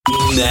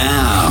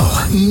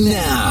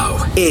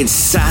Now, it's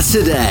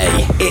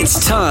Saturday.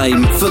 It's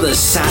time for the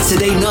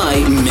Saturday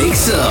Night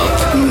MixUp.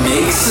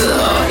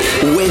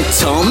 MixUp with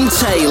Tom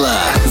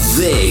Taylor.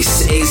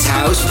 This is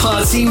House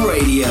Party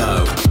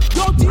Radio.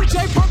 Yo,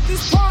 DJ, pump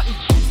this party.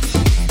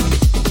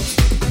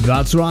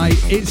 That's right,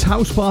 it's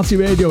House Party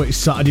Radio. It's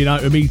Saturday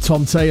night with me,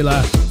 Tom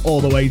Taylor, all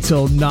the way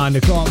till 9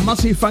 o'clock.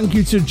 Massive thank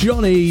you to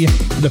Johnny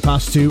for the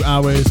past 2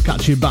 hours.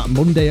 Catch you back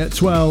Monday at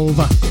 12.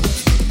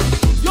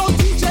 Yo,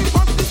 DJ,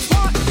 pump this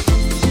party.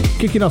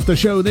 Kicking off the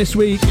show this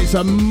week, it's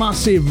a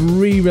massive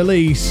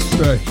re-release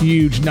for a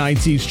huge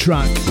 90s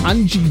track.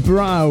 Angie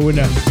Brown,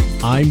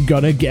 I'm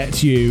Gonna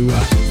Get You.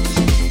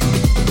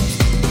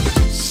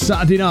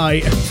 Saturday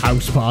night,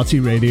 House Party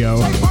Radio.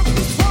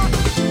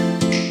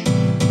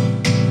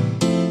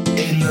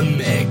 In the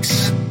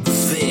mix,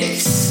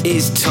 this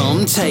is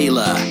Tom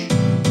Taylor.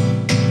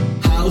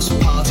 House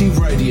Party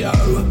Radio.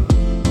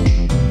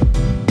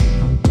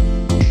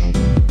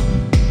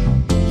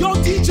 Yo,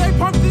 DJ,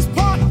 pump this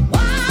party.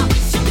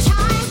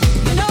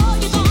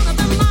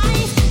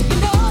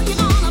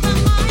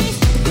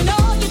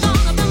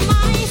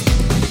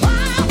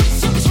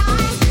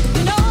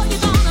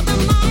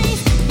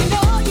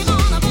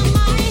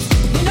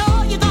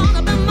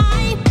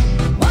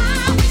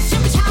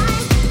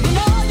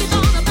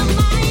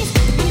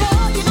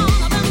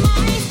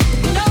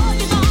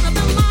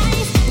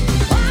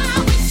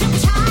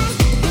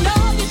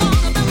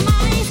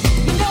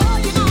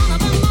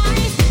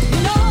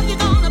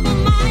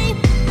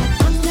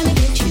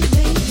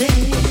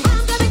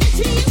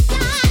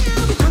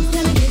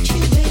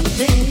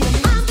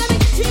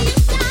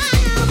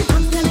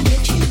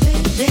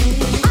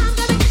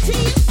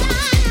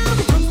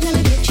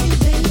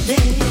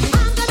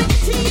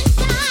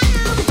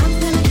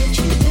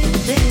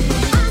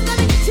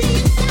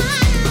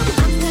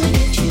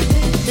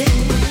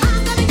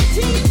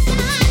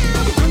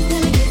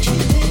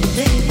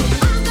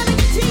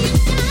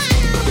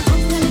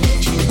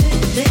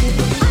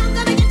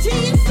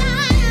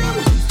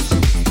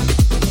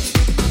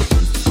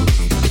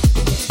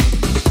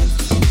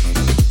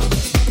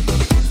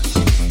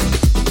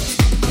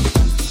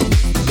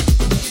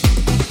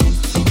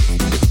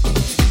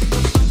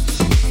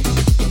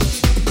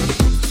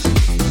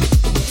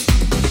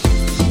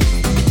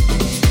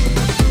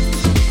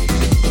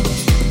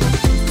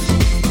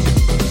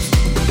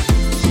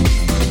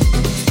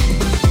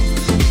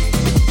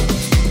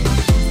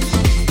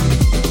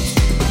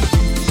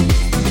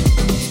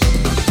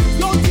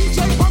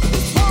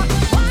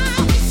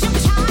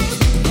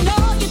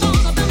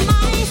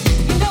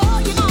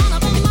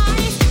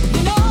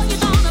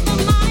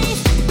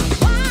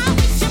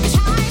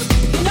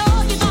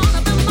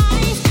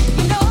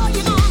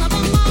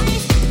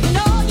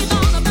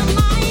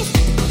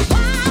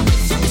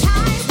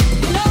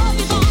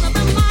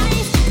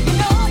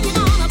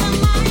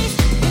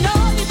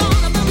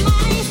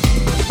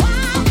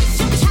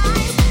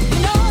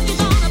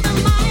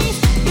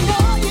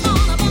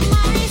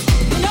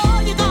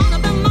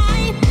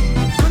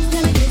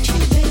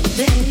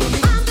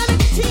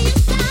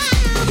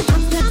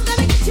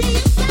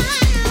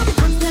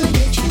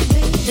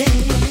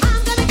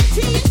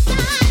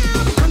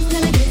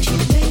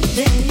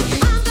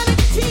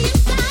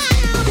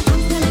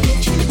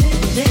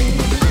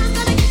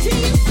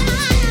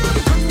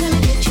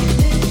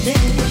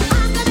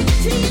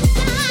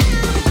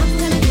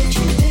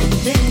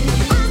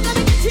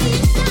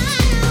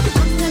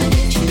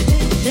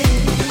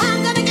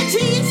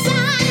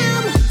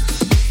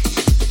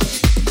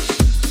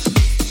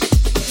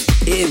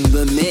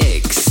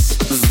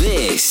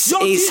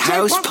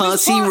 House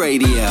Party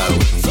Radio.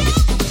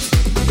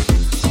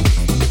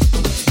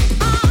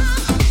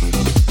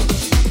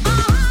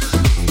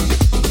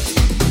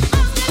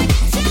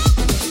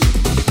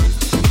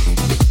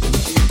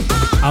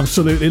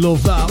 Absolutely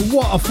love that.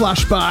 What a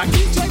flashback.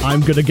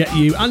 I'm Gonna Get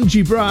You.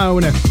 Angie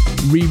Brown,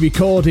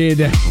 re-recorded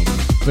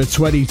for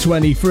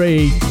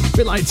 2023. A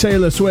bit like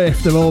Taylor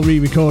Swift, they're all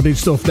re-recorded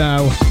stuff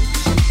now.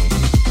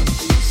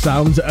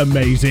 Sounds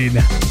amazing.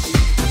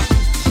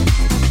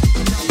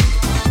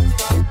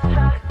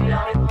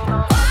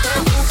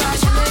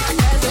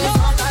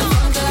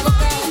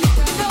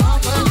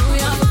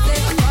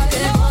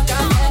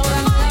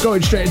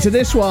 Going straight into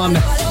this one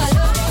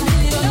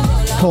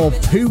called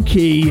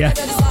Pookie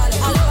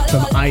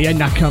from Aya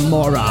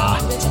Nakamura.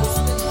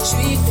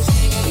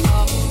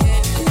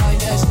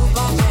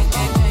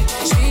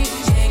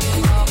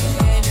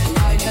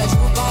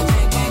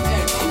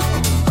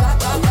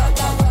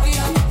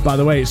 By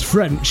the way, it's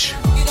French.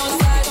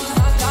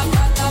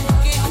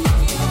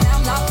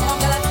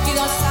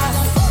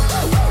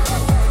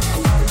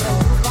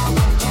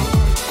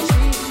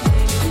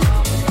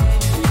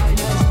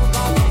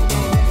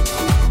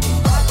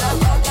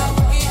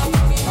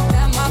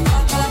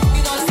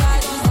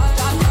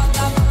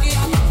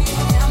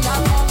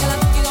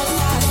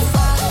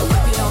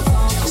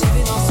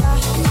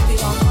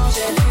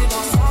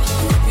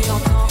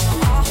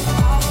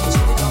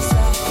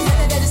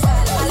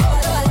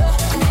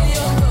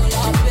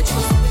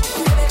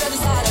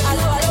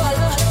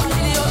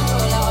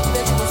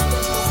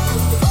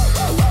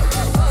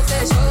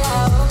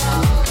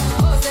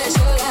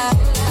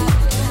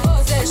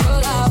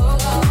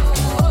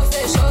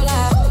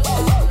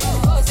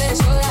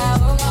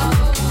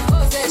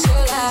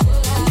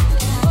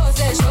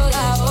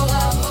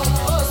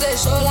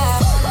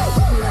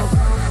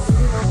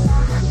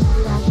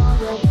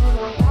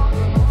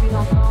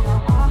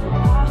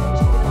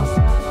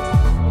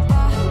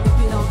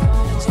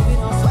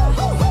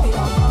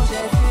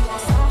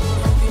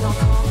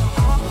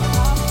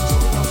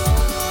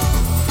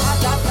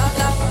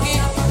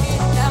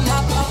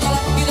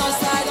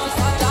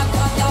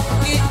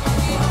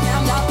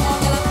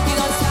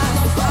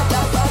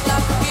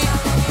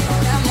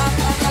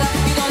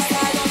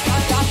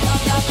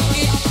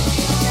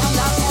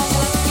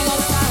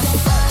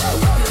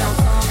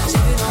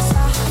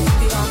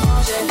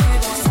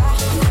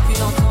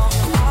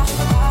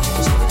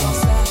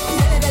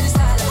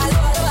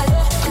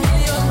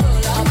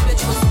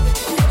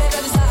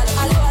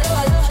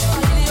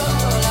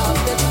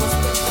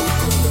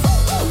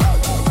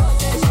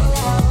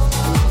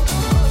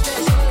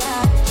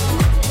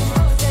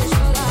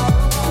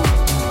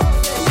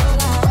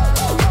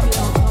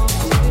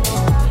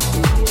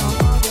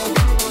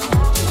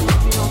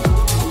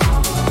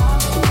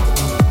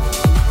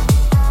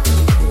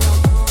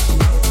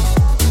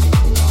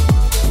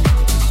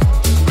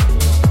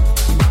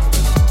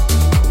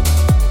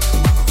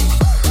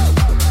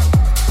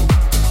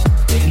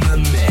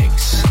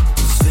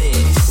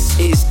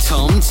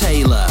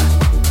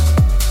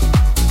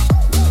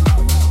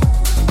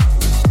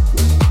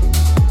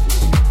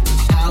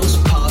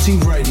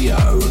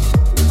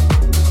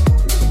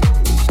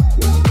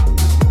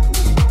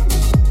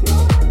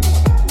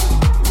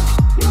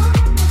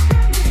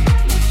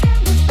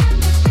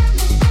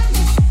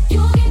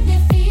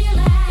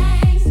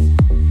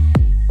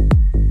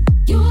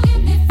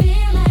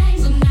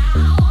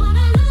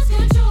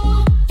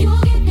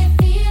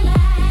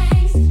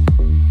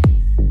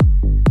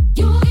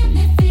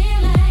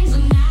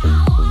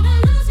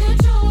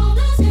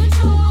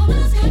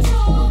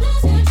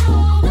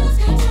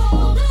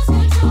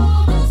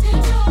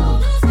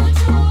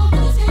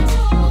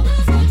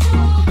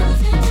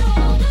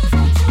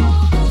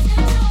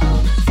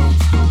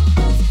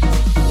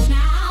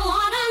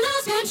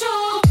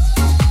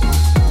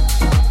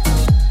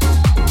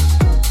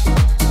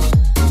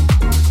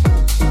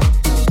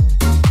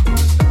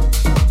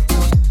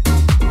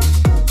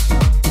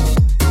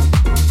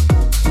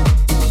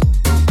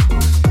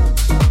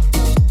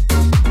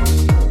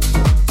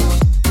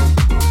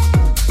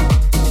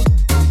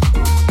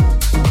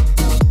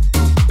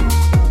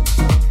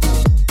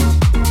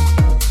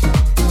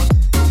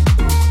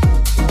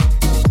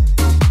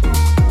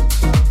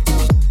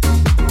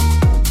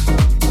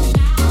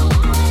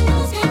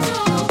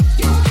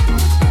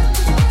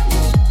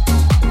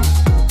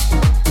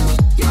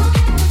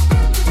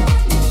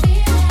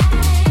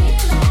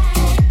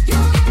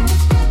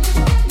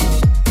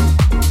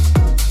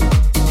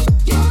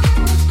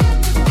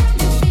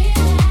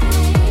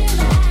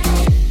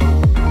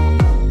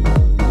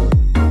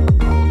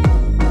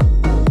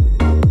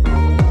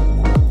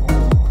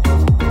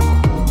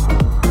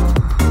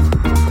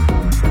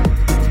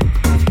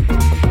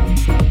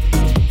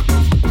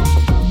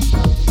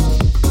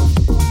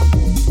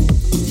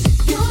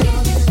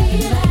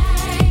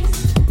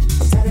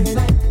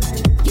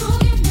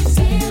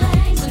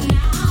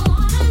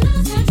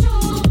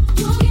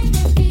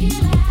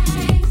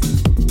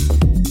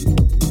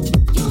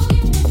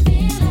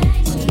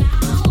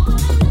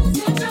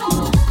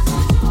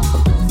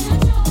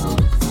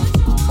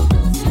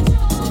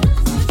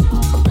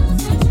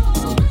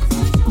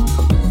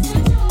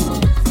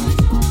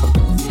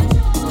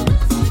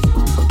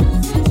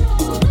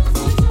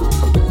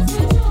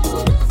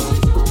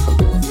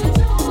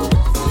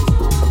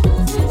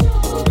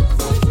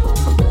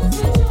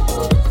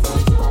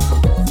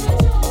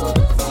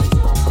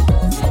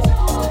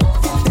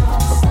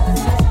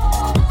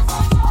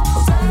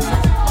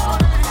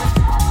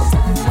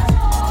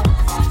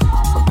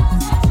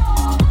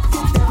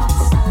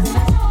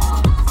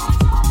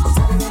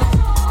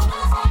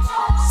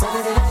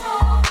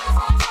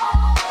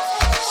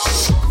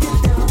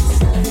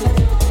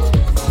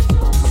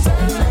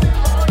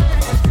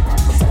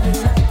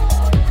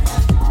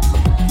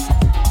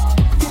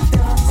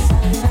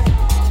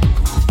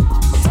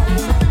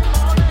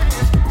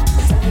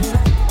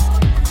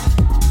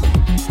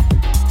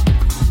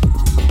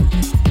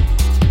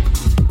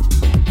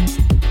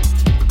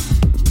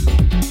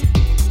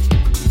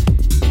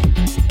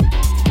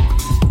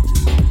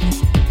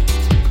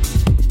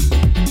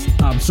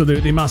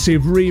 absolutely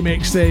massive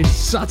remix this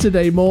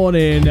Saturday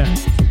morning.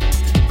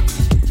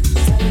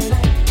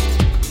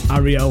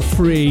 Ariel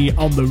 3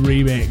 on the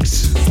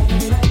remix.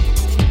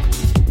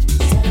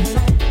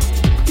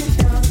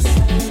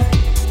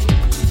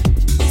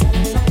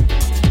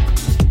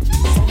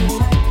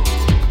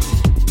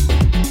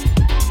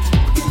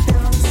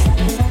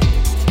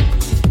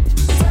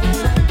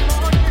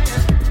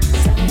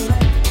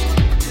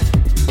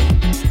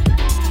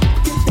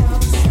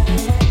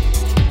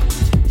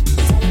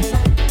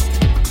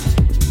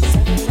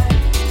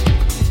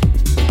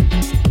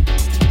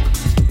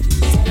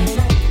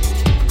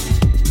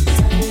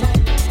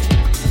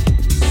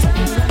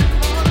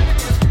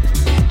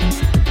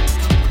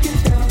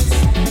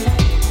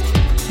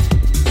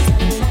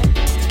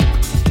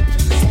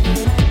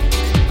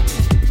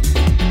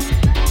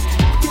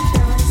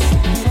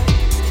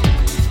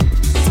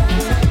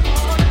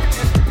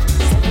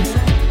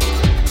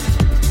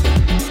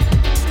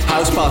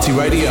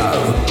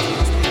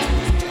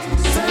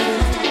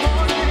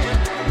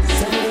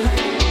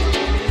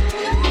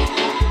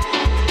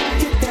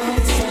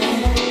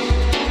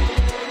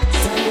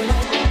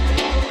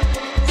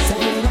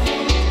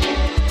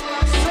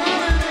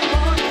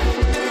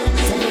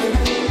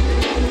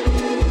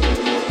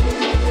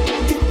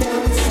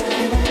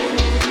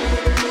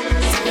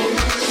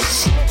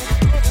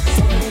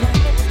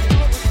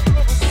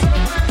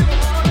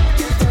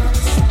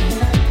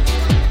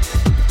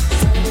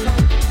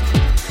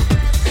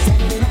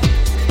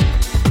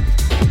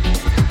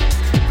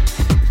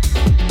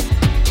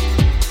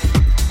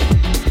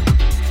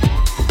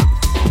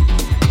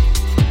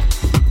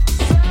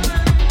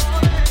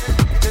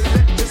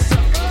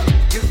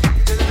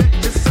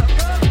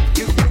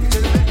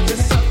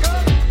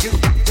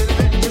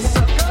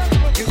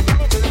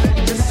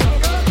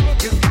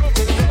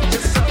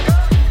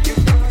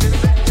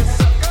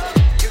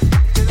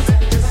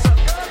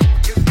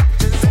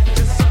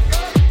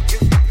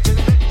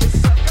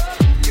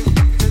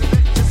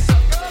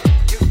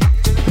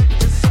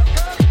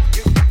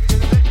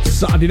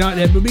 Night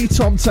then with me,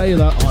 Tom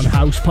Taylor, on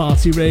House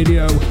Party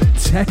Radio.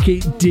 Tech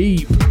It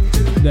Deep.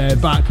 They're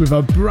back with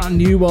a brand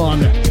new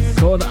one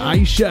called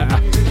Aisha.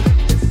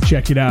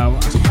 Check it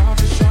out.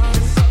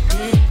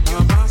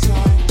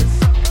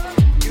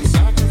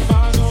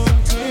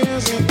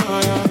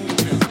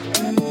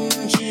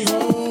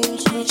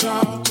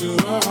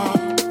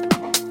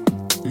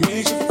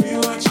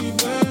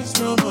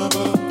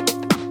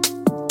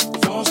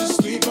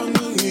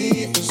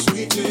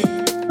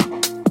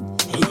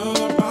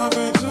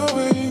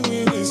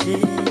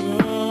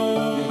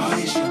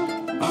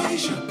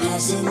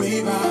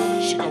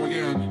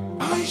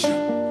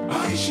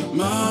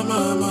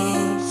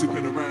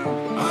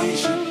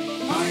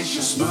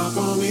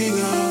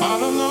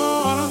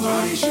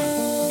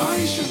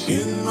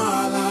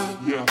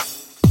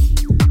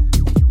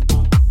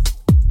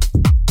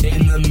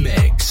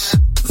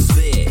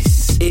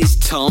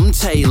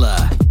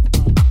 Taylor.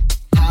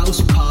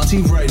 House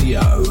Party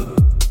Radio.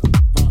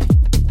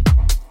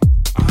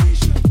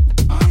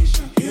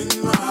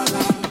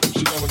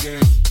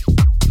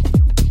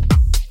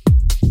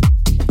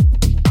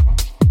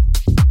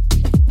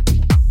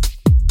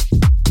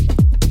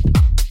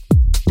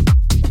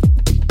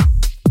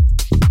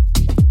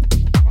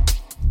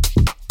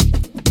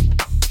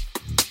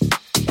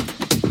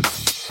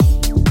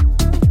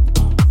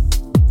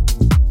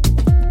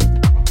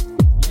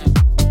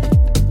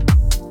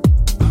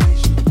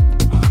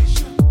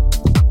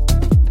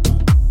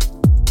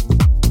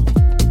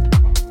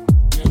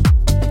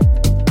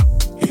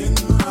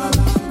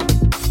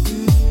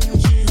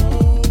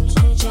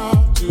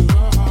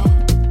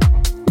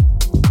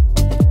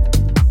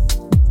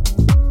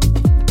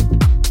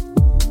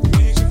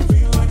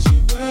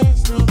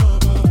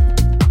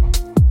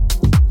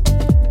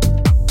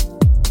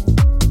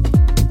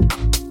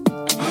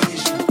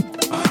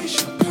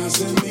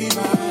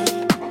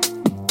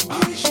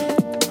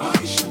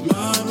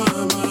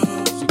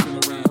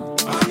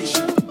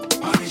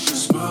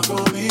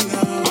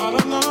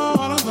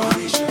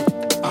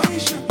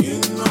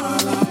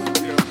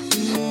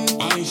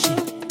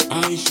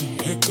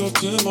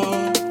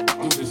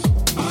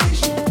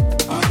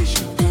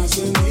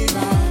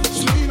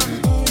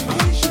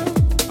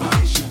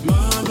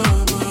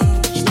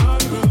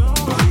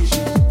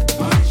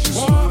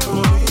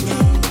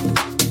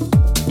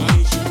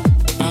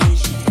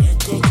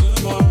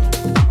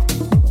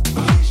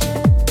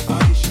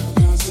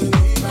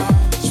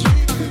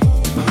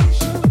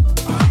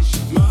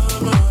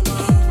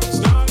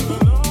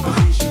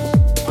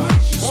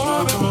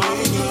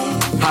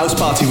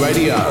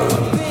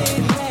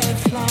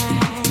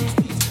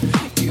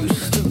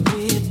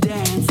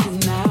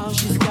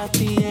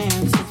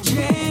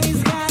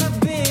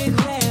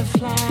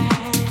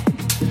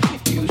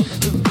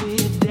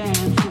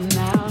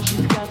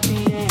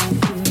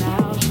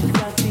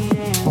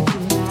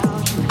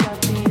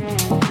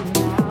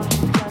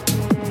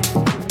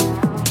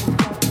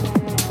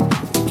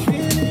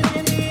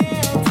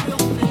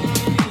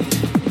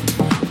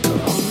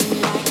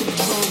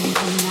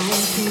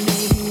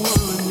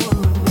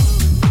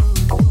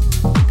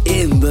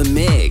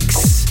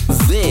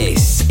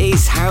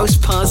 House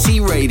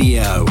Party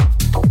Radio.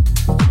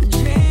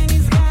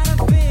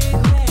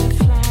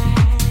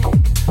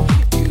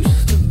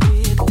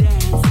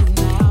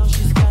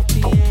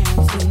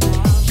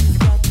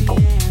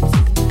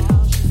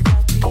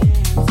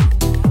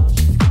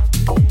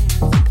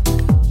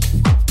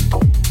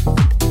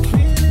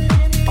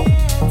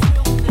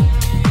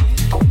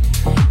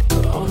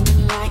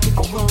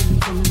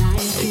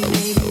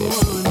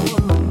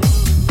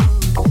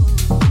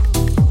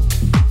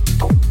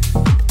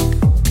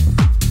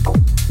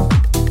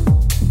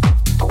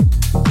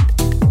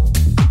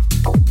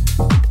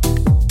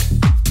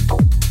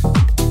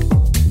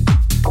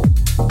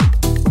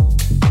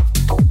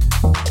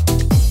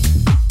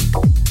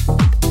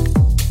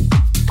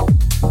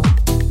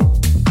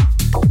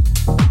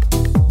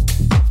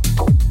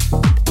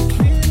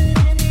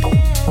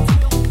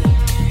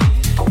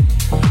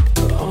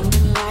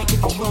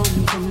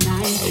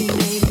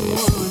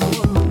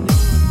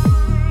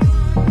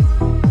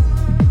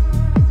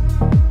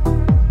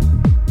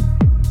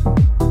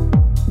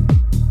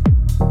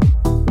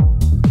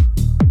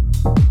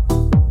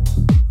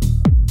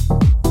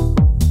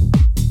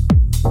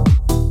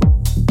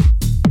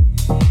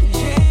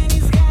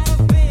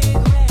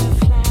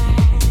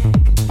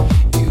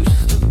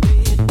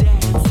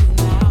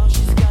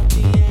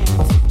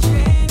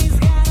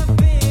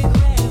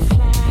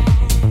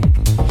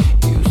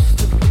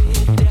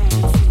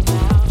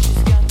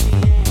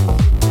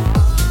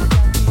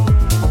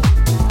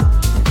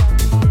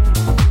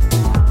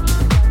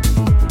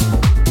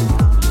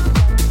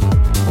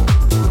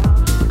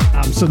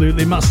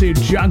 Absolutely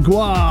massive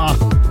Jaguar.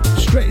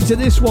 Straight into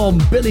this one,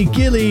 Billy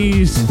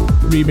Gillies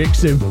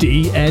remix of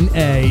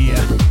DNA.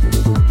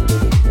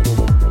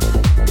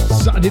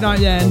 Saturday night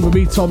then will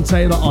be Tom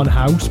Taylor on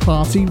House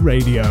Party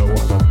Radio.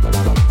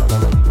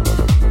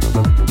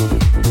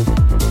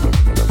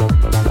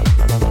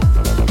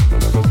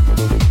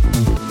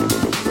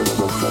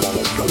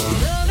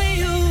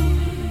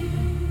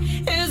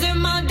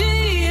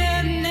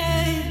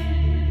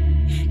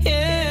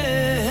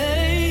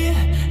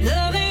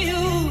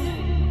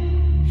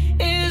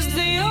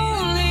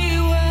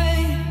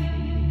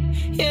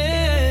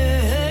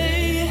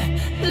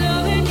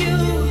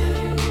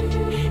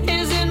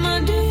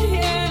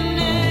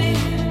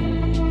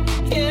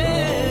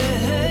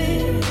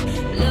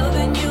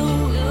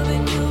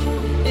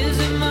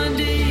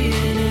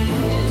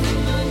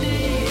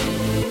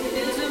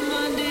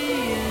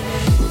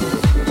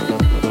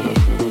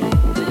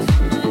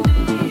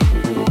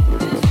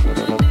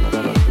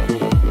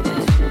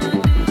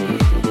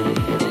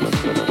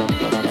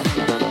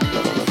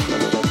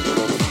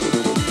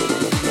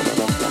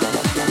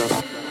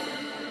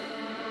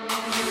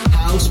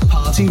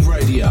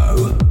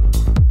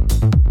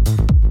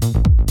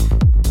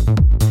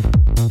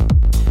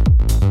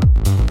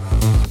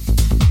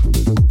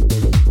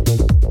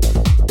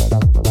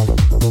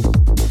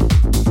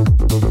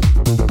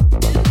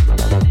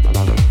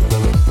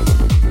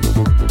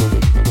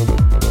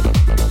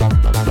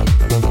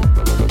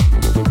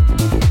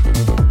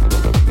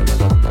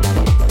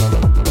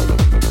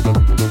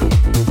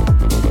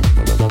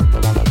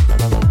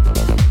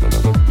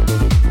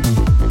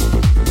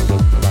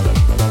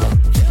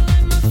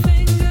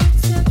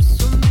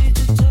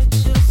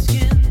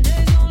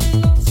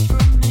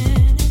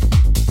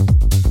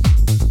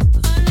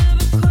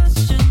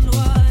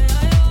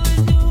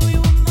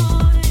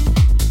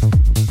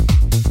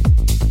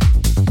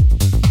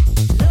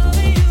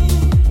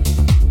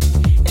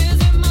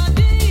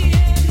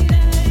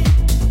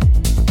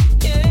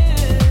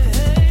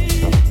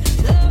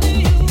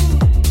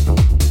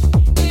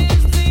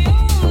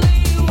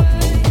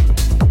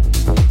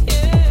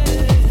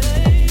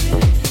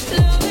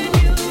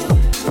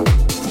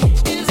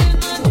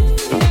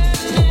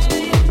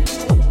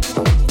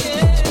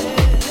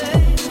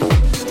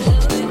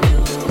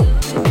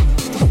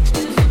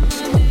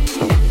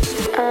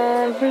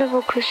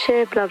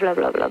 Blah blah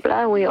blah blah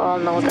blah, we all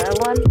know that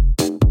one.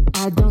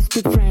 I don't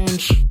speak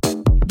French,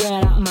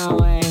 get out my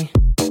way.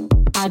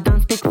 I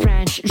don't speak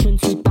French, je ne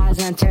suis pas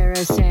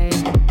intéressé.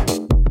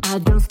 I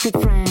don't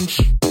speak French,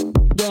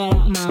 get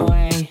out my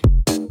way.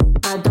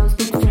 I don't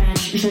speak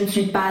French, je ne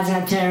suis pas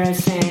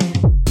intéressé.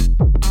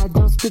 I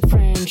don't speak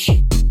French,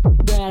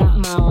 get out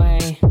my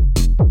way.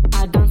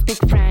 I don't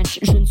speak French,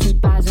 je ne suis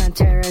pas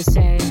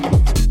intéressé.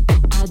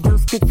 I don't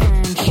speak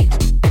French,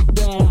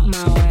 get out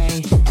my way.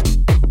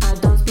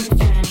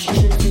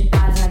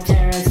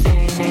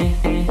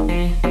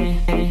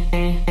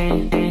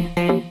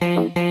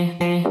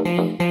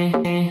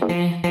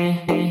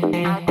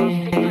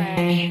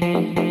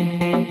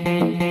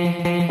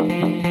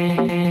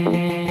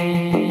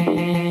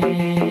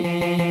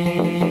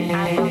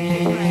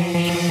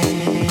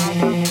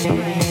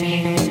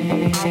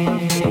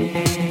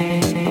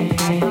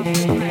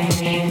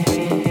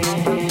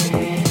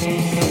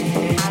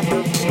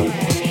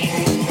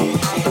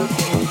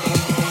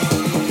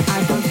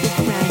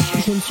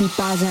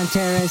 Pas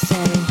intéressé.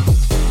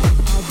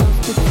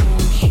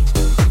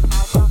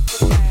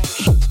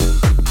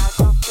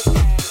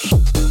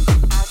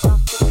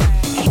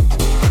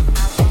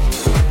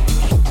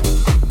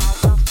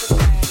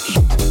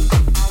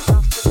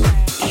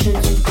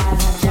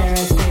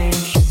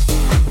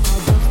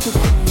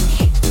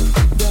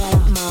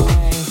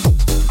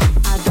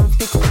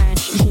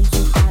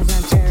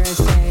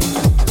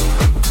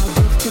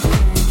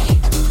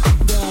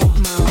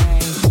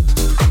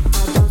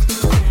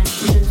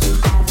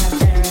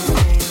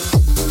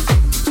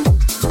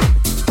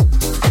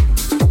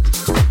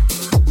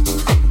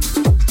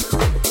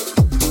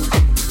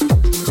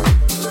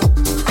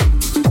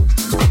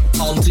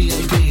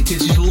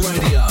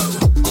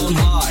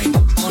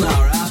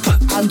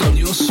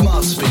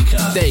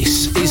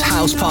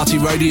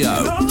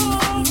 Radio.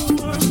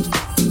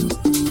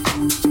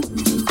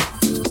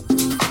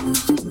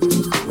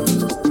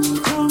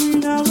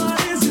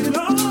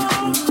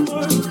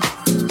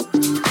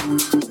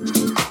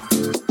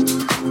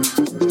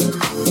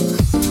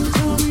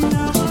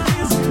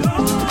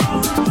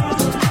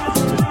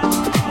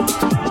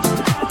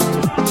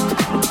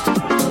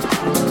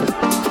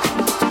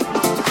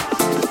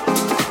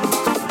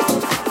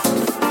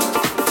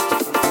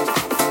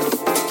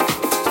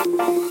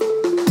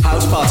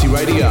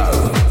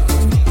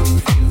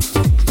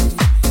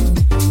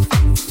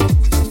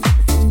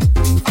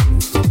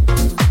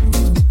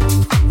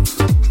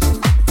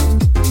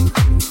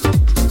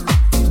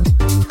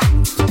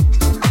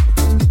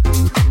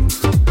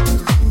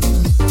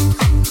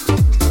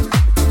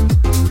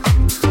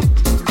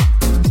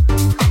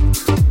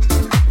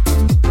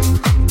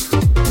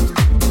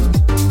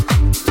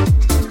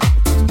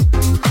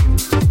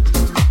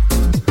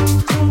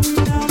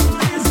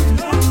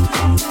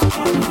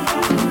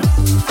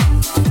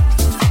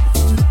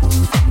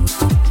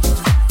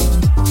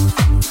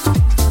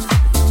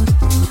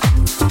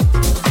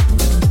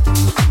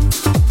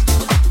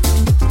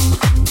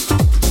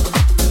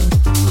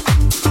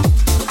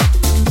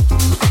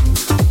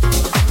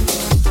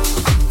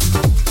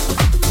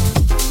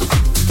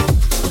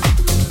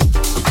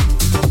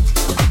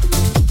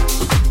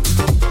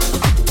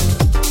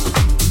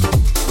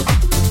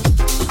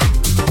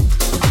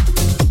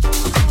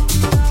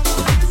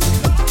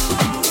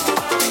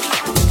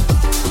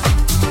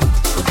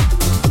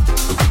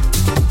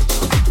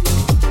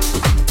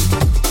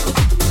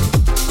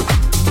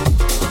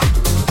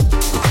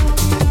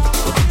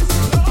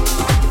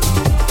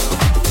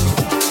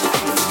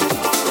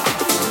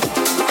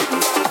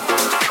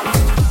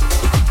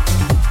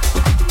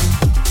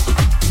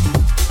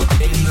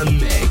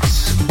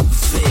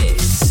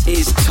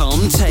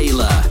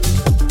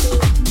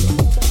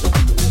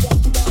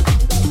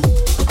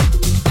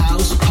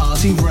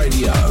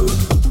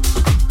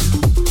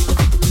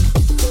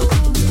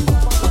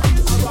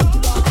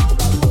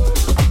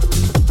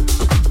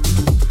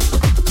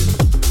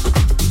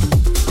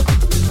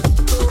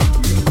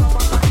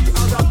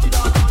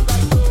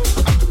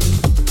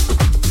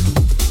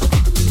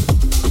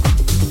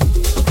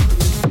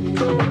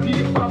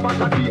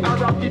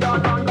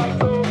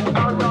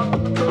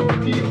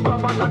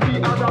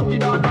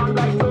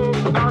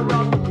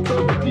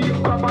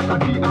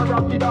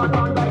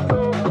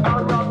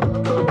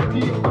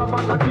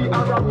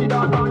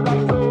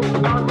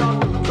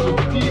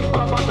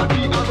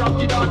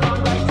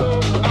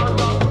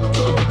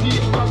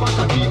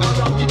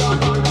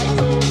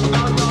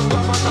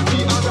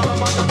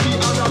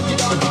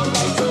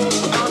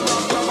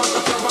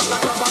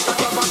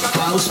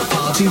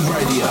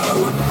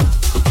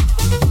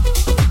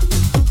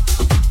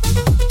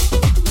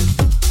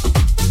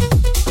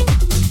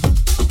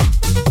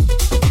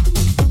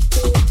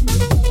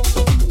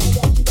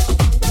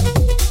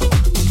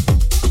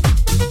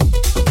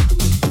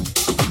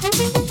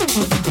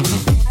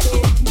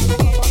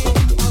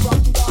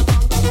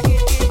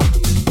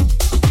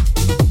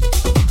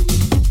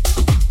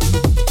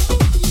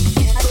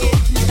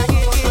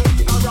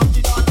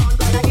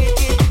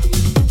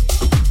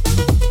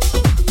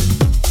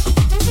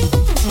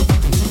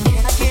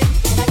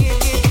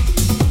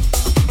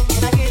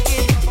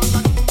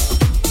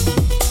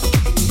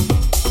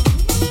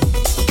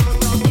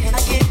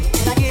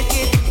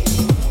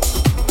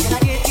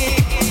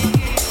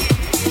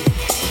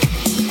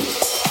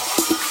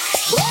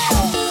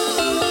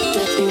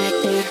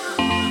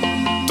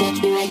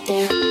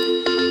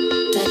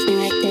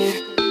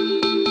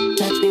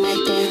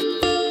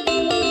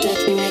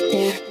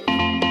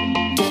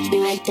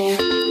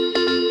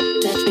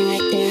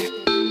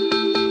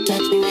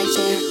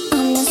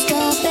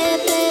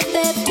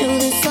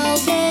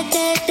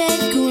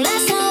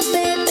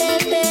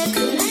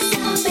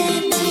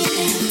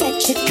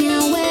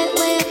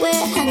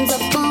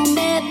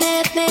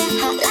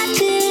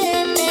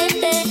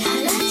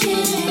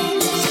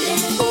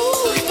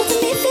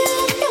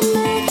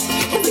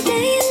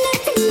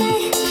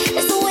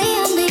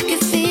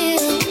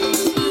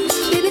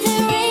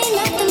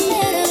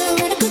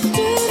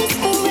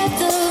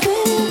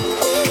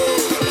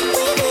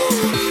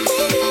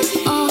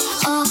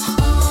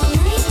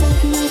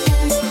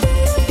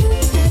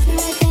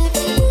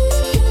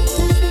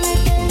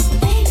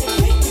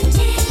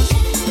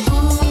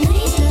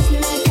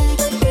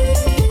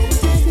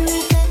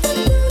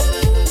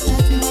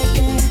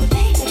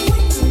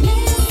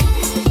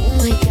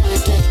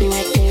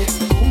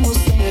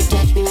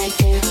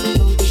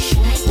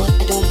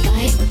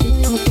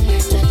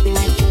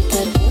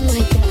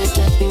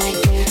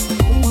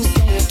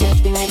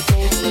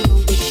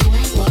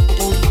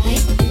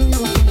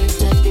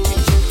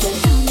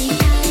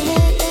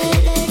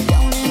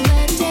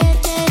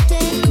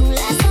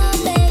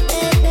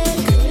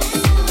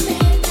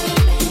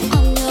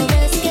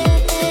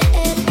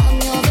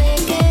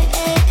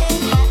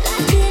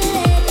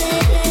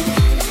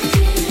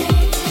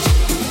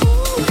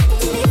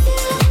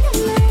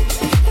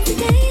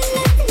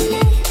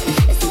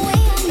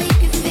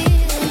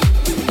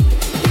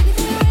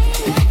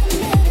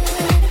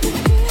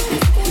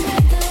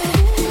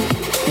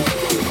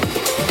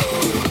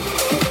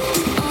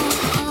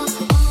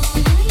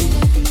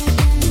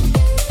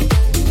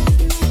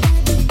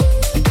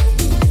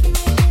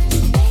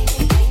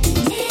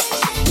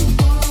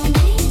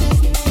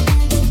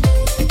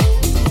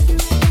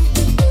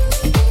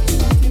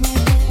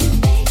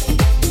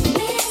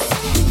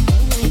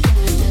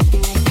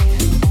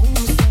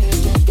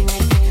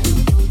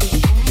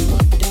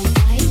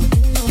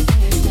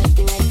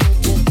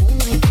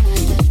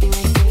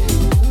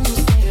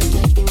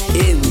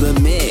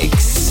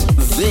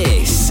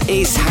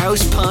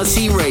 House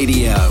Party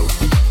Radio.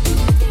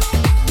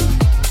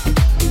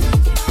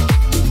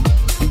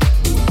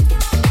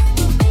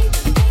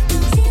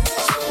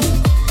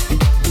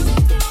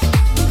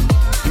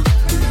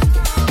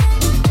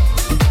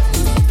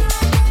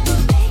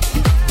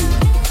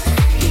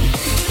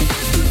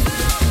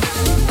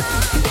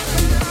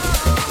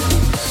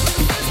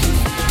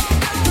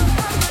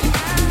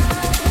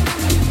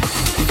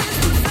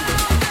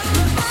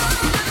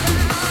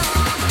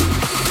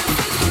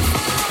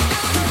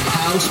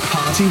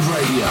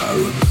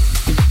 Radio.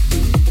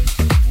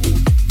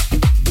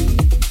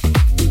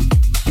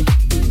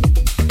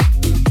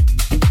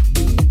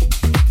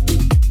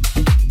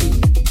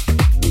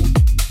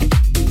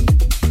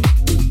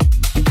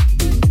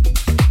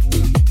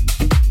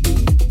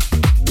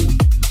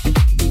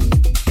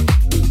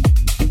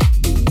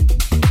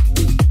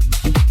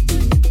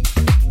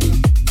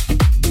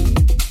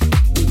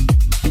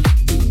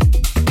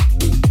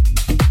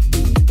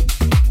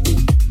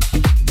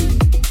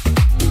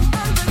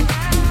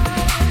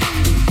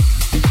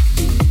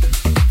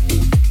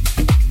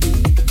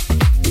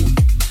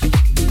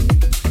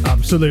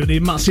 Absolutely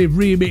massive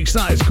remix.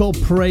 That is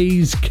called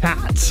Praise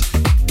Cat.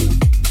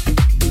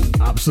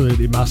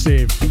 Absolutely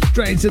massive.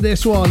 Straight into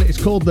this one. It's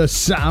called The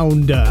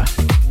Sounder.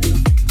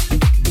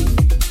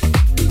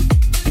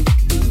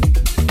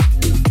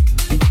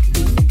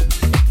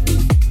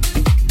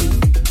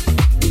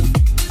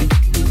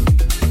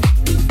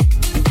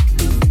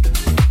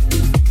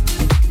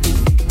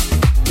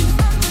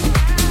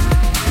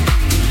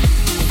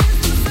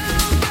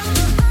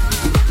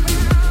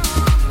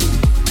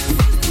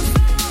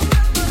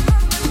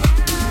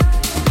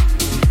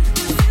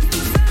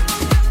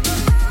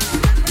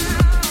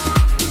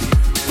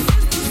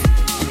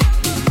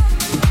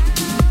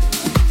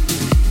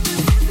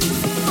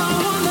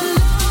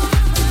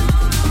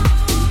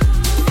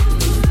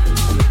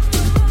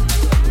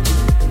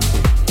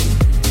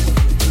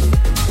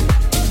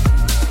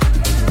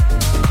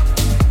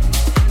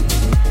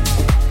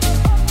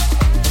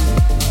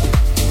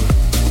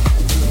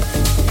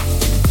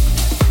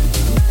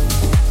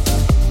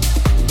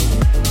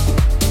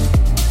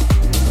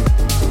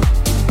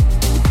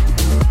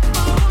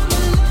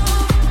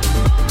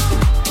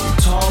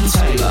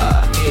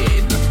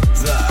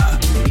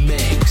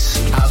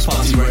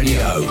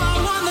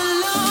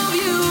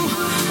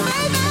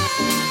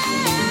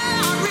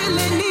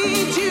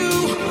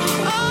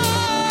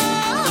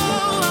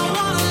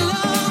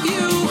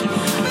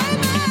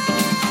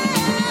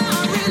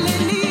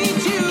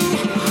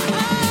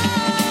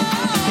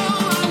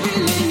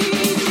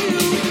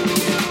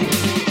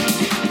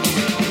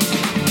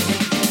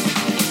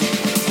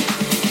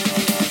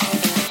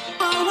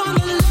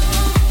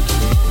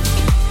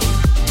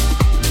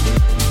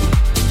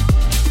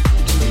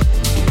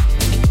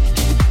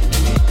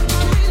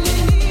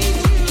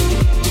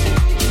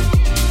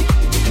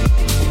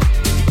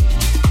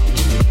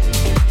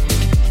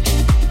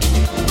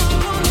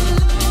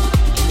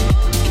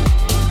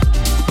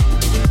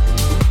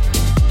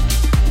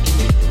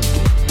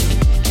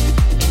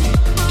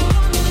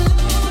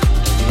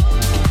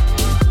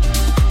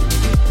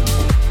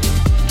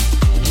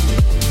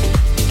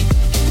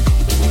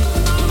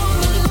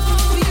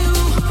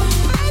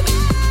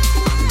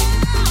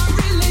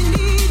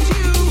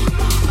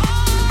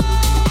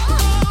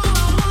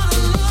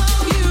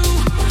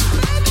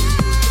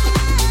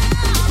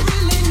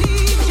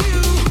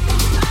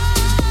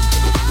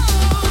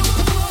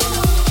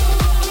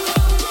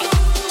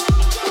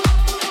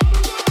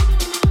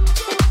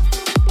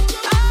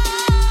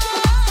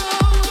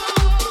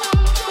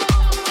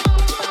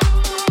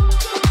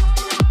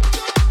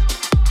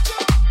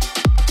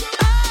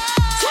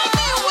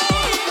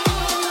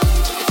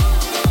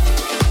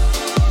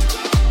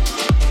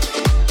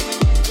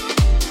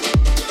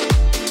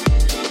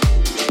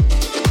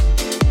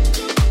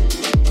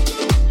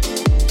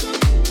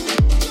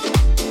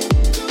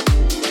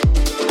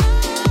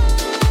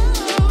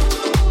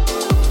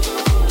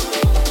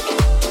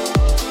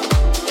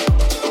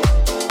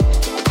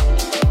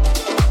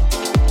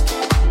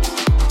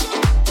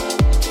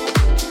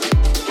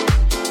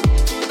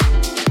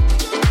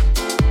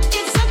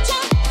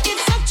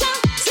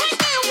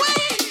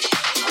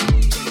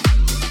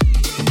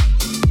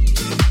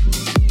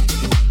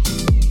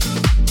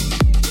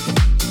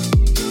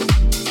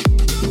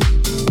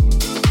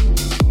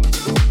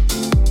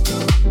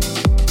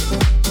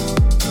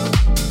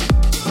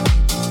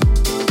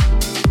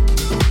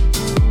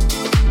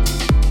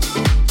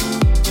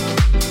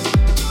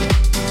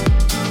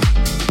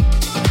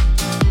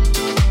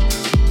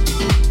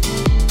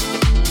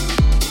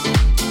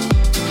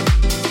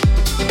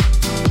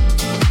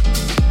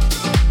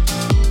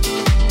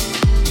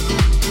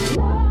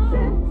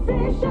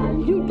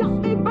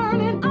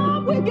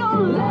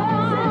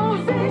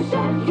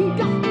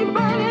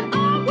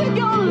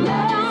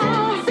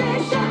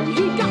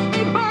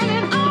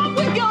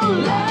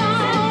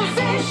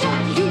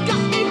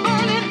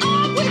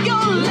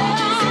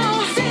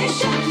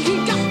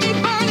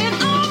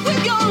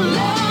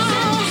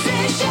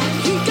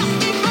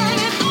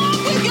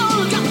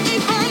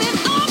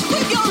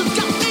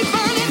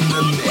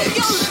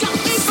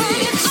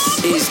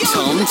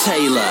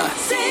 Taylor.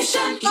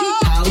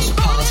 House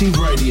Party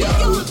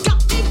Radio.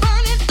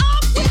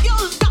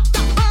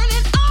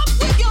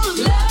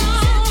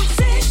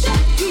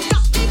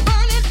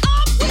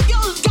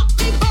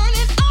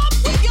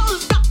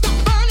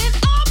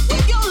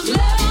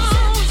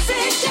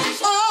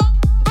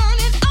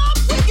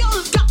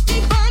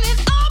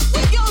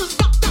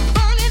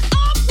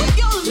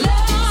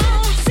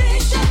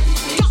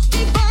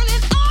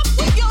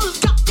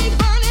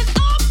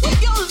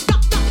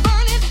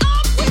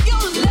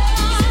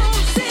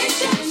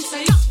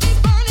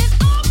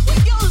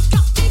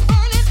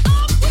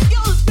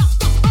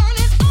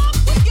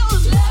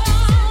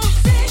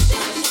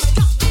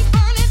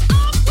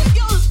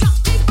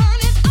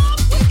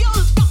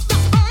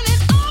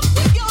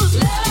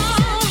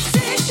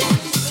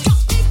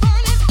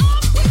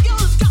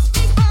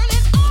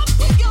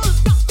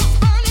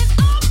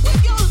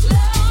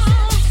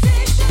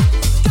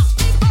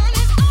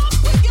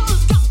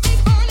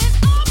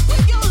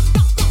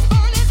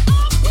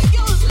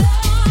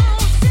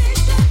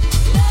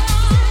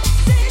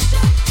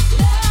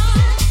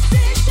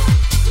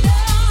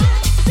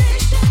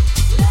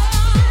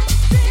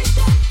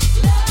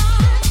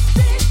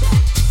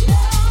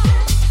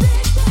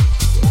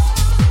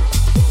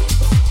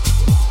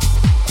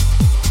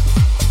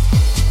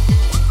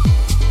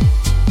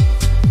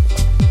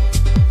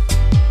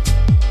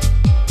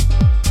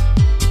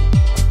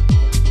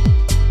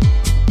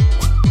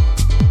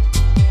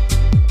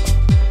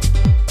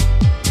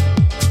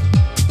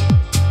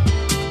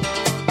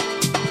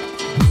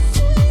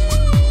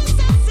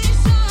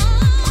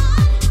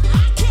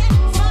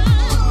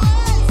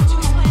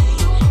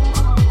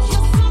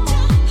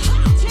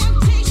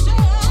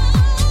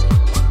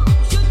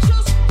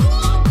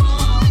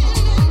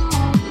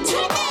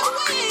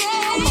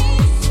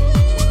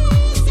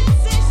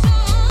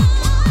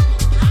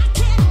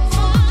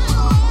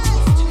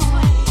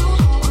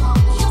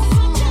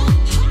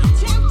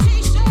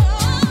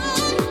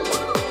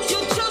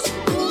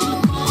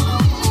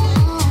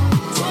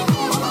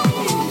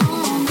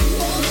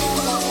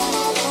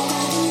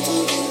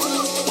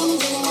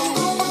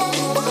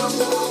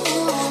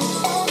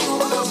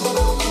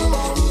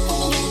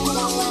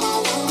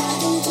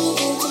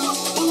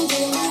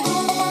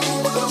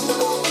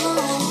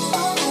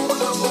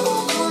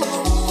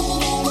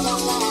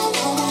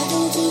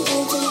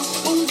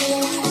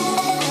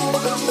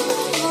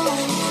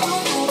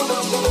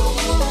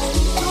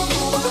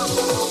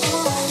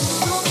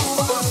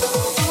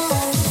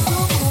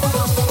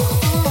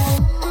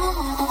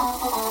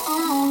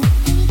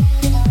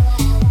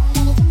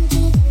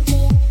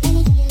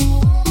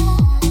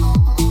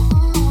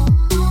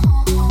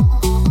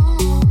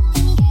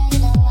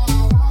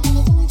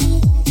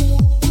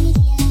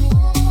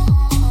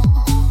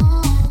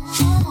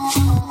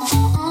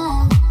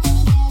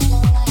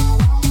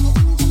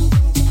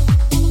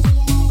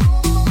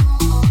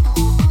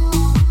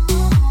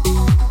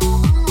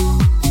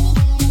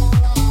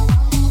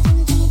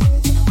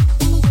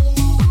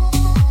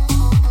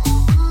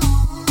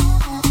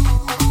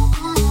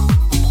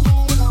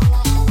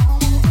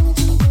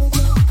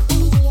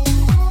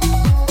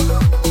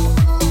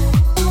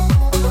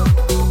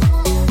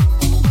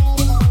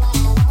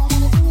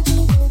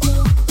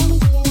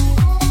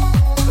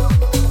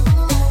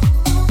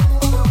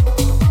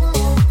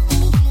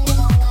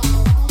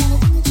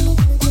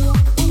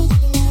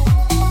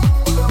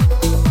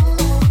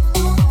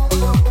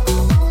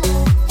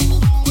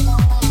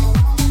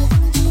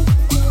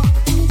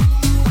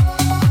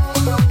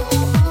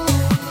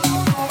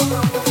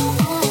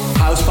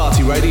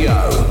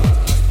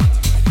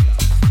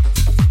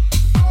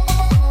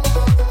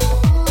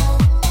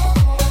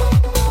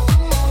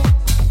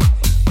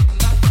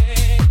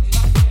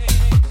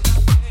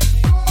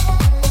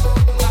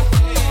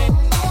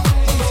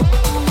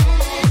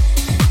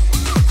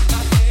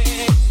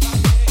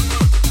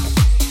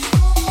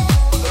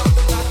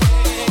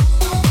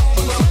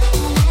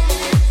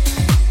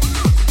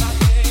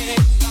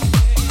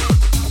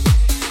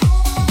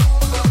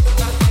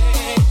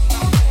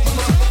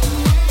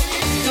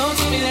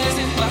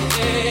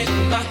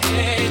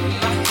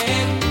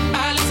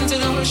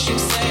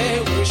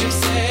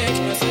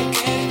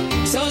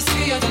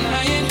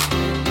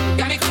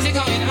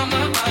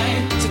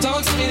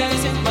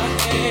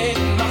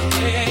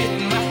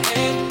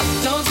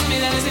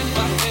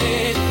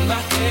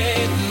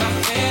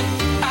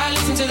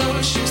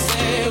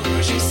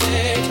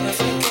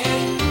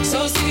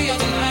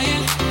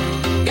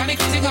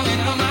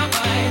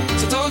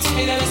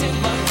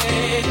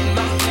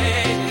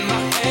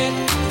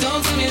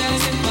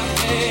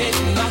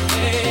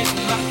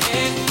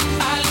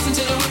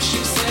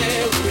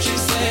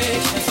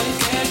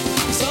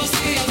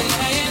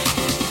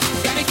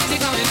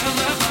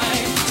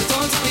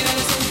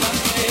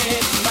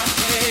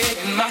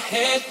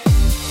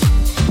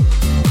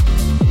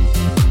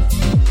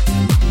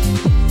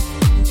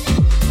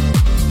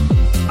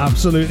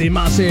 Absolutely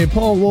massive.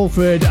 Paul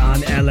Wolford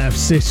and LF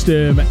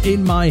System,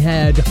 In My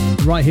Head,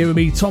 right here with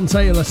me, Tom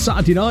Taylor,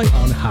 Saturday night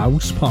on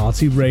House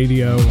Party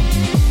Radio.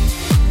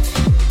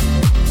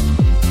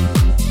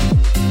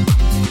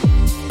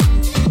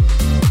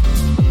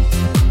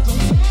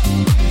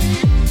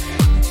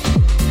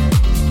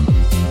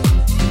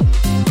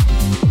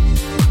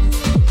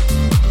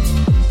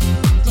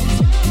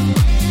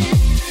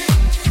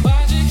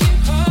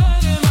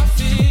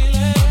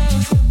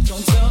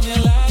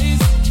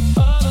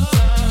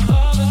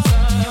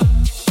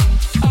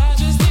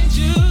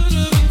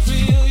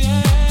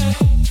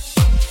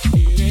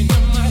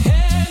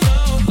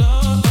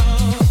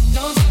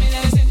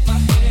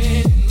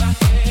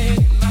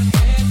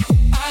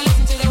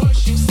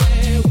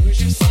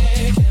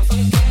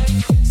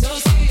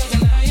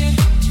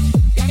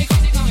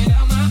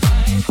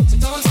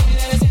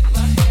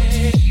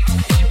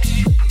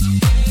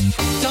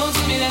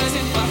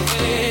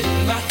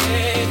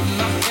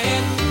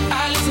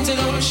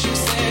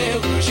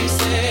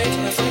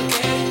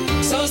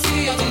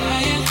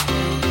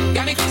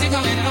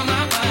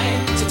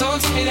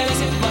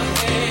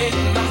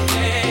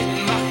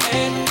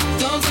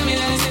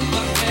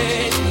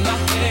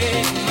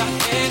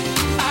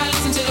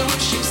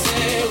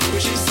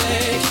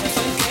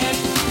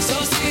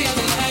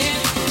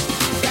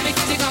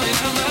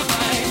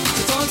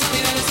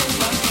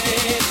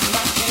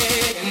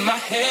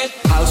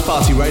 House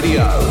Party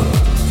Radio.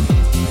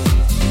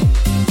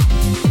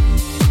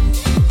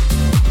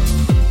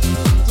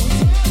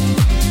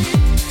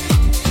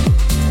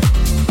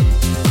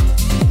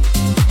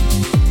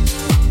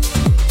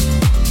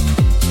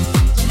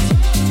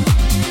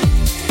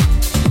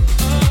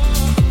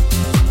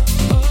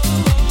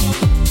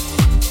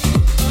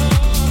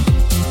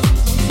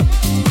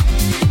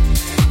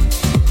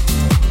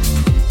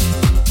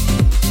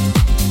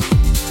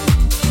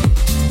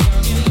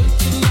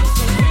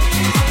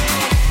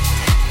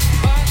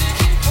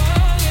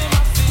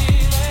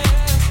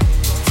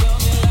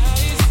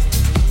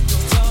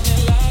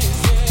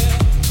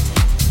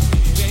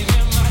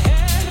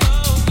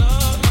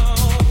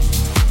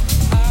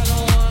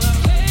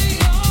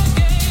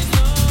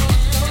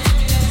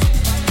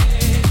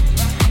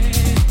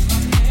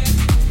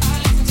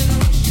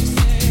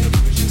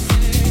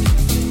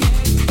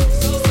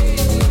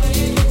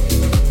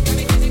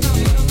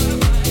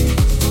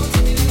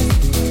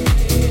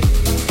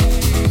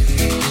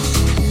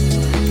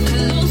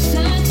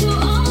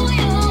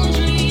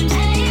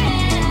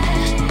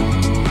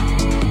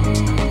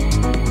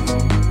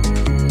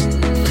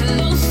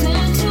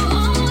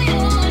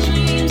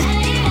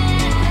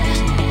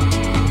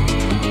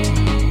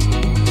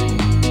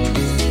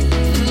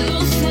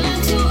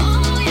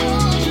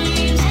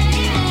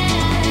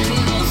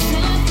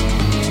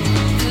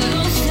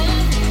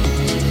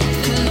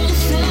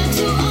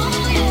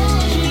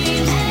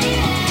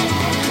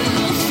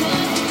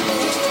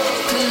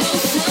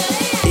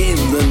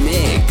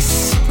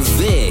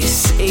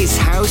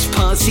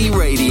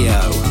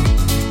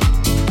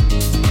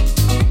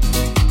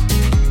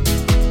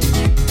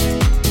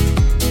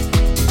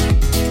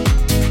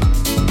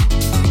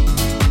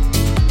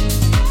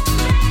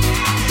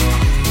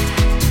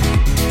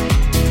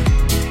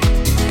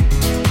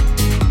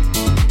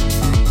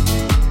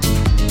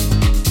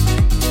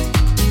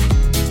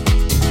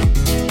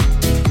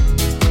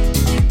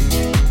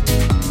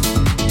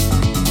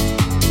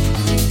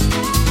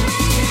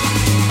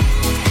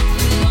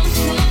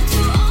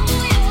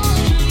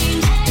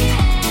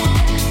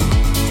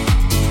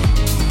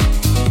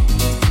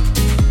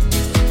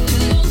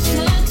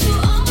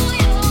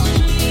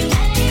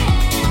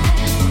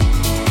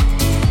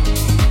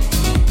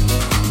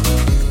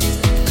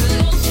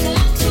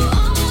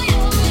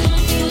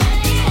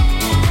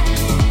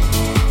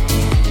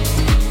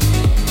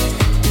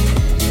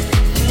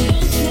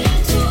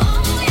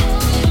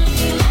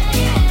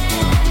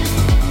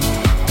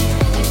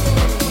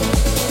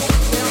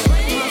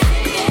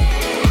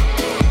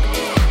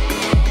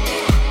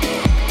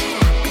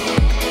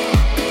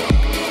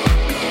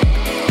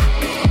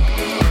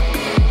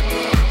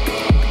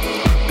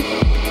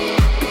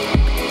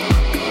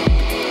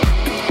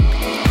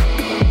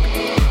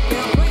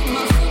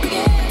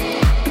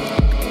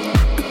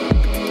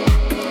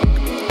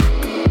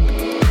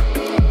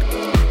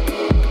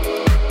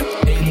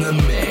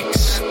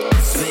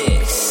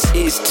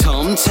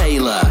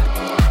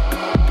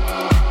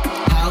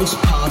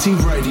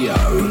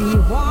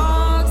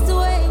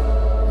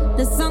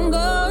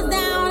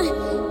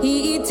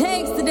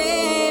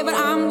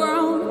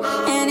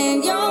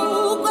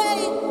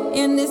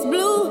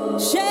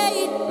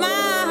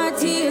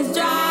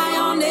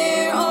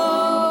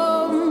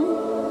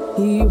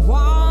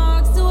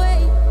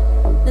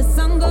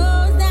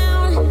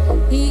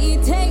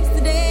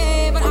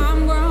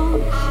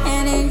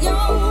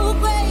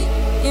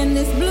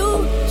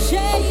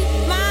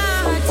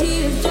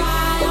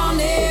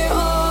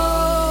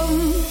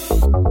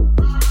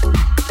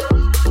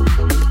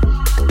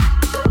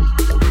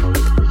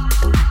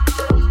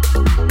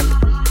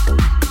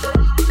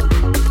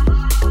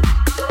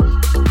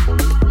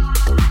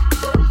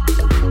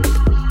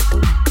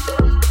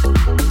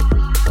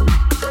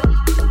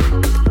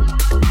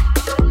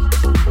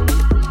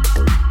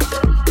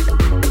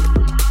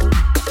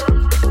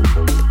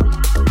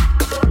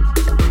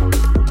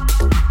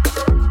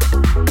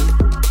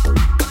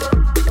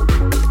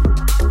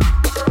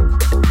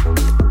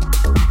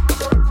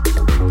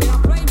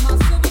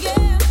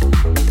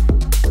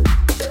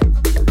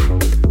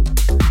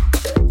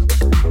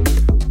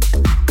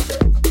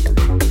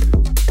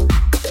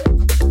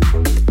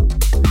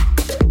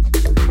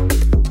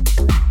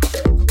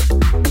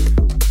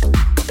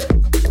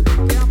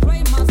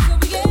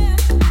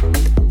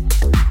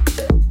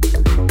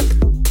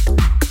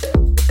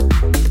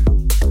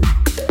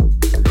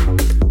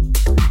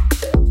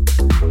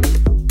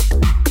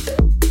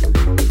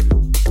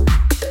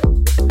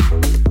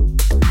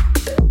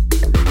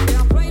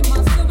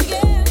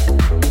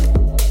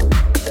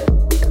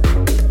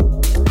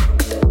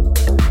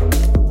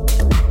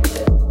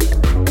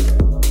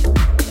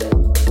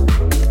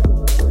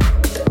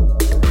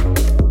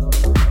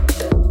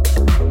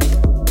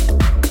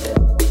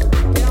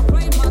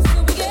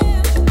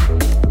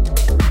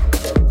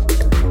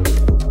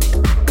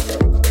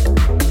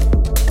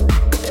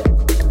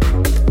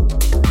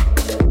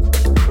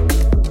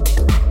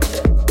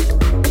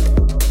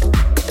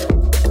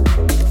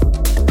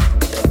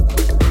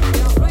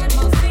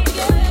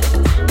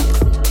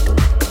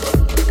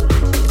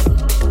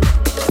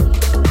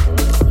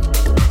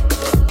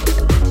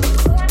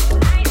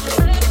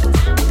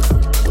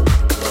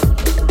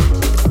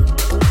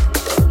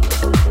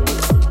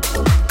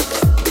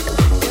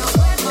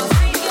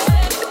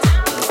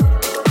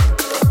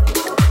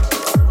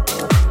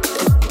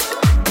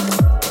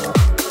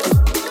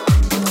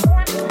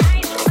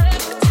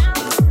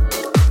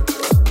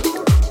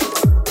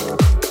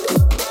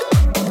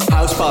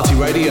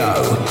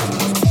 Radio.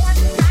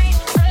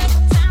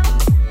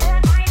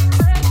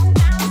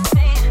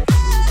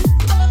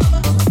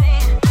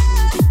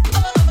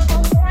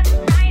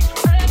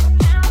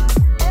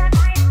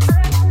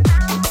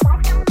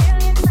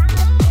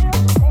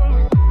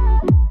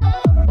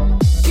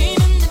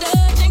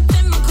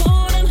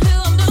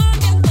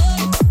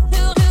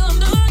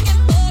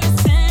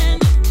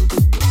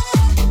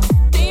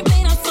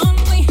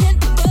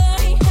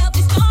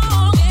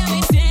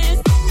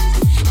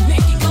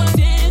 Make it go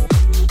dance.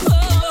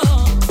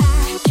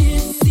 Oh.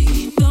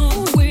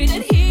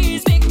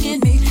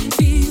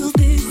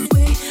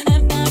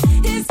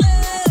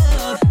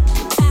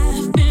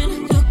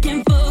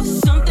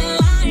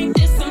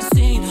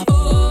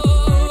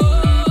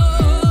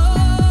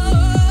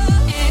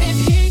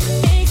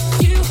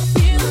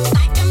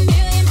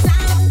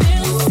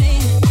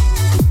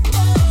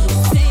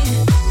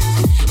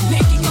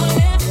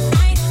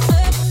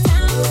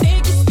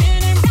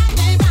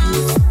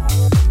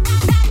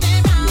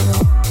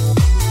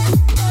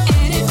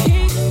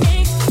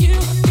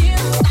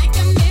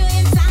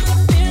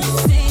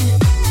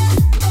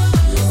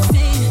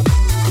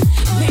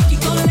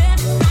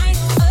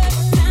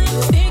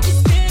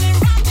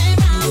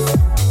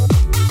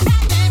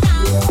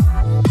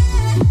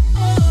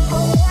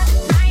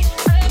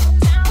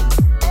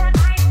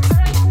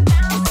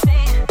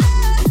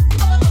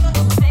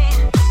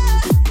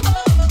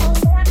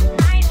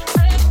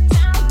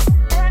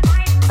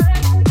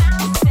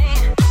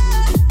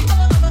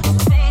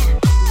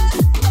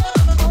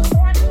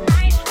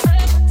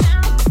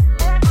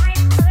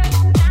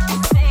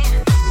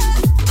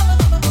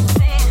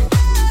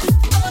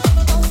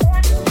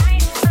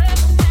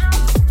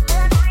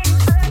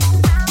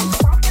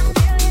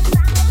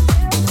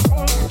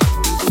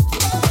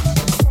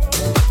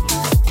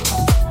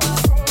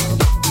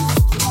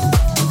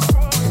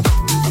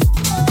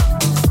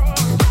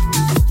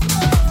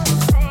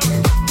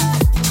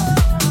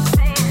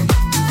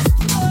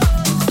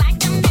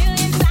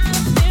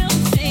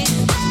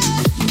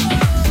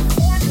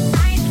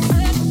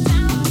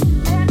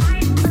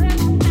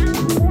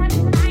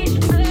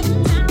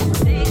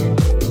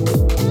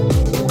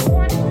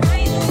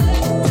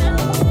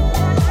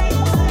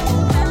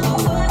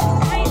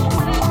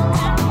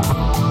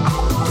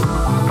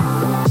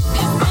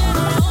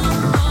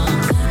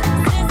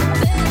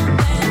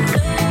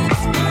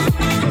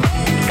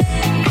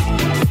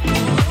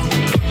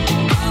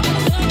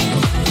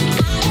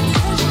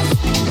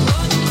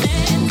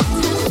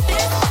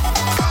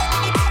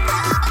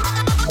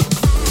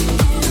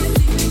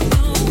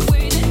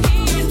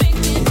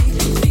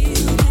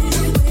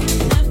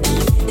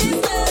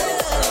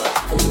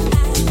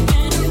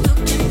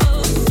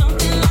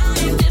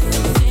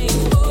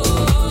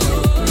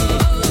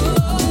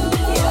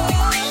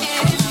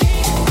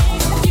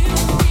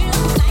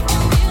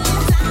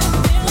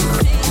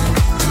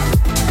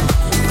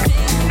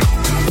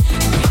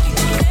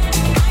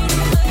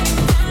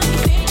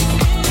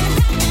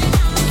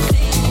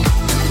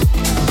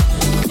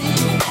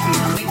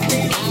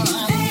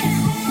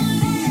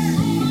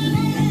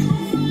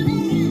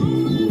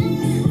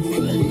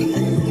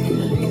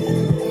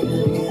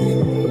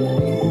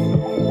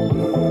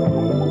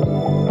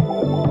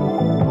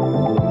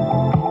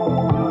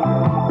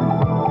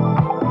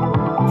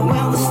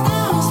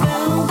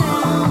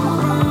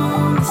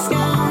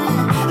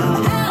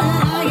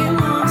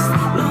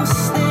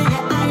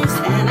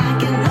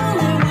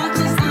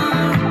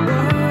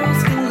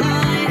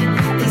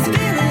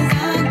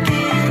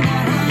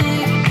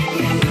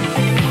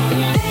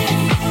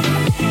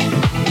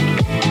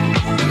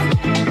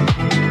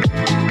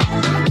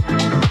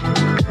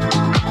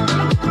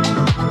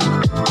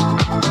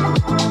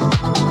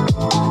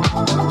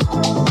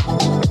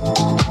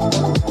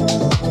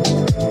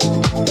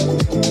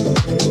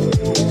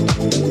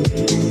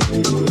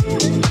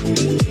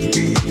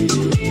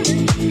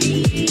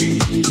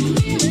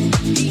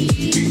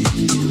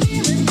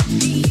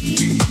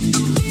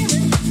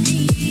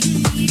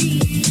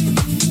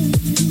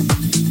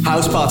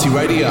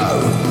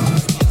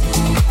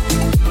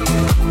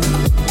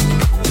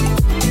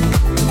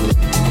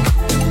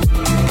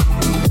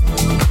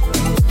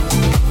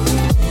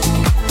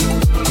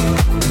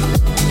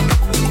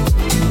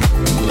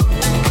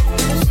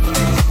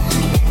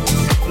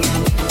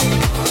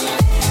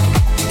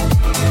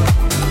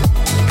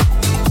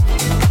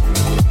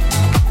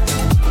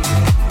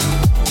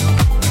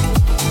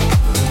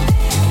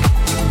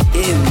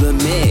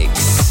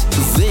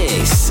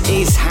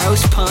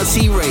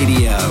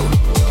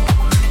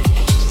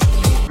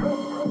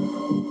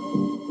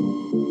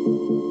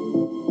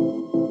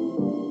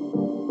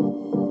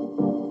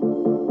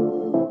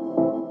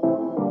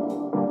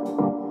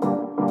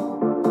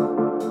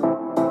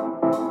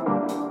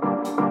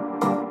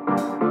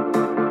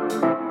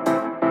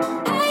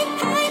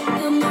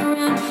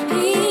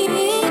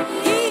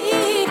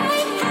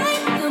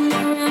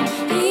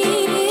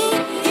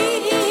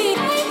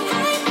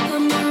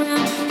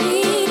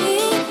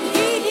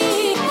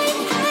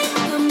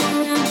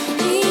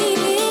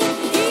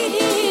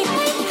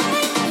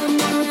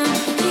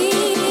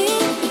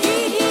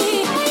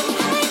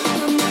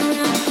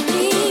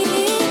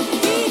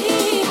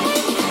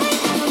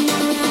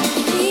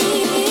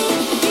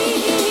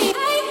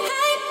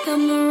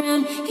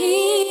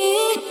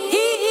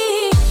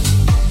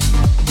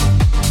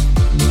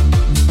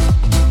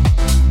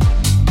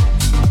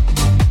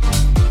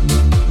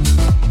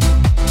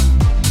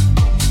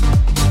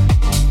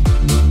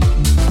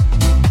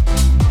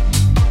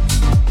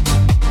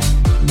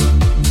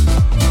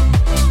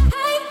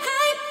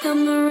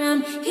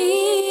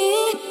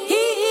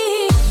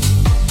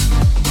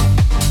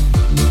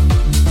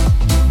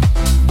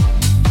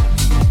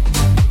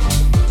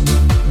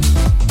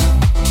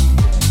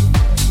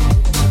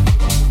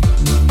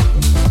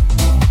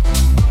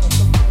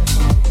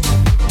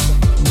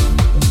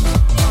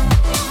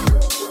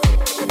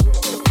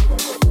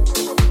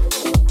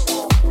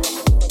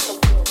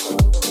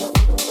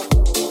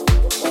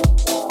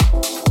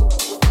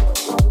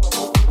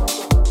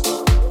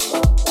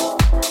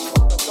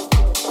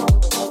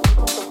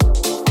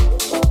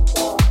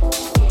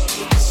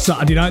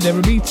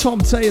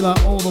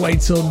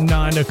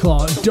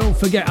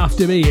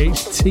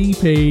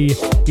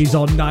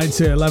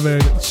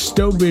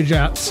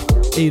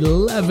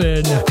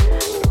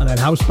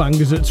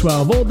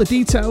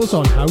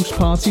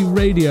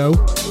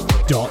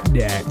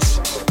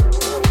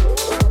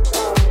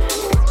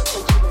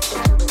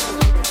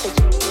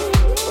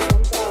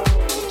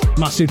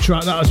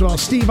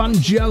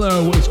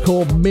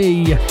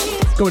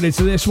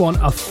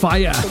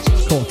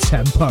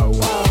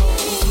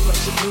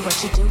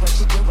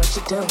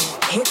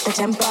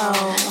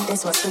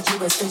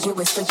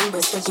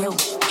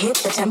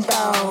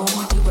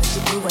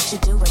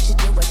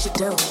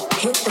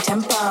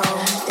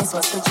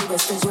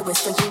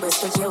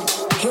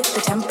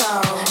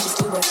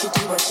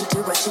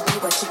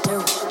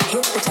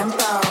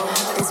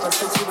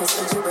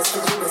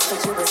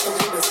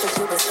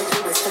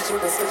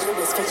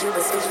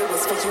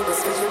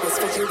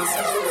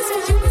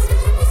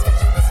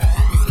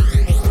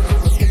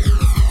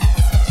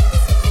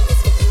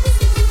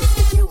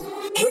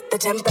 Hit the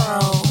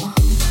tempo.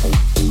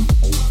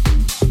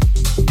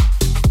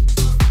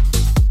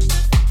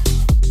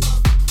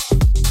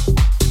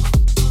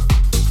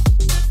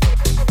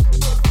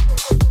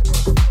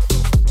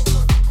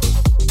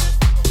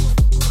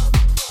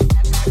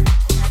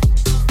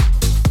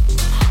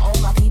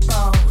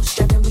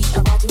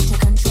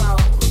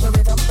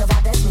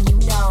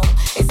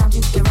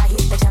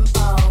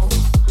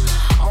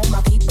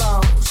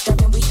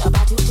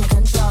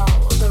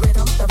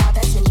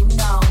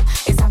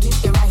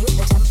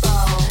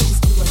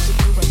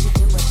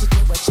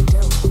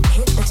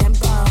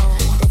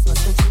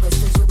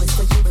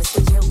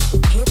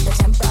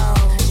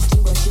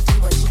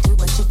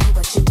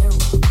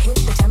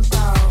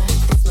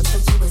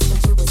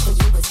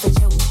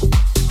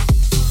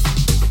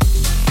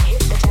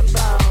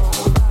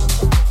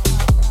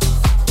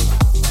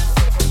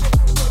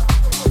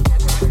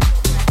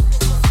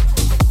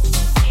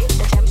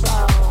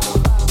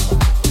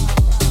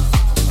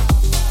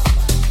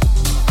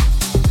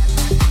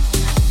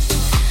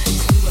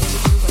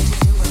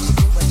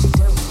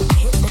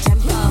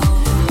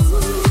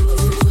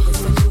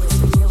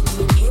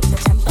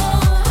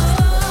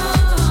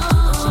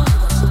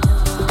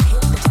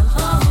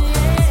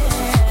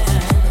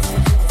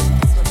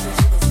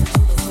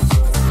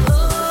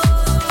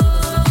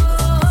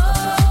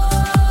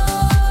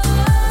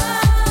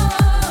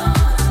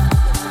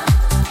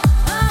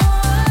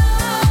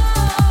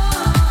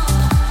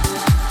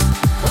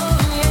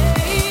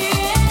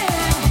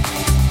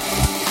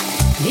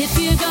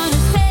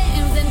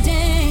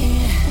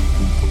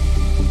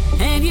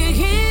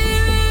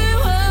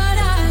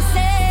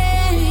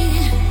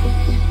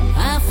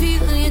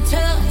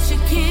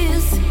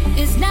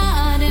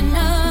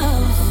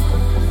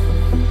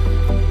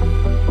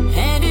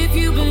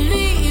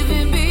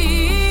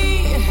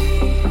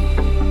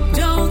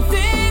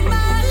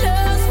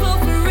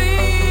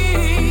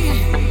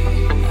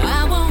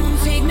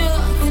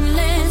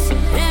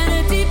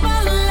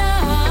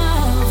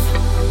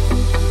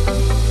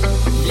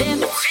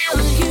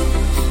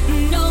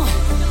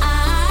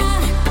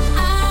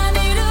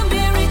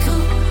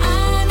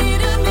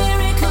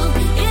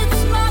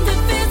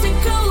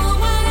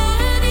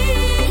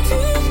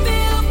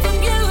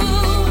 From you.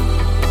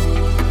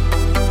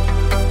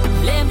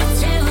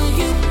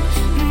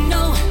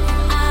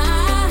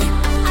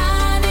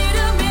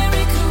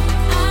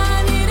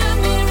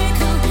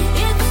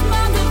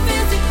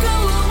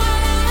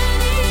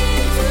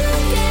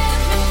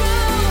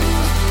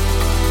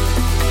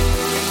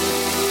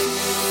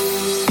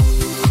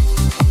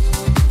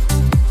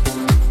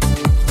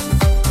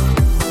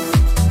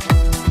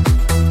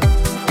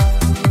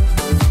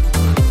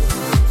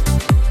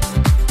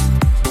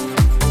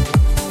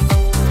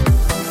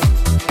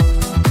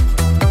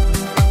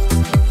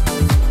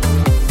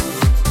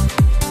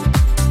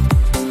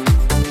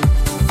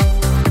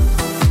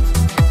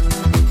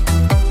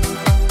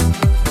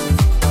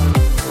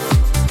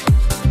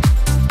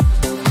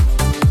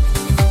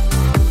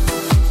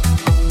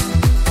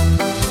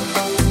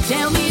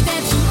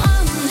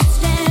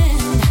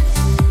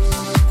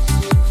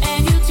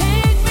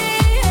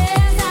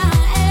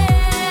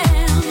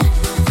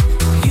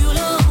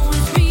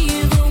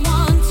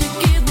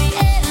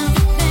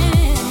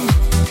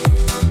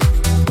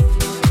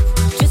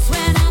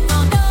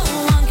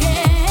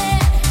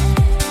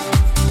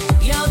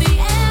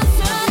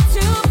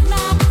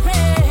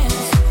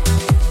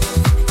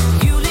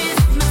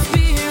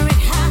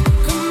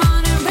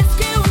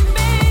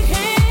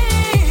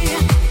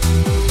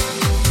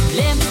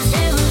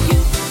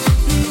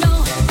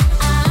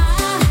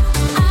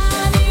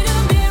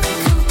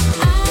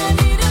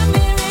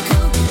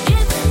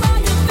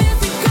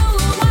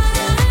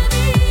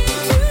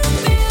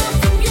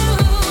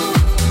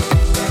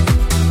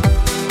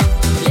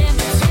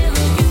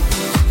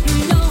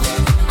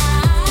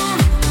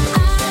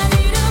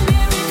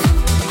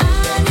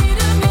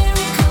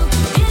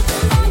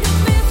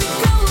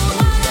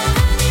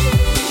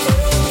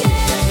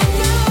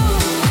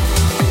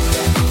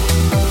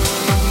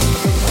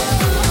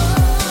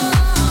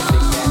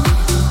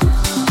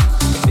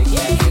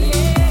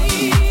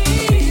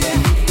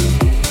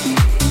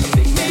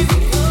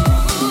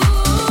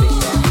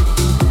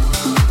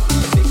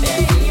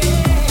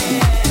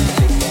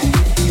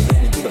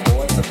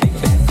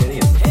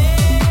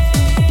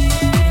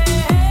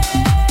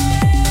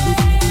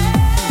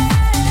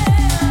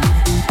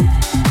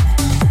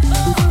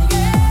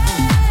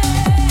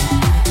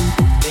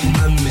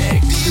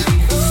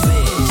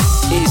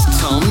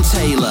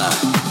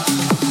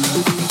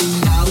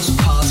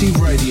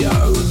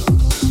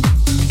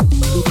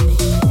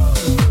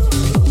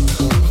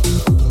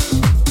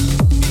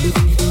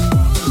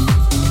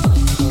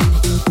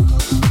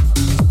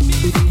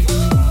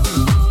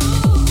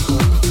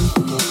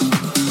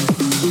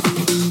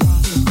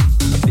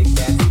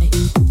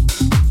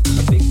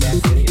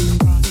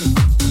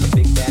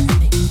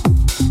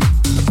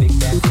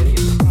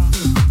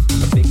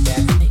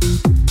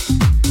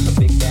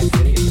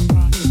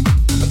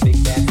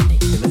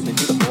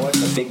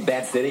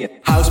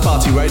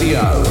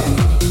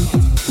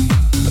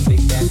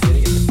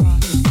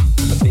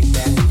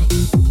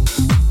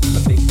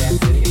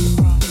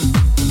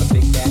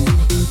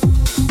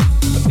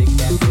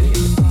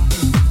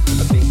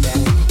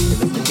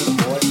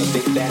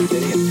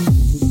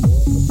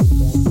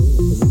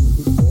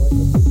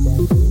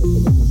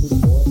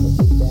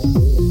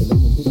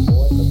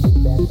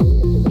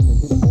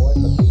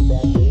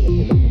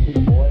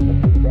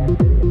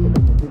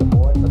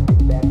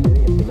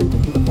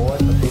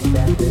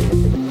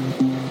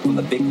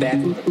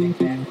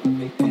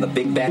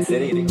 bad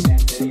city,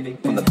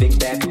 from the big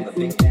bad, from the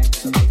big bad,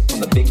 from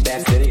the big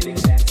bad city,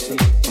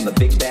 from the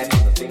big bad,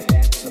 from the big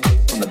bad,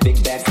 from the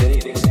big bad city,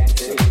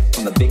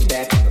 from the big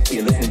bad.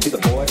 You're listening to the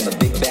boy from the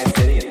big bad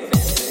city,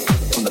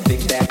 from the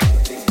big bad,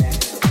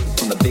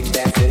 from the big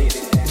bad city,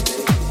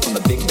 from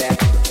the big bad,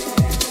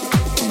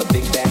 from the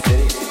big bad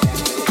city,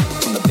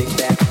 from the big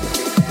bad,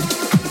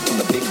 from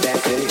the big bad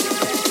city,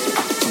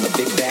 from the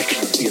big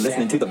bad. You're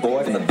listening to the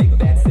boy from the big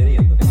bad city.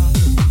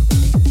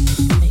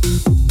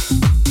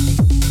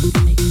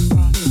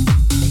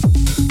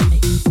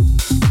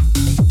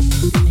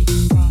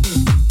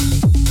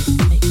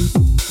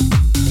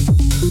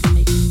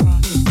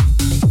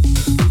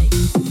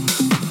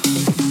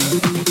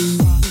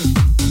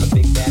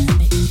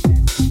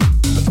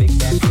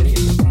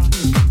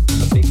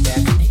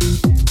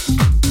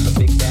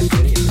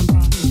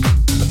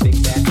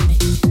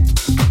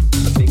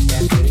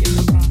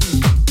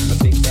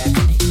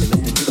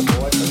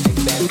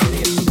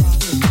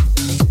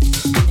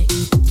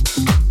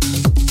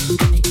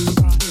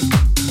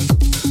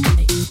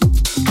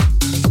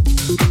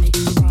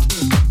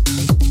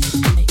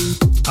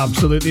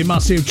 Absolutely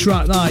massive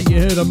track that. You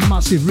heard a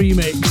massive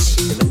remix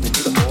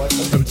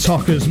of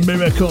Tokka's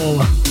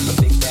Miracle.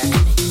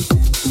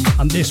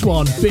 And this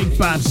one, Big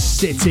Bad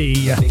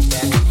City.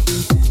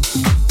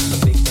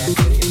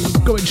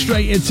 Going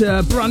straight into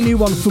a brand new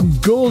one from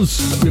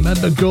Guz.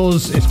 Remember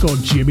Guz? It's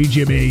called Jimmy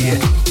Jimmy.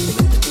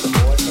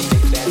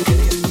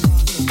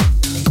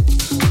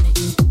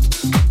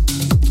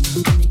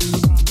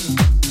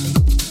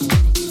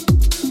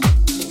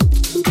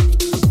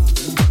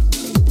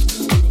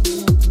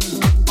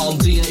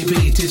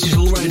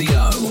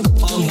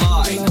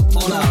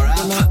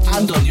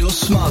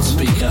 Smart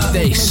speaker.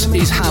 This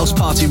is House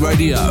Party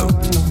Radio.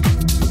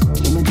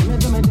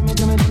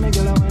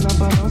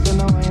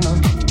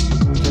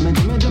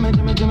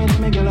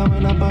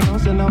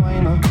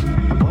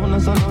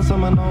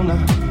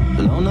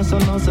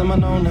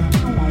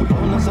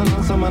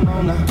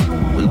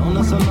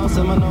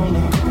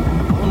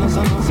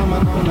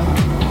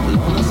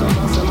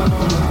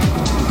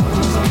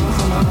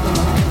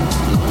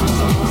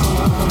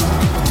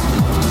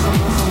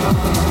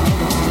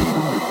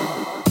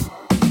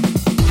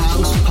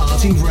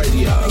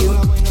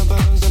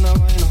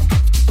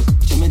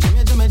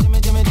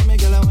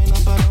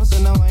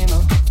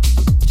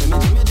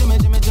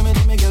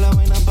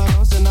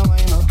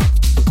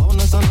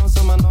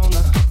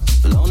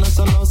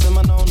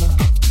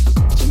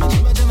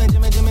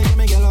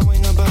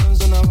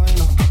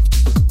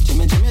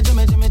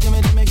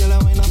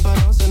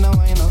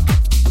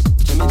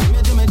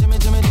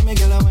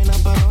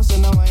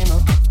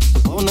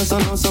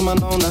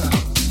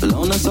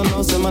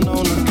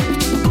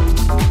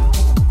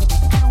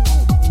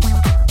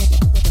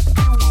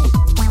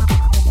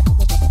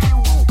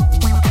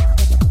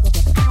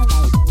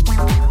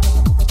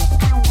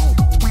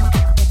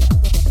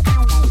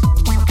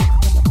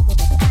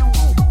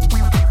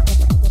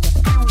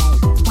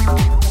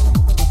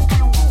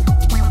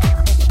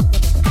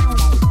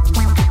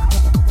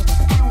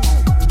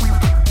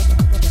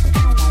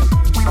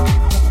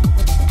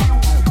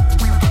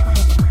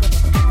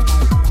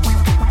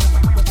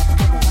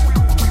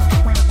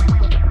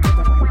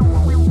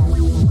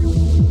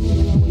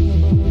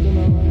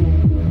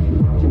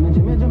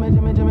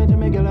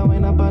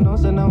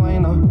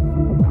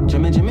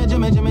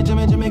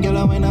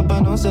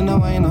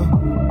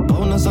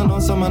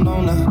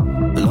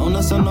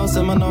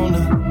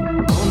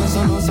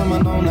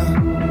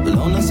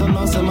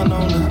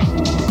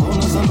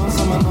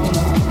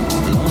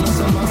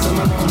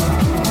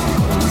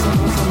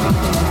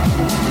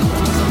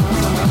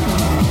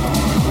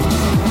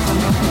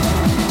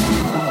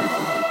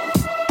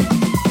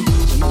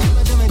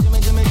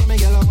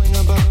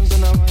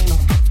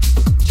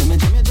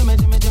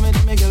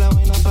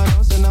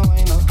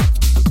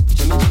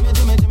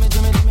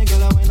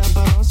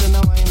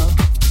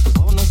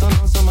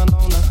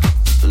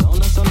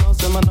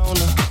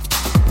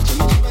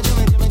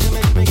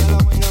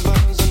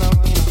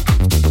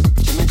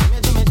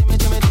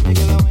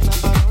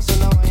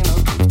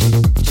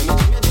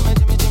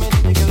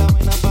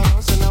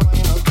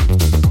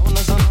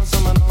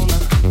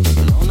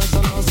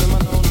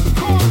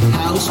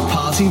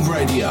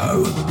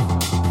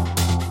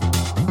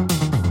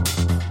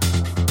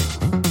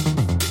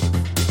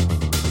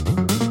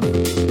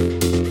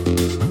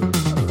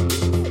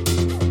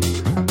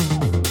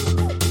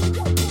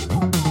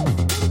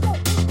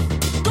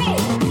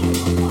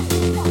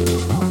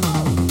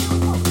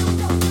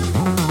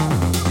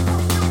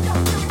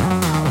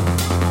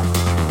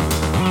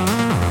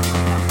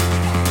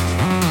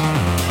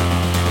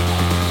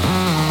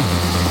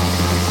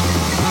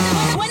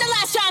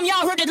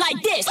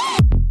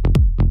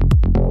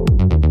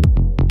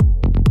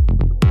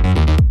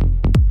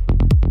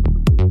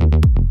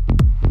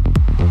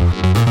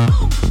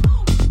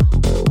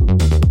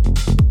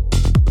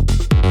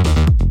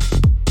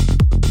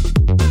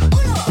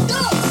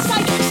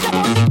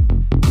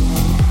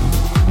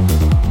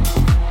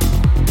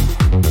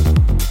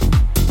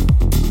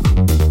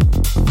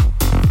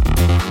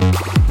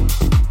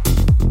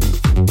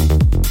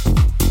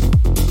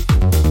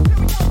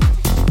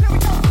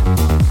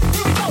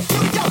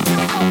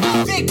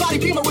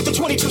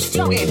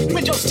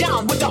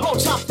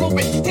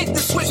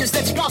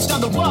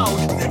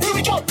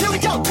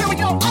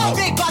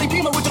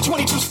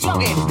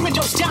 chugging,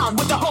 windows down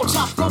with the whole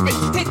top open.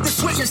 Hit the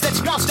switches,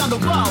 let's bounce down the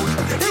road.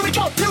 Here we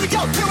go, here we go,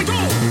 here we go,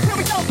 here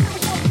we go, here we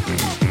go,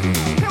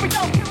 here we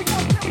go, here we go,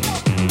 here we go,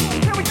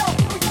 here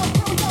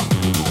we go,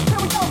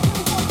 here we go,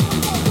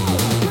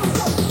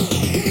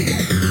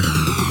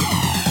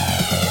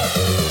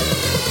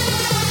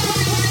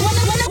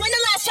 When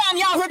the last time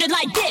y'all heard it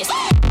like this?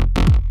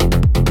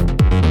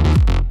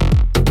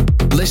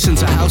 Listen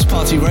to House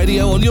Party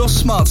Radio on your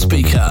smart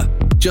speaker.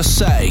 Just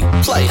say,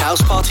 play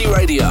House Party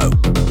Radio.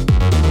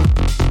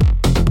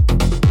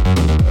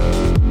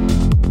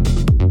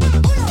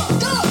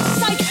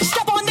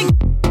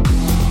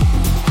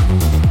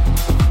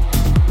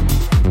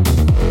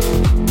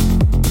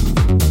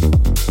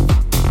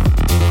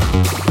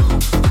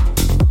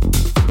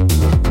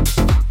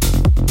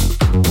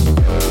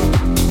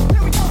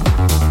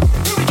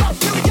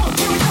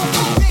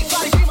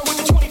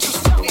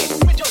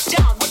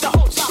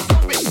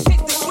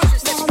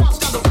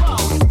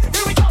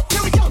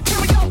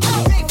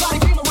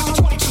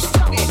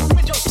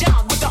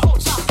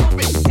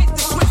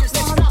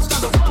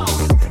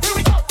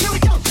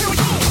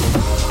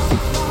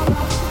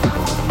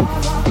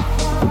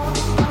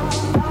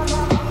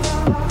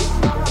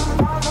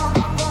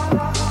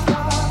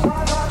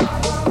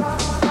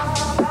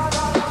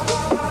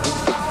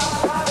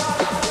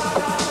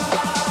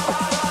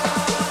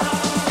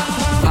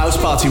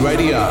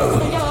 Radio.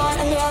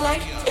 And you're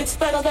like, it's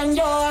better than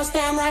yours,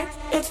 damn right.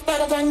 It's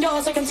better than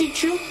yours, I can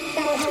teach you.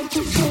 It'll help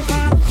you too.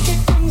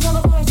 Shit brings all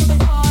the boys to the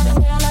yard,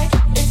 and they're like,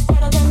 it's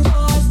better than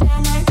yours,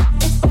 damn right.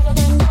 It's better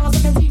than yours, I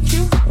can teach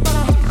you. But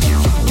I hate you.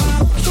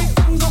 Shit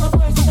brings all the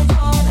boys to the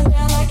yard, and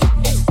they're like,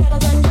 it's better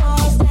than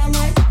yours, damn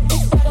right.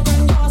 It's better than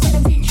yours, I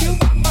can teach you.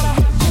 But I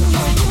hate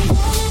you.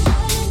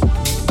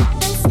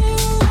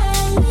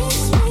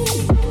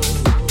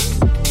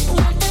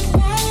 Let the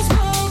guys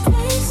go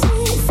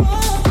crazy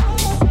for.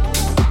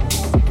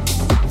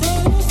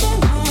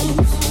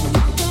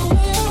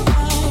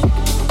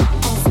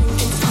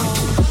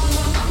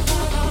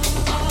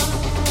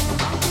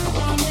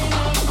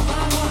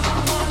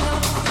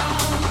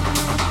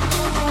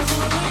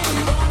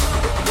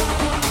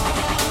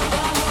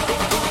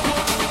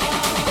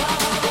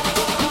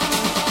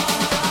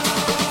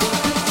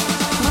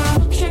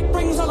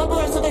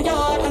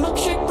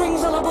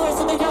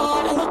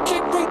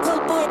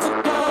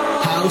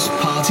 House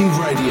Party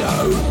Radio.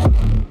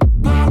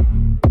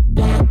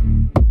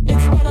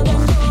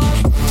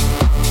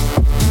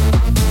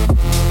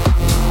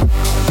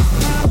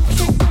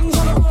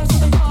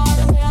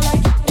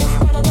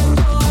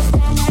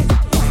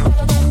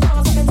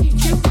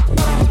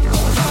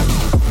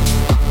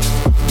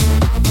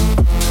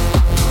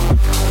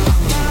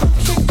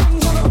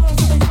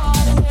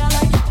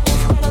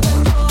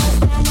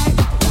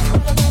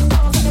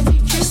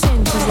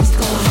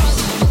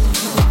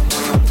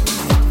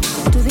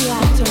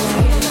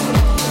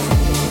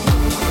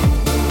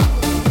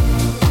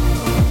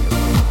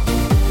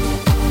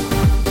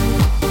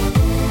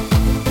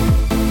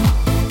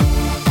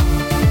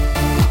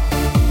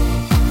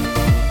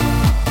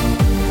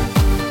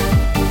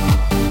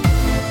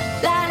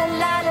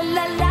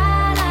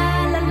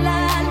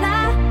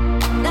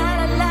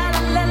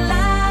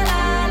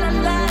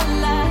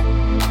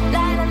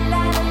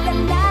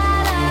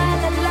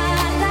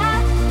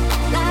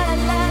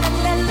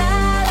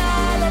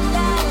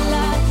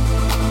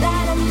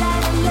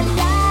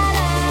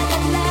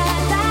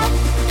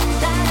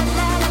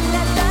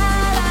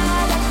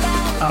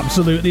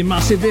 Absolutely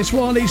massive, this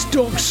one is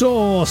Duck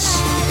Sauce.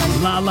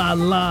 La la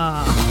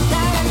la.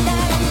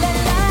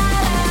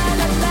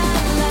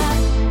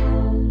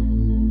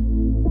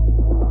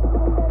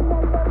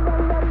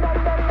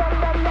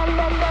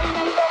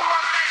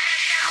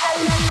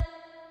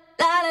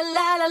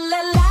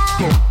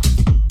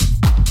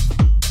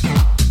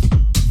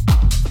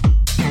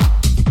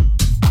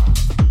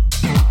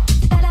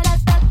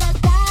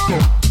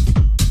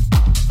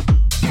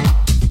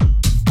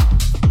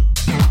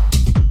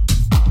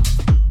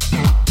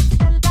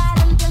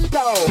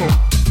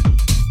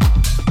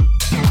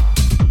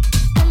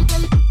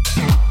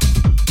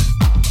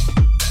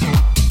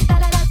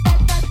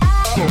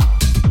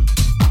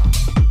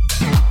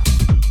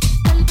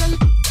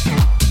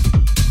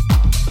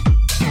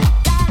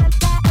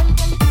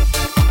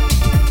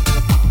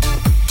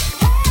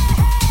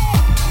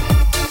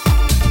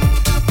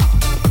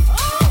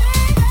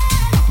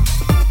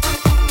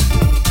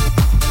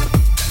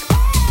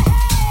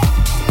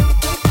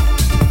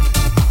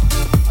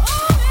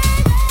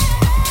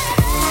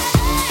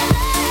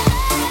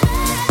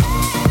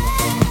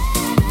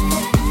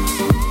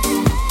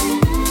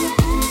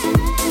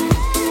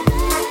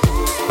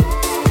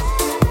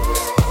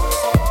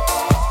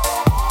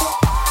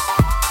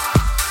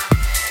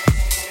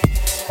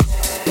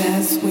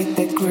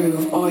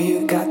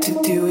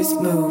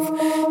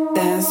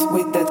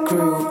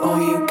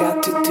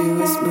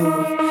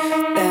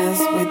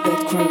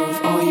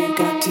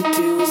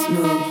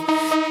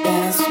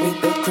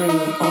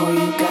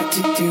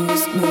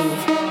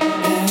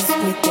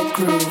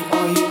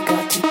 All you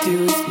got to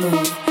do is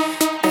move.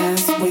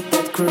 Dance with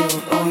that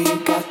groove. All you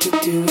got to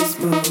do is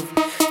move.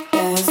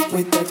 Dance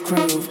with that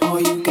groove.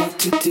 All you got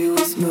to do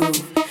is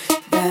move.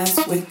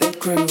 Dance with that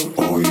groove.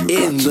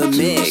 In the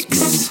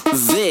mix.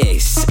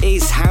 This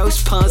is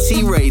House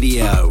Party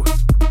Radio.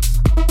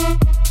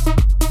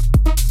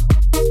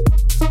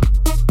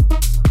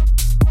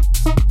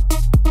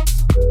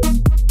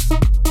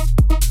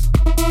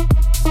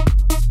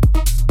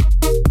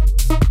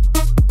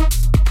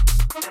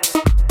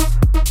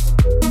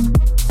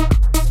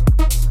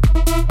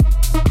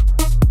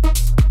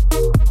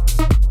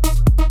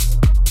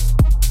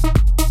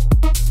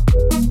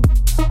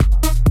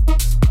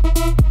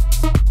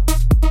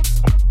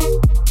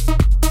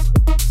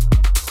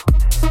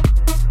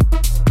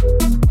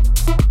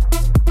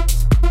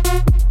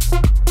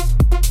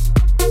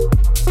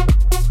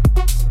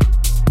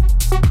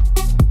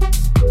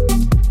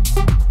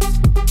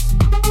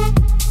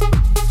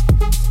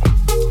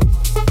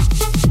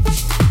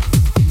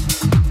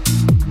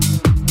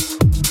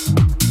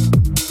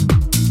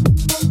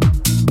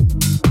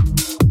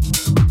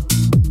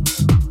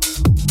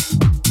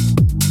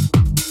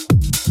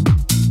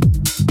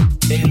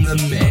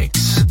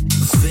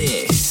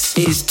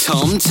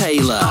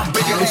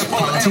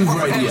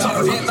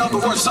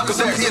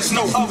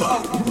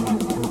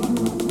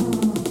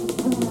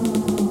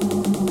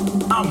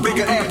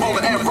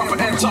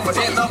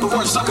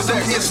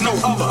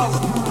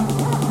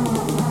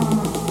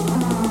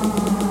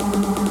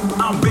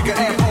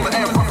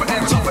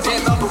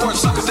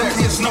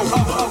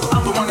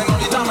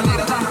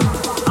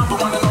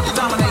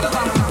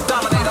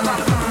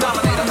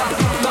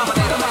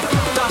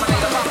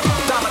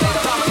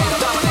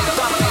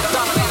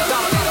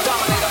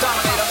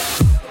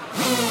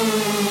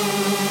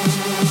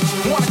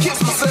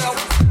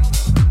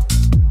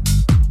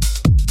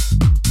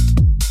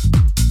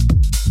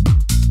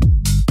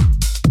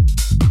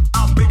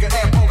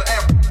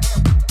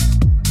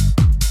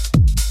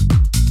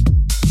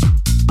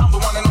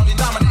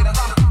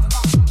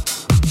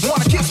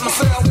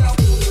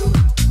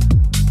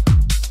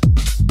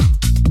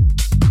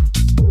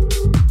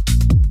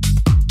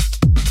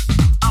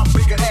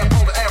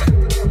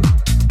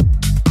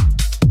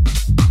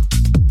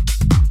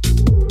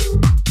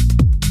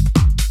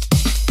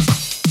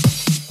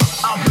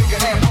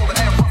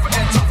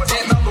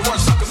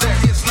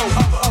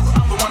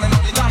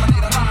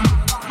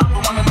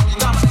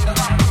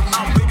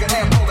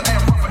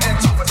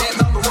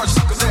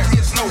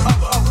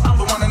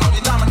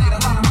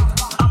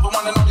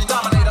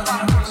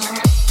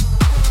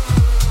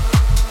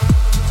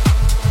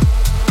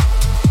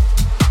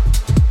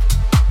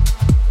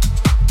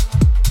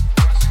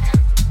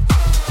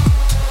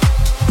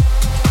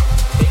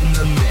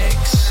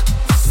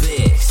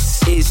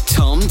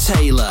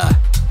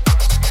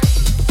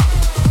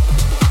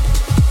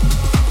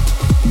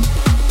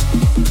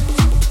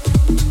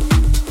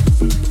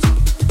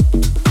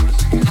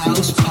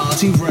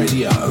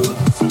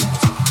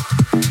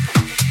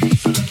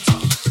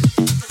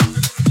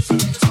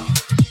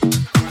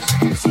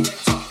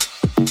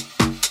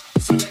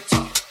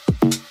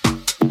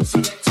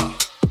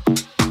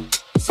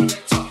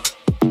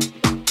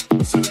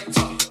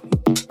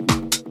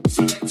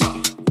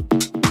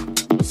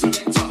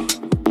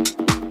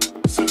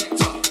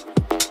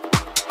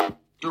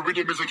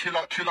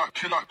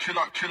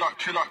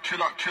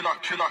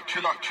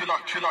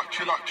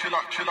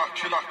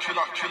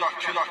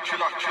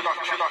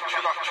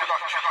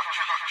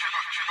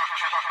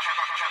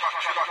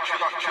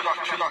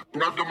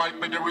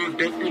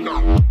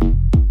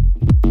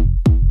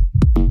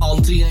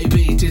 On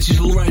DAB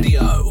Digital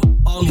Radio,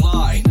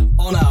 online,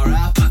 on our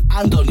app,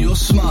 and on your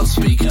smart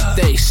speaker.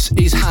 This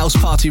is House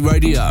Party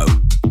Radio.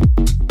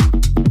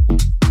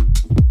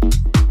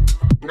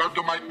 Grab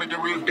the mic, make the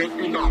real get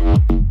me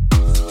now.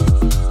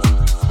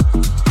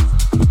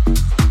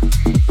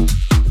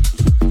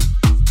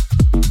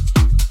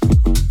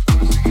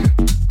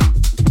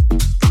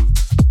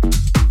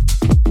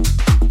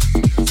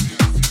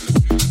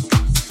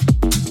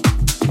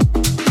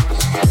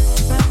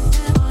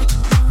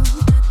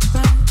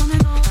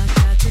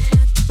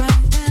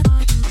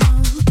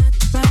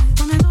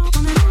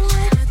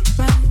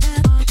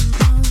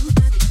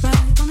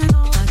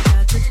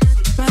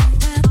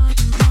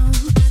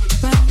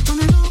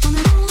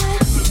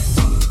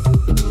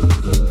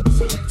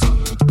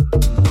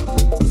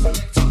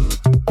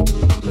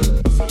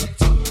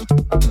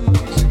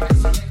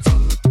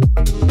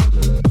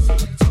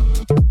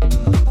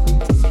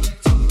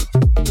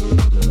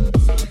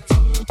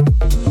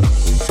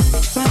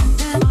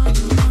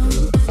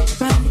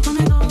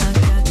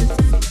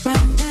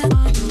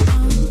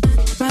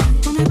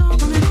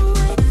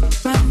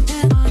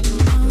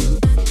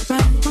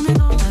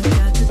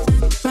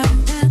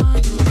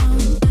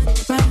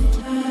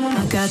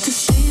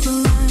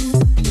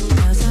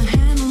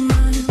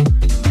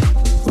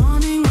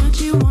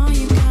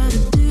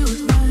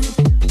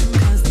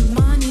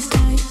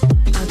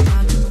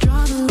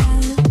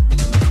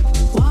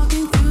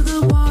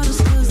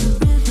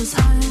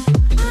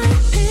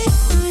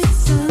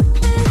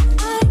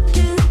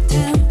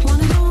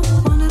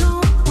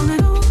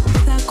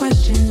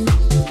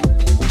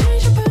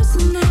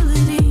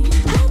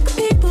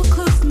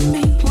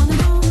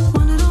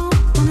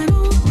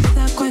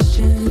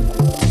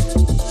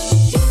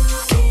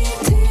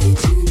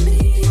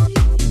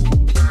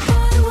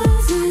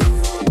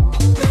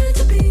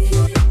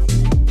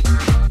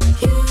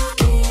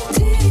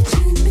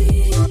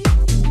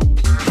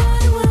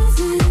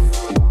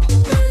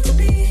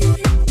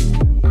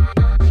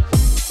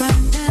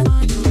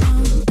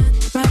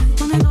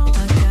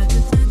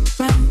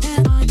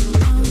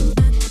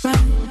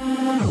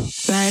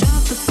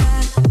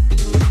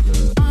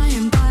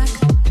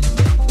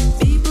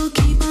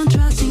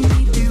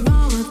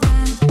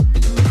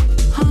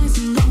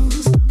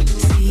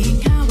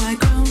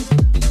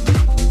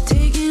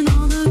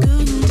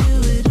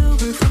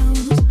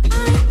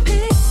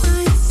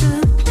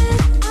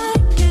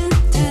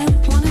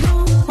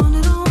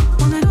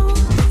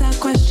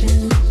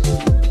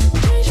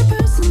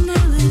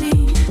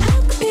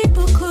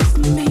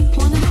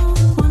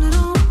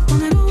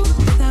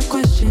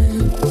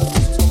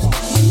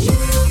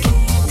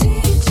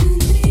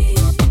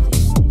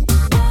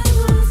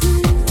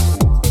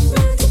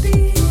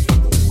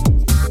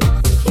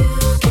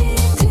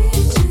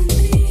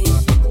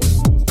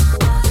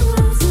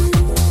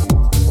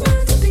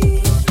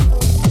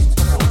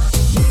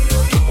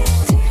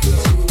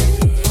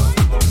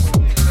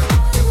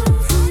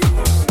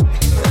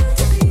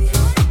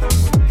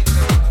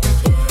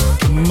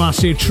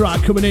 Massive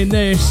track coming in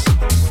this.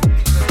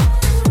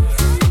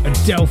 A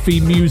Delphi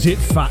Music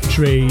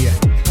Factory.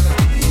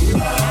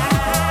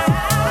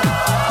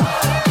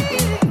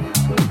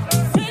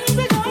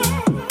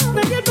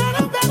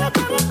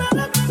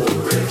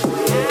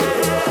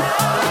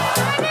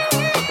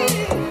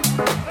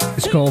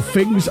 It's called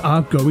Things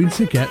Are Going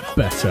to Get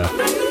Better.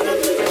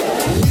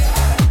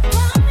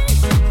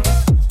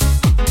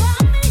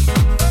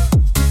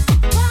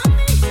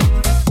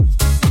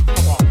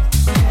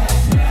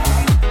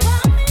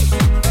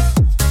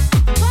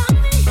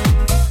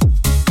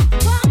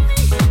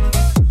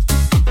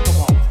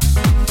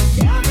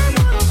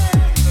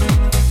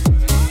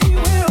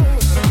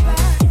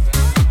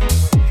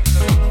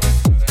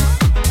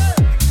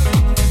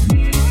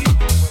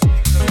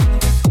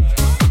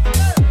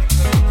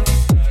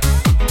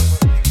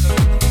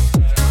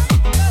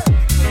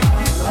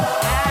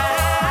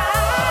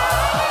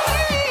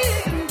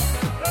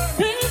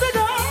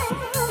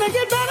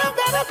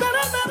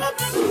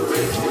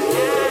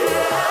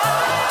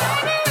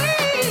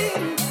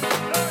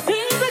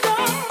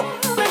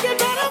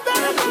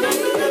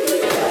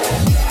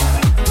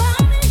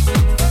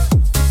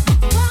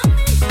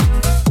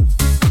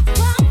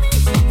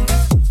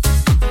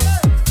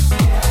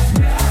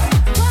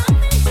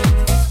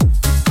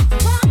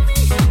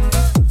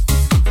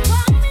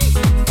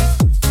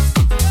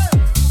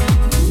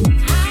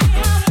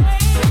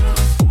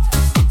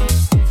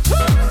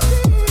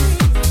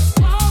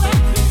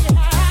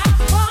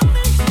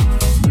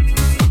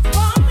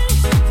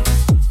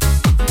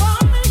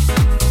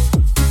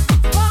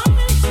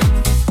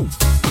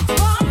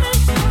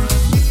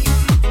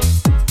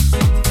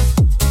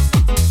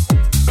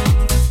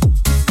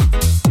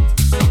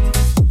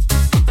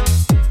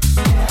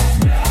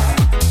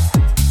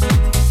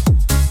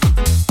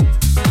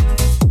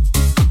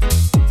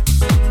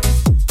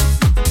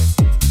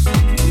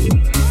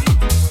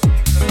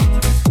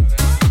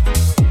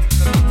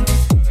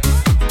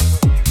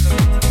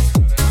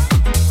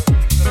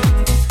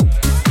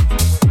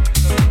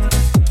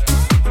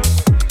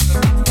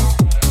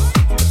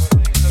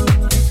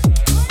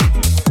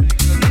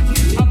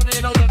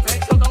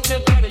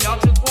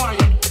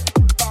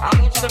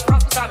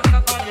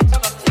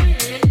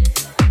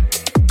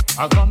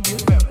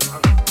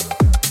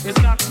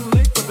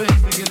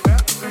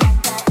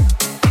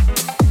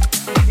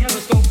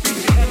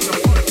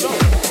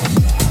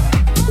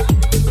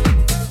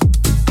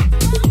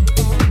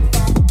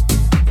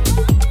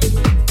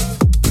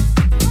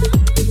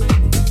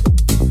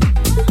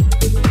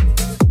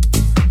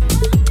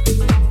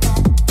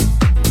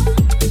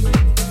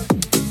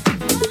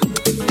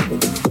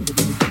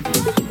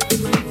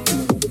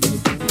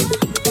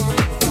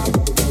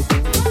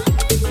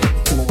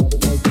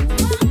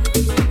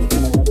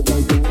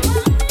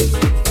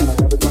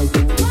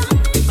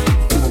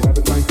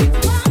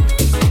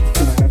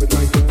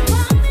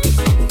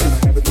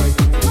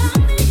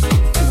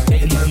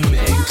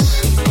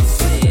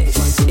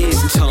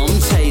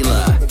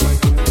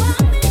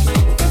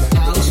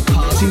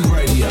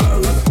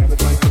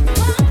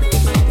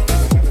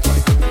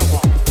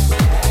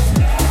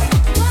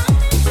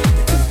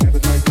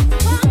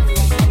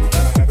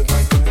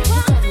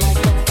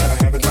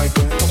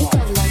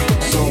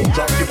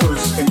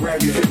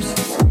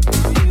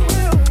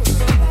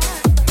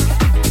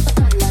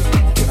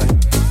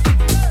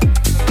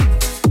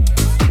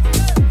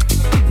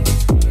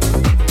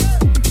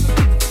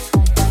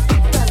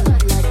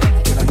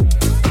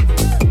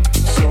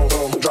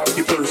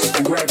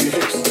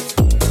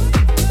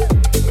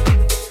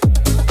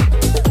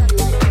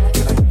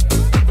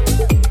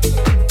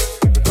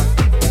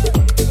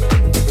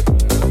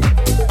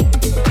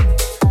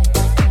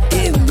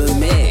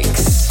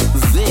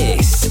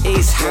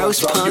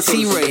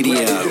 Party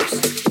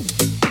Radio.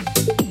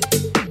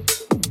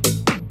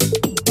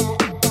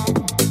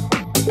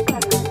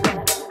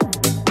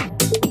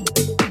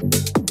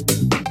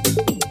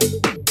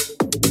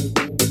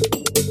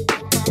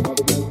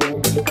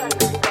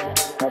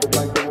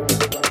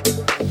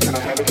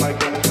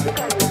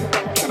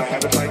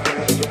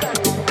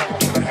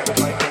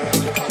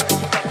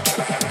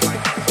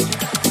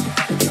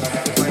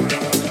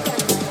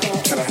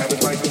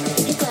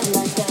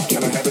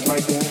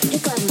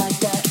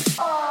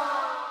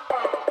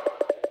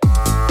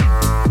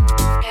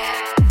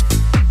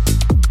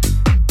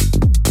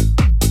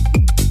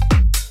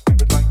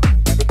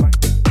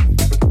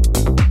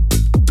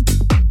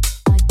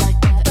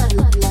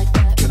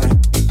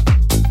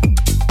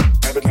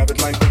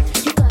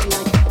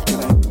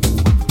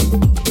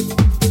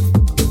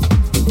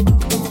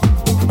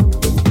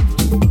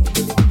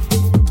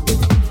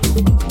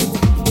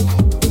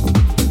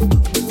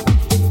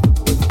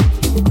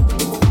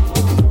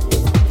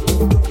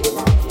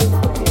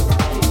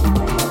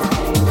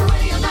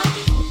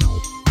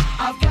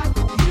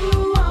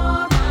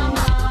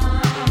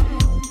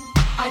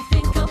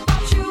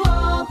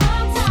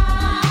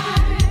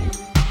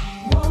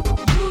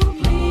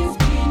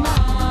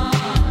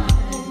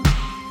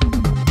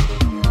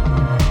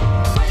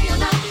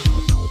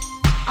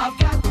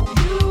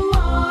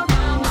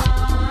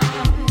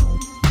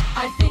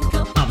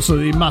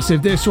 Absolutely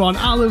massive. This one,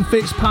 Alan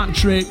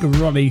Fitzpatrick,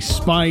 Ronnie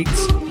Spite,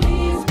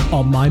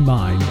 On My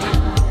Mind.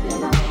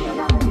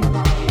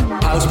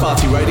 House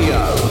Party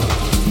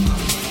Radio.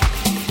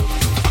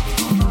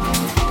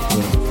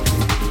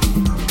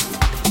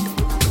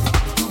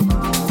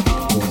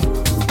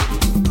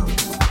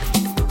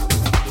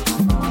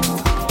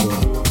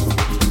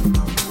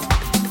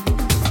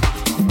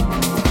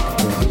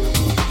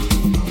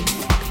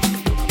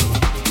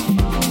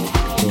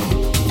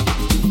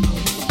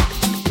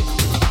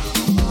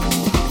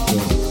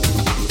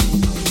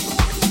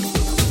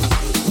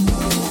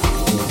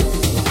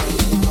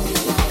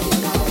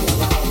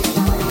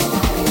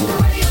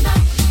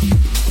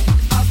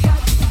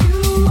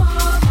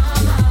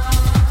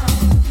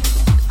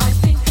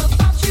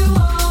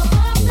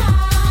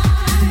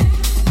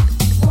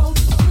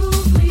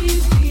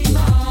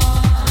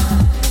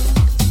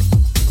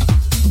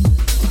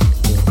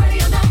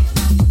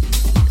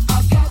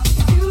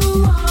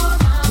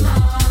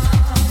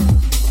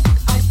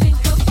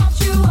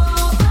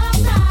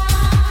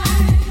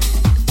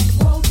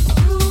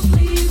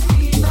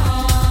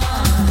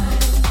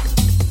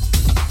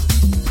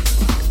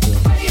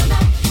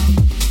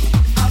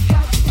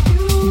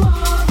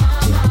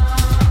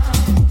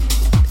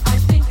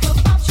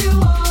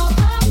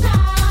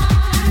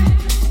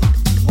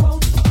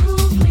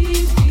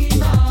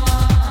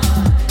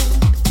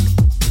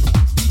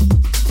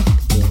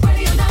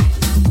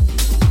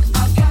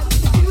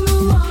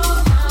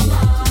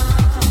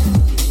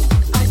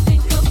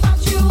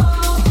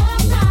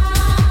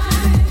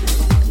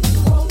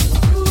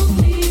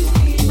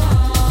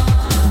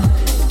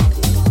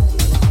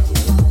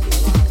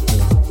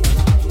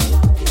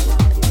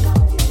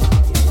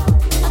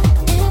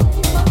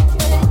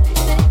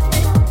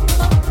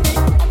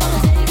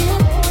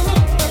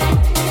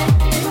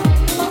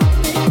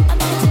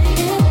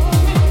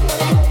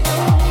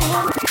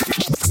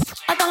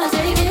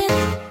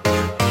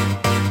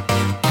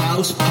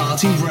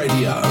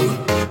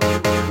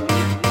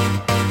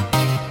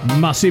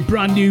 Massive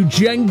brand new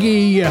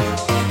Jengi,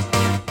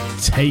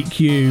 Take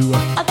You,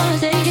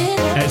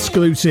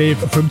 exclusive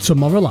from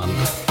Tomorrowland.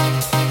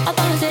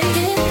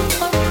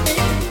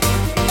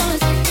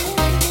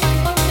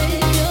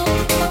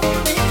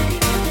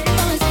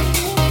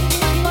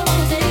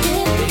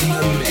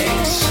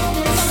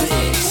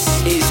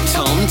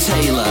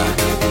 Taylor.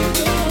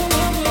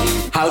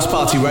 House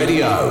Party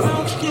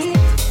Radio.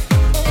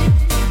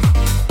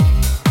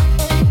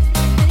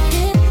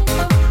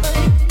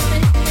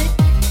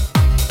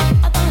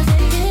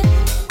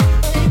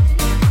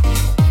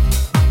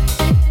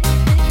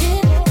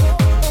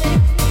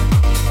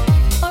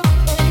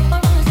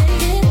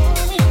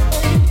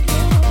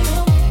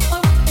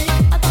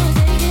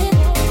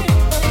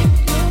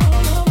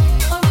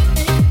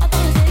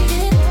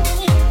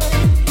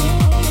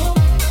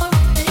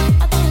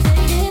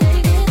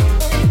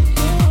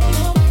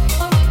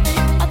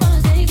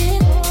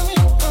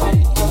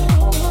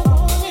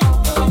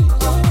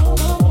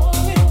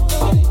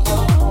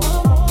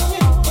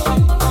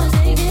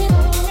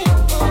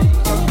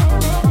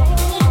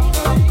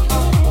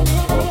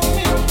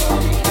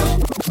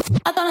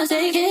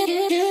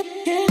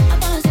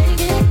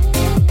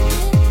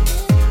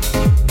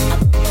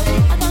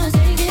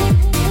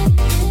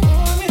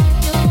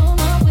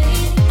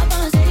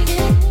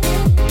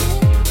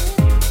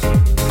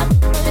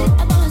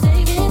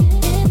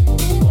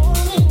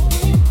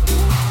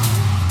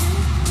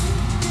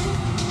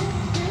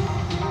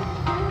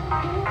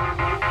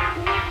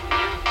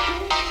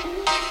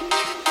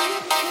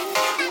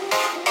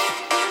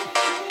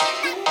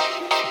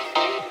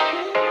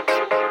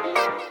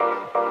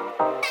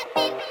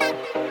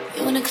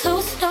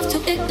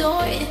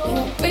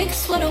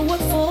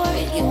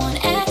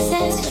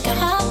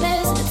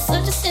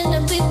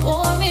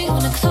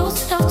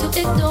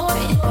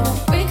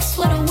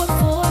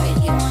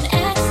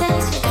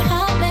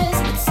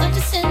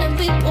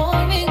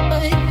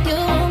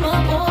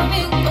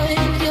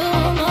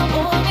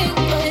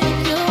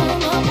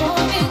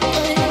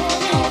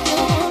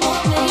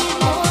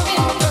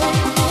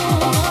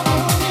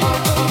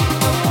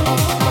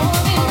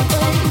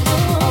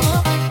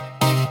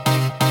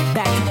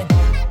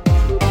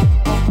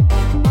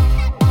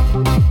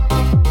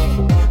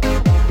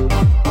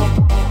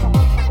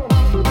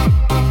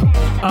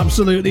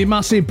 Absolutely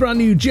massive brand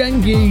new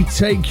Jengi,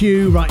 Take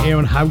You, right here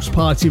on House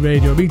Party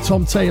Radio. Me,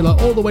 Tom Taylor,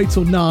 all the way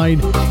till 9.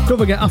 Don't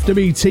forget, after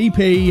me,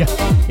 TP,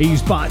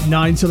 he's back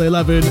 9 till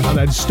 11, and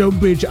then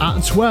Stonebridge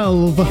at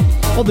 12.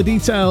 All the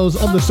details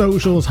on the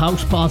socials,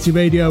 House Party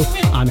Radio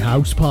and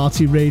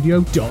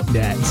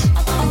housepartyradio.net.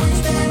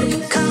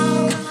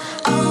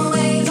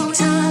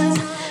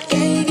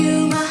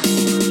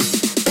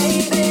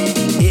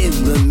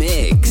 In the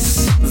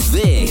mix,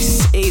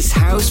 this is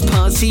House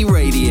Party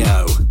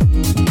Radio.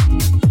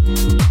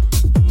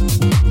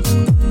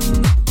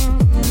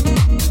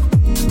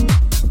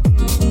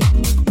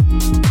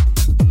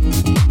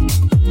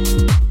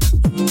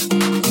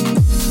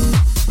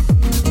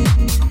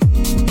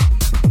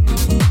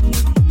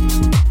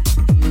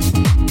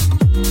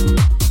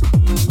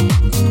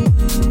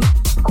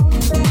 Oh,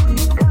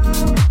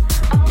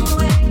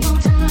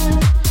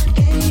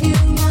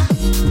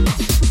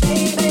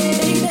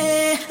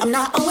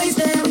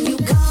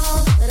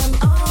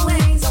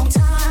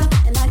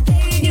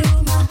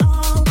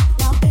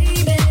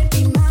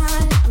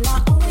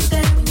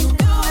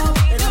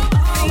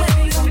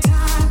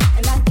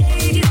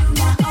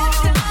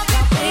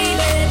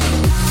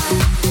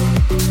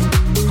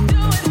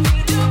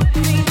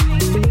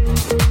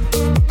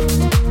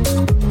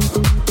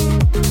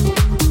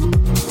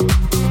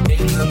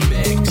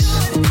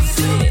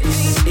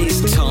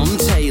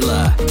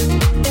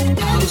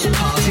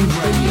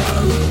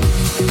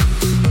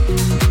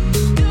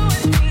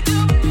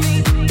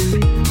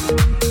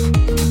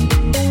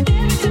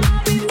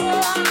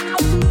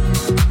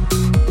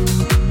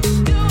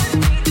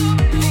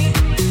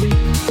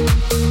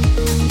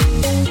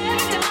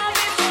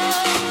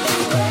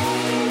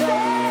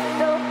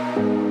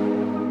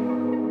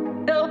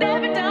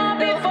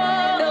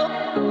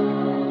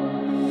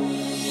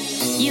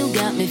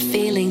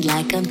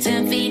 I'm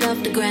 10 feet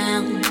off the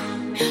ground.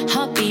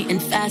 Heart beating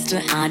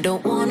faster, I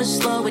don't wanna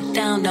slow it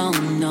down,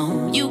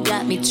 no. You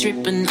got me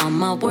tripping on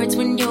my words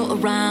when you're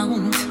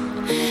around.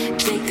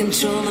 Take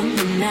control of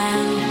me now.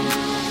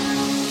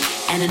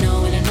 And I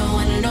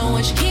know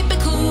I should keep it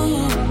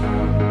cool.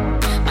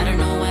 I don't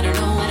know what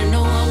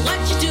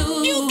you do.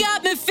 You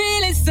got me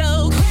feeling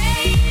so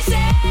crazy.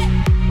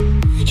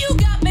 You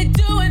got me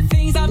doing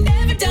things I've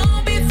never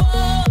done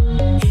before.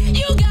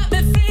 You got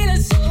me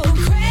feeling so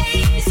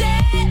crazy.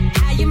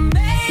 How you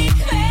make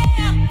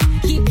me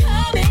keep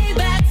coming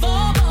back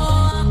for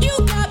more. You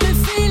got me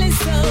feeling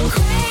so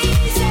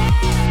crazy.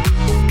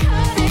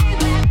 Coming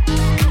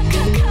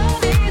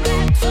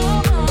back for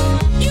more.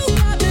 You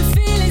got me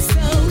feeling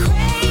so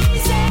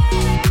crazy.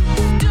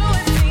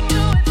 Doing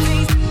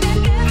things that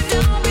never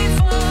done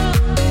before.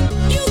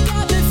 You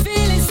got me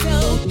feeling so.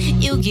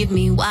 You give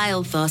me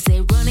wild thoughts,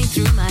 they running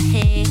through my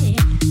head.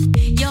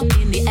 You're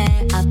in the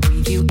air, I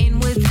breathe you in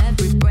with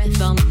every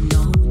breath. Oh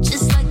no,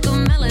 just like a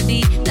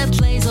melody that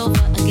plays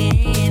over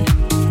again.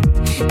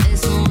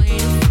 There's no way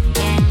to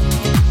forget.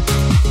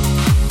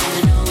 And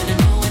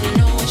I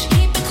know I should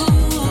keep it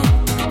cool.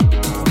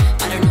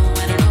 I don't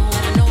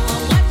know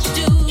what you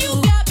do. You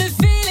got me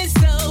feeling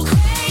so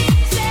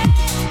crazy.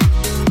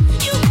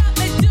 You got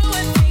me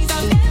doing things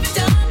I've never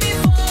done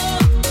before.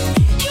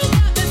 You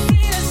got me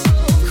feeling so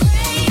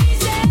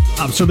crazy.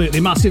 Absolutely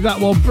massive, that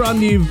one. Brand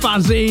new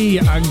Vazzy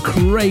and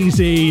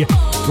Crazy.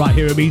 Right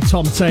here at me,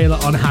 Tom Taylor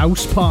on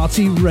House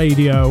Party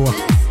Radio.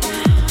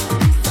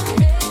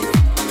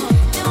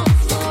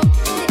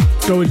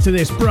 Going to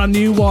this brand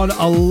new one,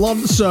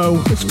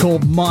 Alonso. It's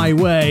called My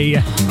Way.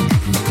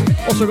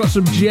 Also got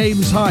some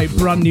James Hype,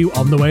 brand new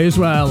on the way as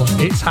well.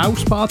 It's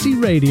House Party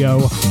Radio.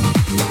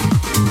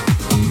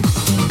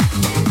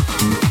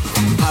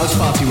 House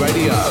Party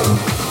Radio.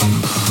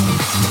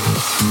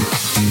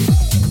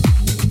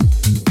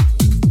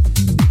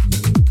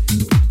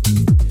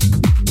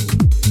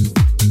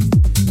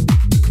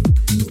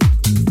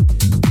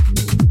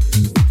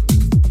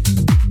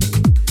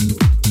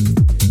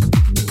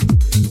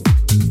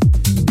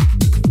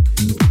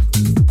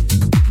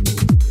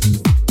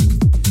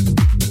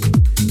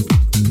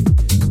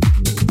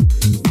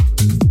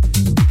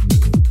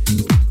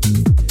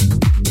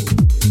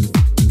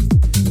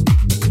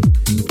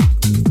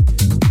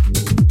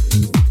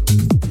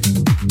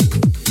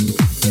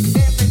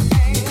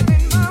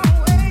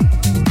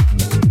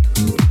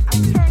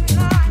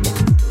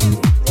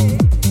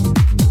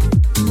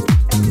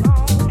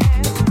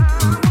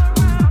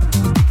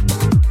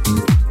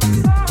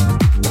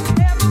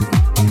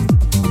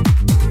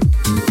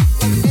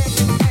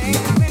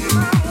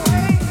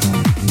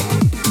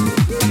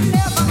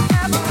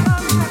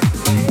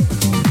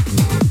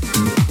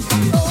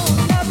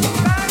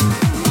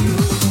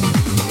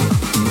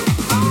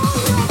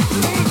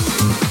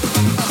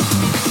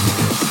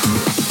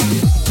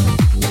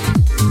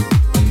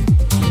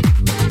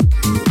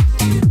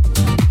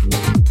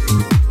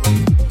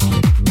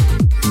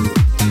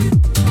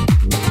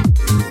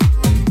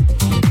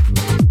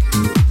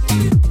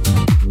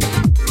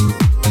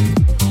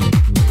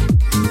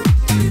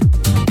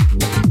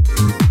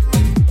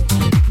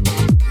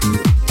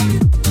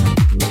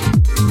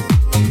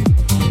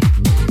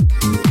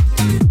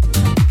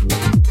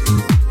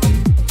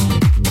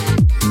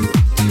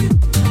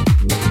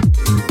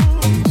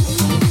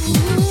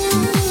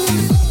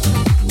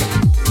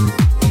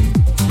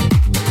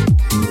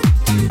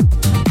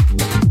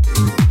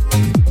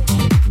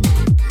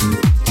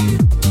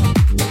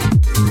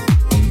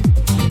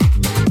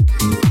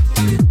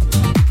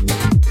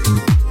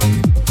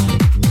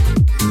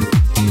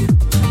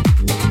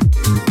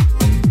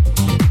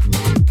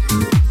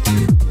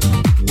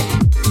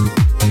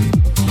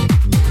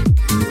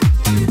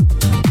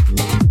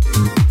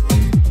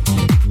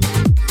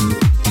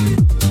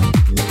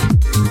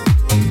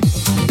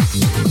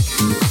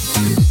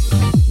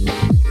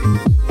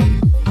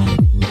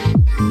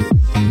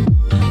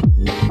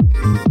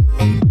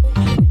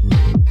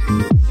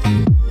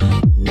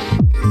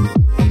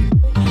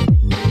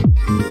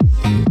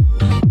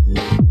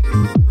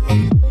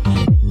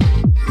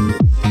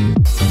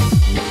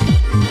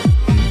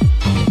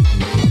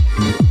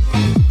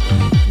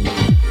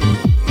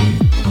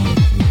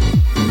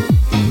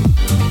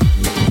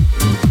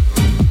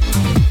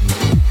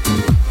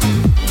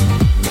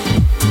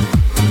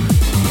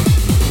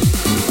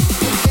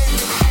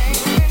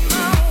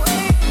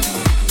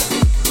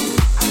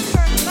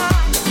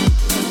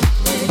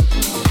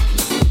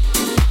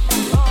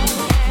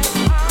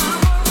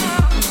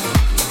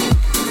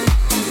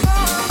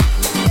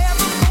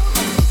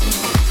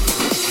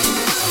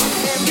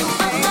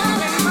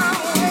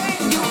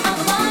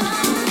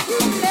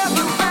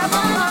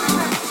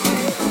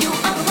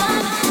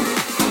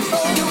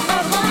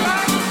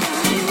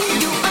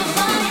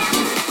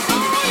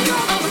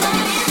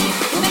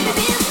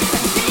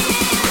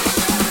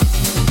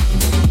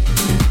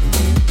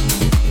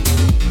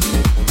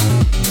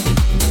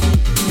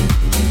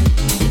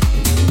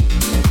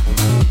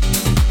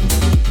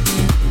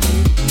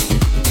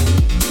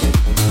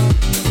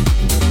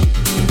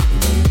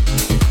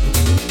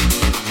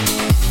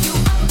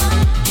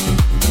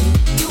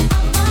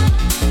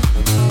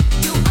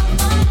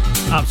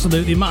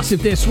 Absolutely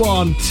massive, this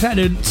one.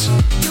 Tennant,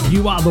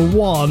 You Are The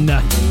One.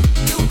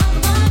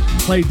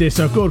 Played this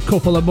a good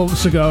couple of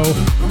months ago.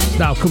 It's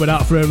now coming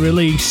out for a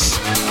release.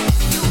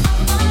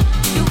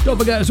 Don't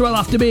forget as well,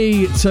 after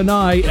me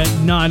tonight at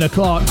 9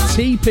 o'clock,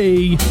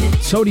 TP,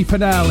 Tony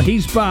Pennell,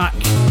 he's back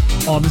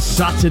on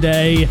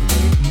Saturday,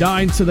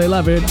 9 till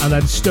 11, and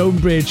then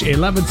Stonebridge,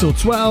 11 till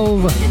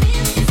 12.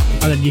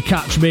 And then you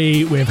catch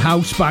me with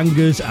House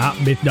Bangers at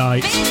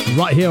midnight,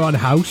 right here on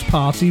House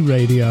Party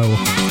Radio.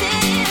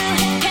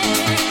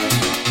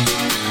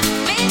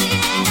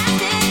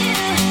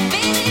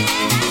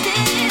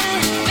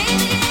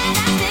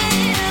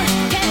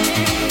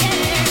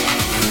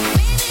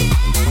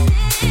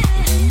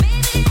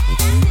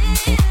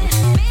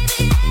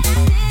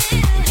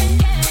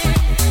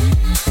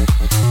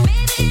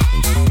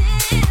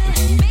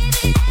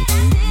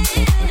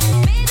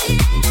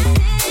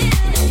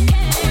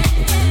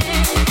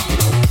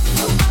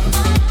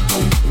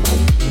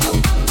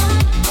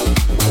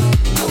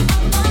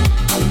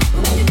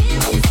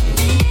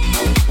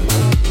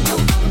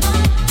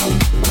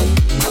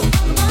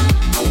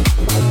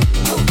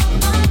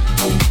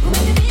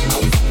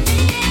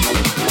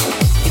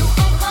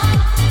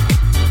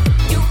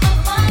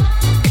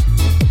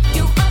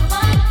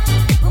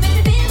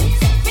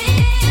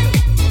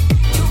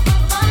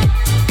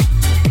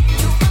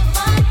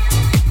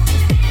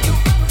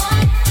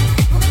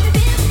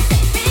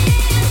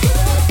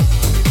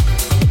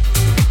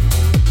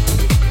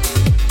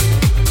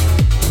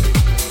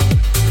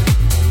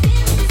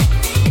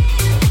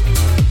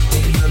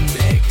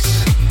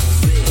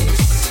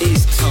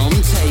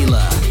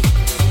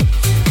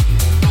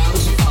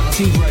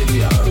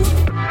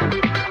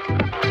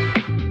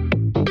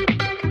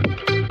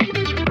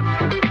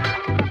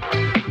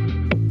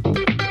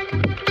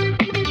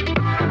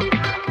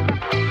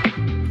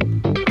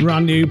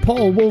 Brand new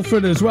Paul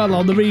Wolford as well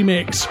on the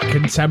remix,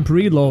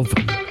 Contemporary Love. So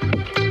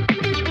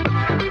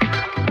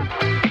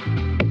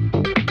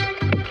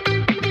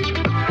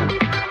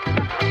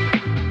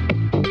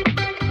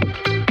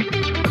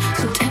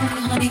tell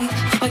me, honey,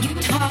 are you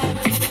tired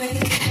of the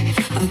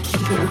fake? I'll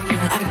keep it real,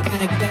 I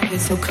got it bad,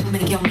 so come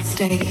make your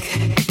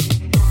mistake.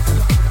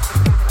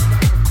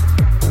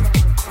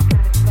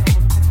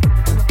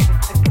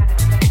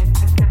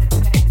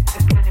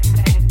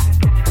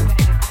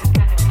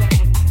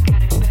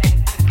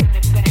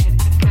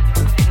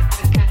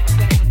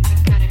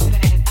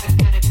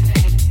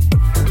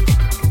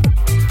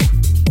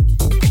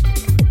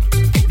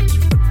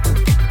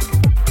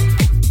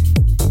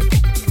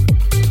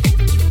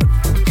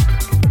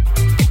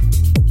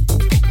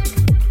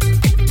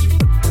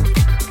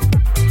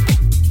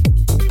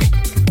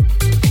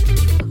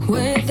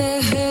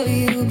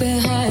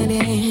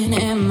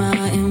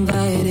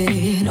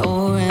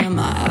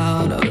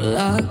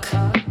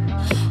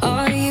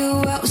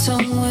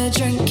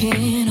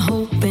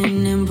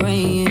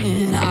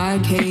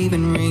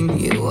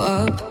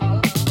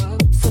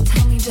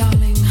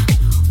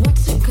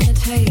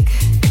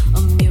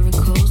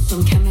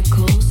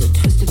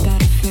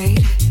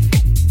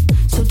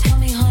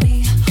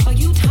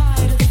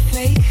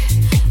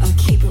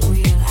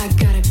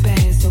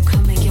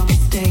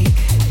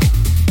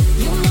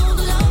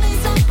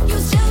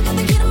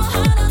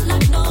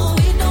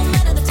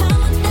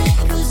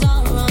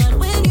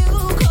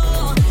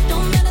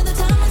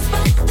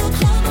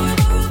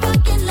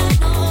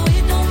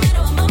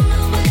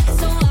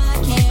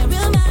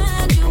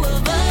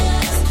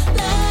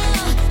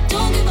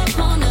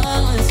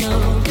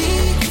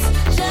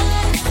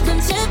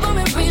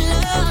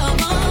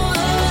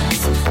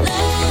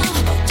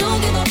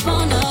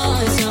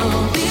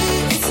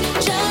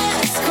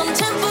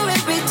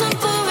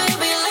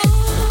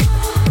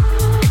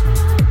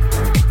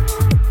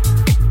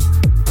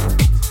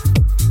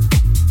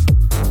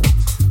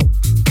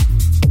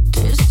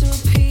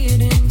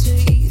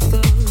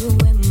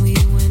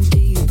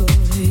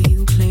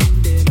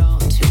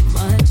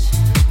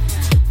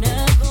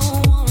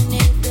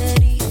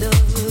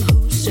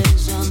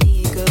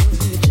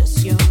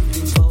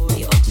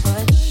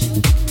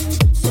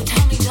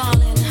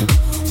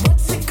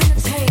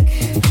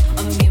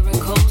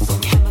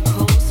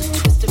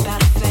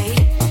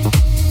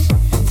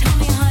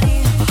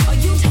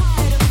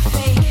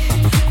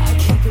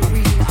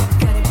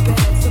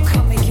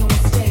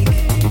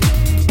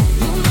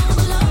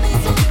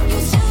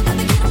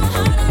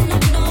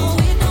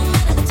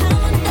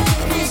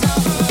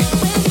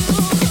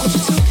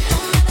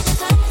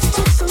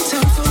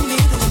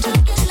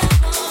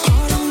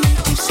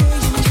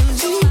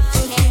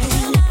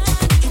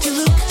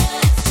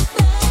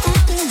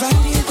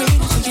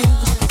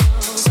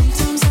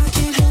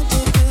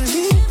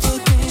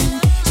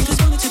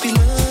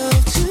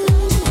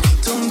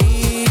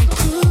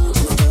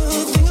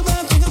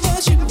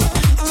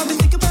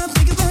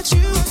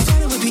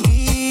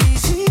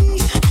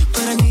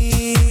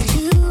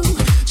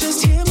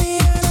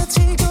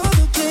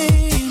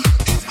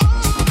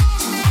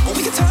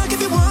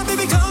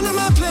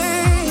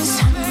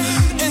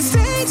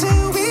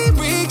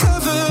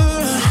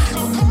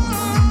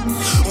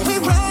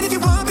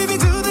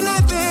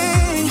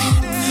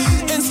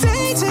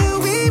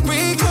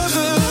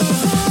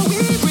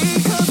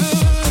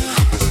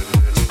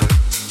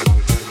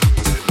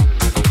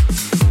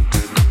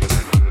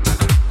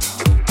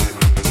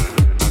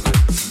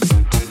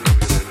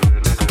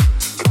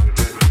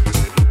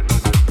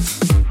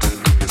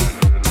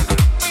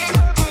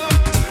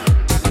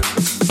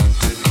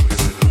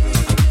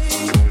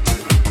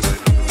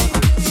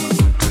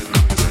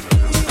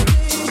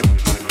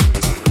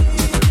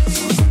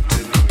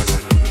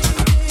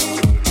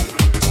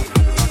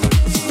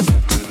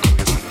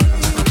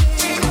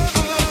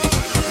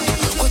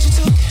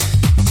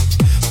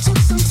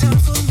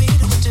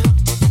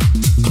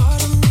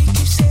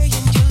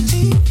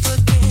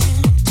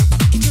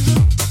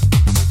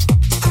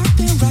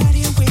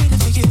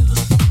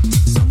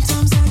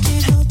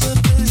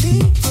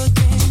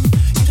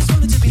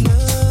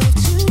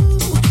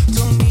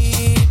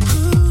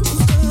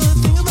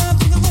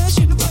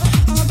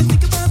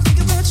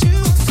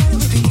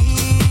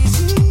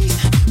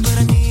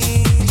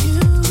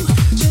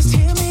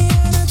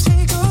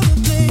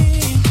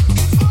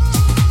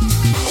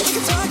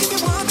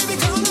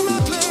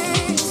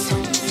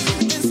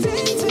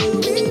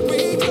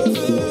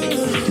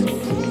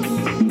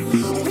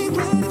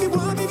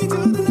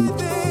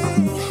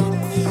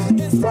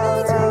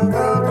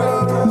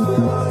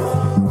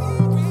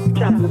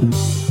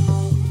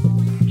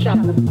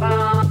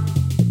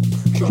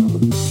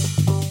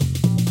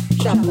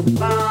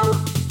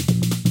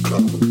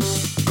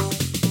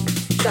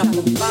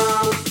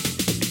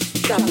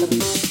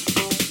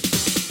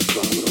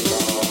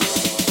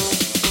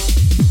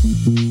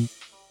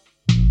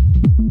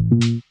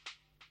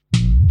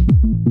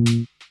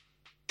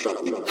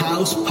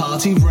 House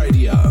Party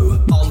Radio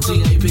on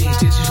DAB's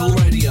digital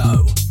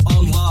radio,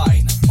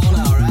 online, on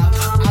our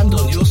app, and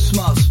on your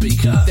smart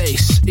speaker.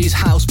 This is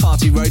House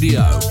Party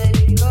Radio.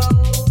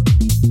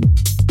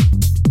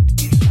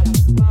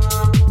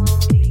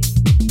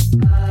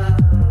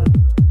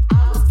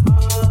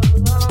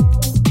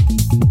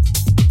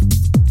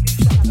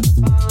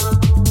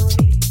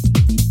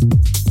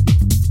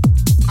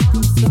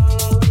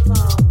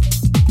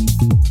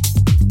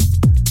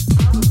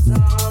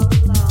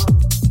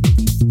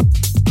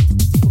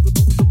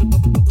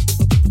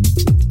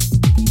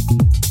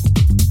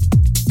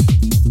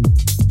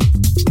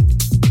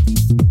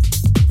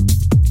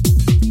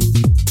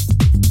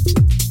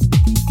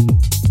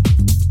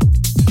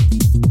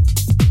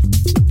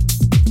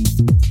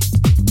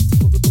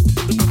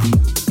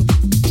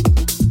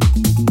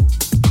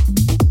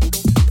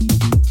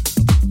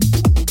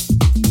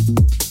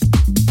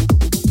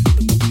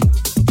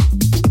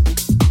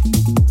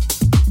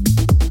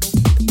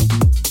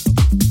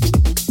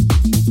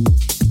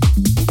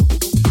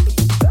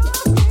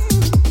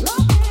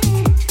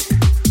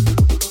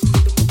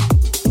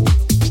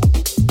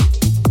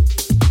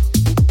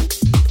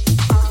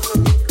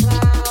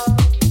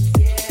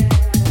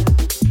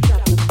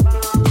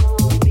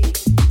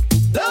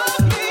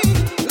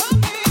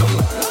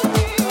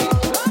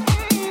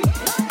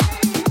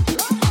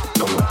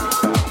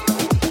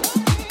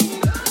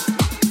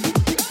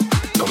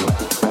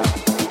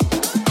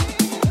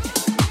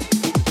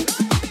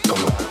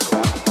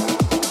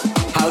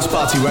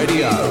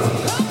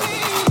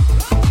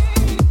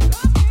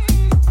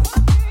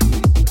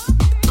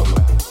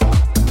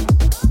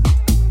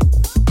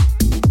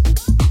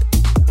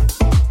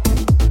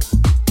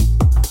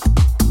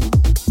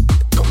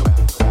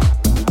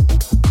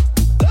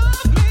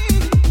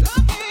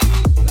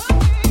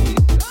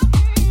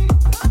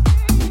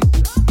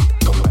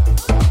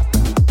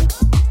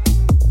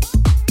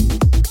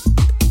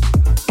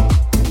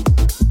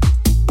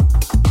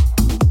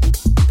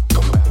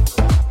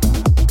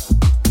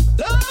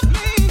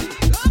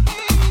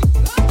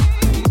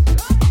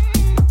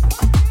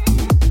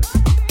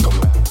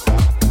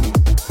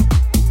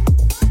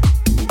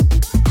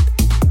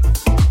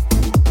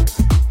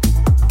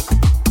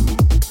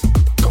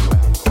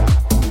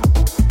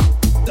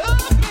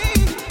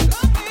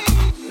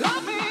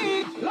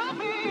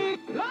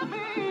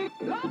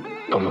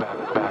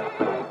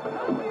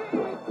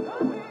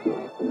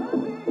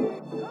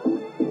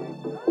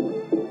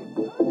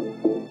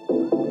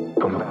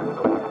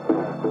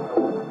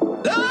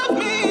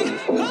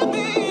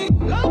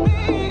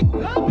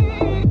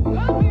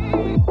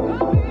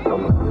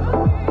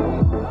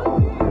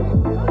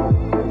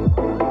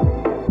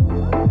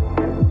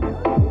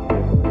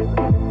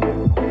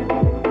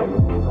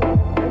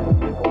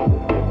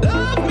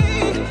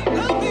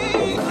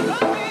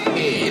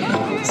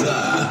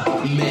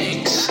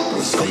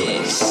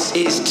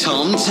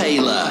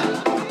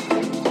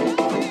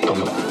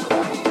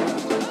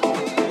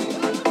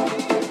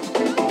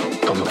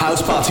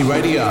 House Party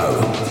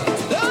Radio.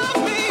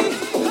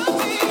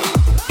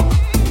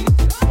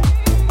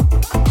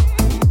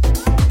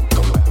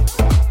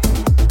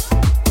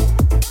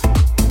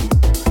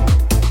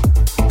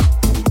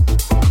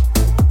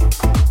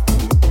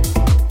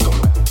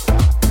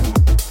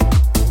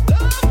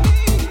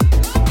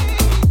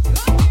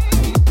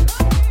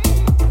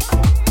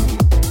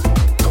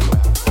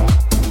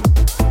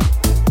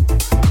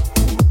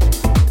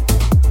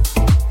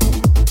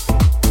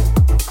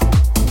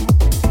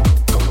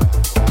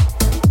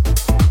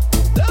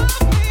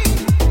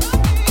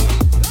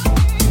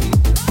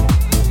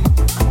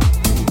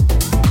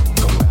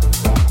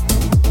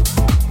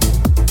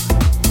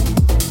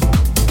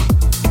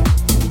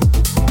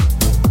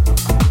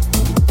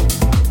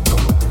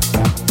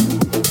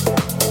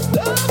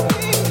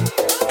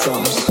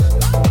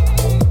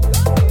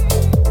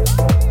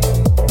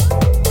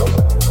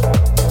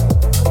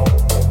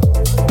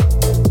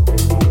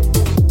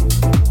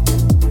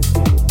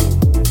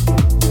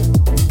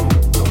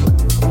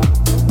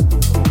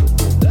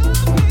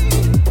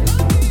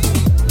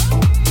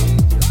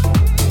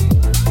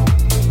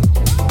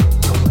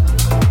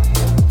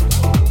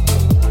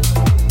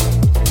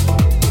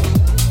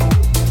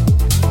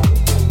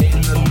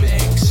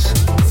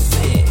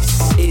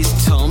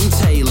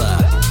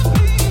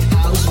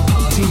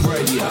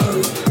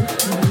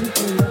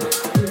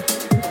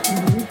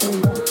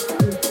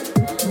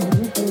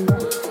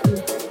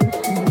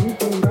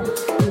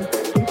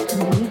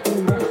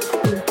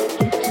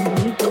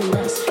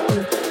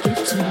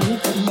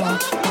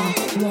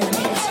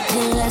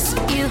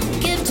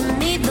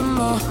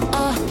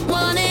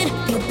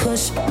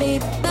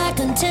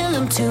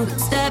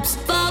 Steps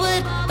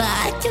forward, but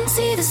I can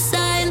see the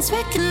signs,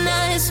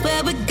 recognize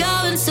where we're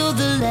going, so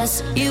the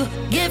less you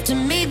give to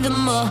me, the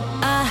more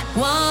I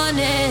want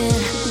it.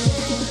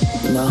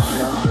 No,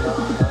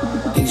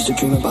 I used to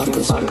dream about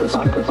this.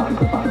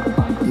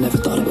 Never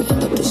thought it would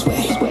end up this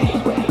way.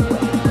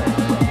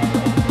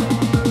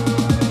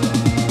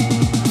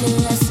 The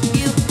less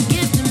you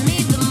give to me,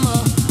 the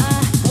more I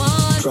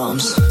want.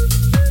 Drums.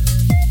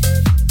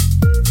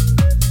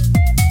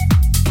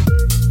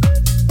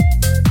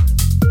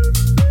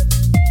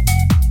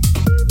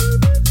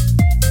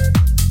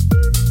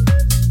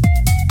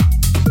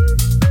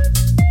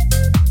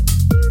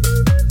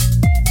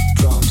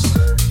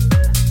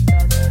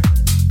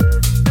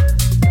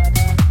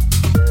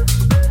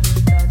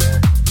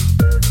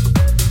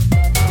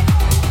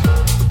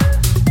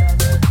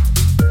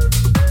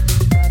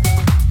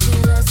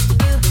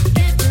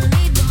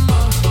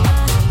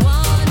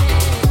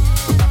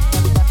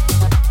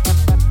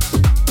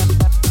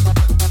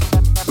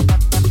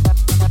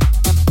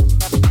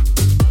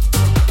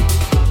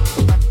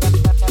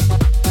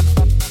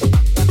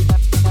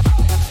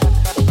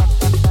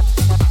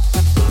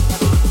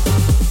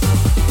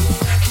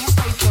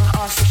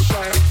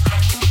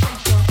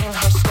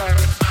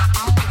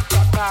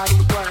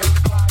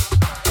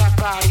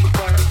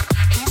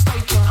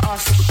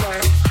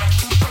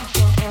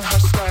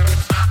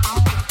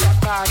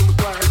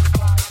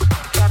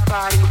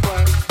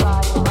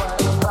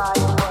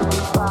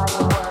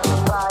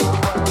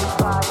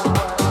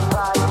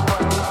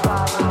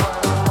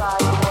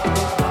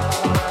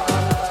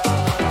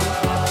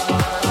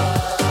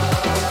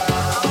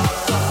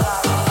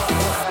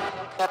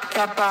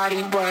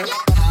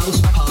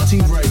 House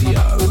Party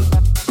Radio.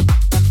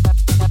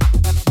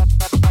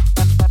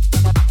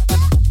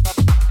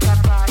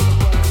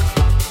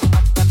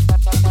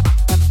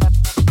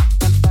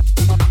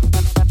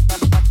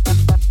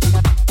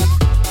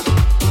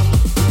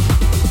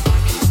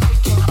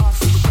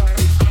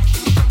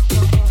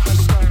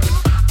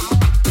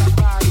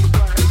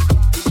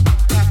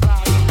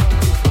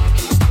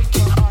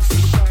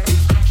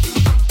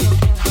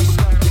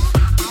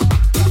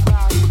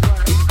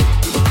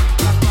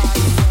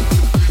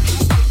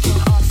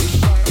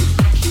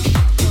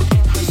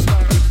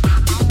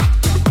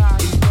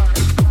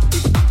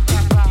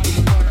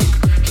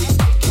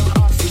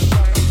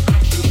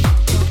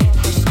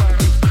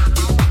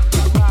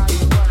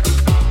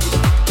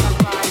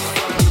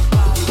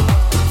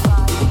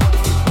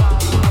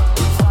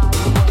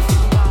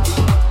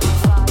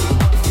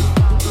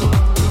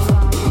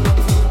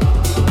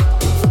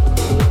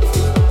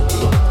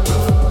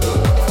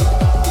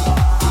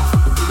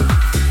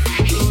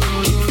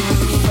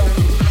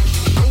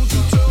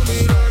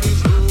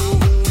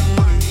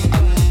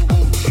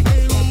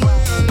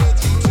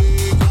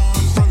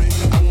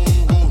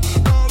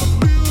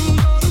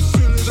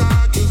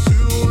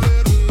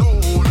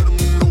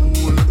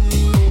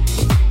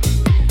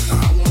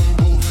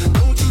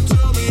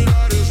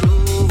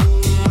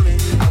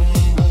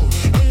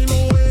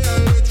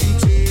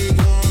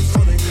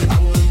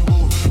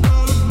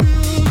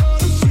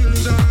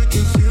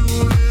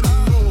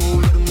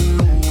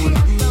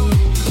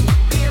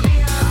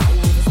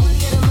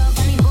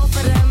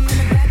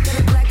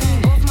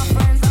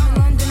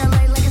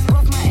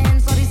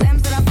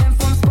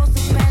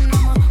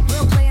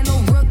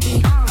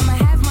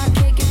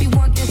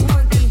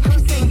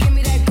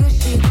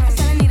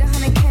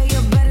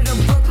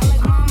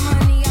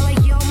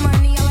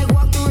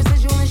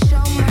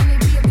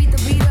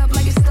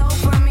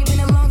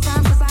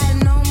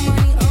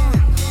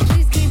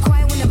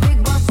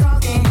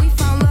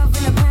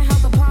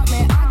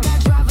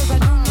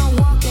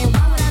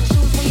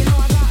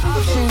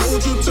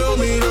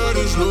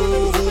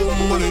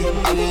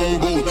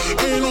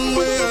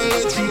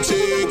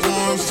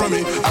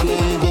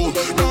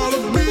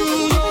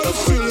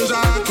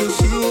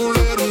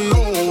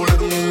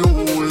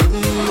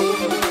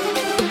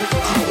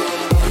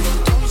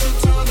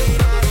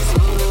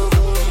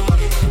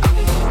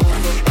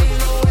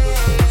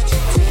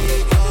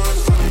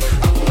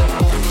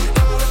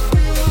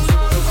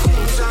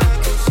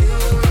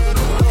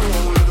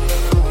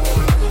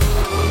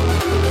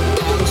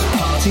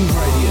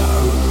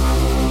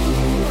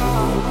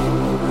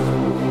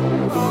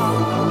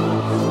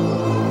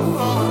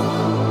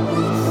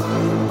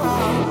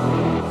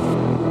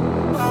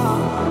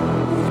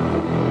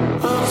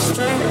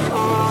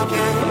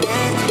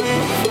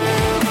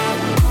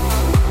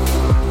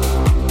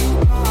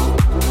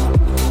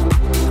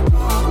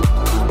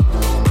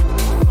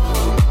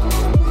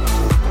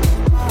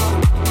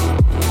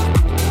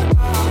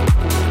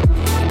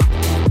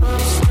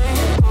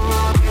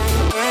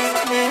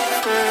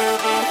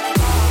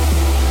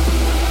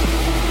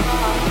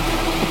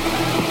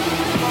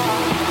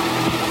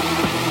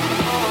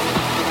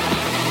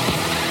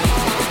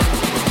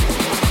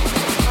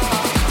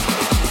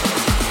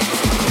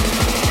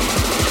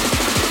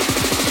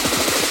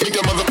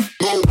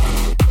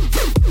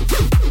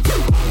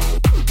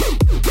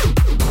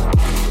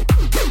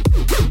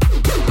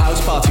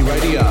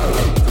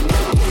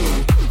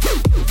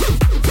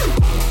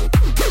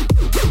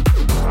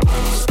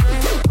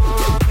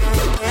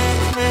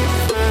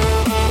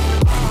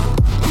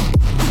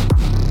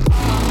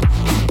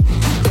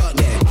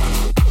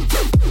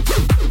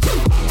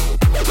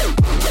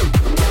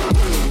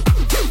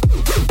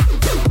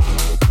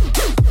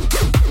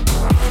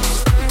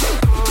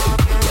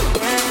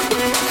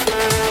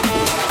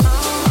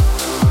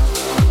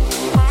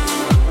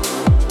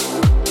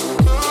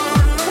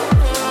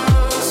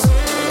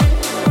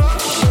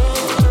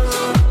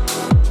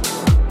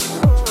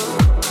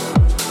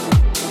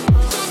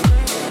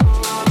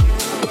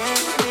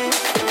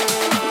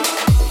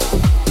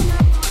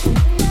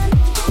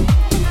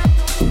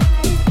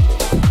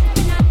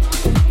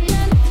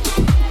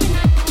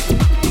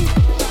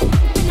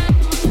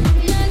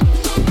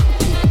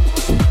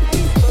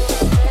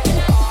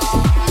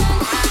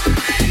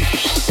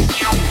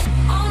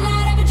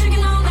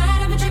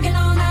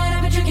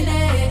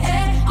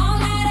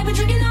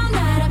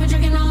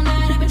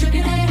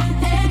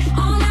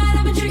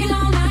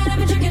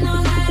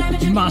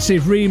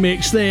 massive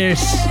remix,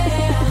 this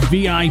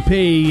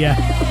VIP.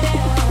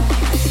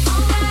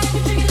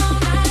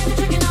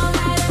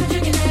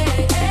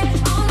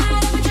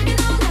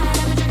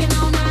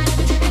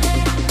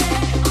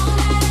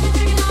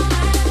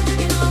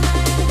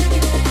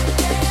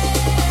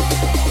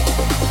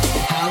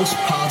 House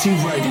Party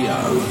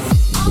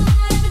Radio.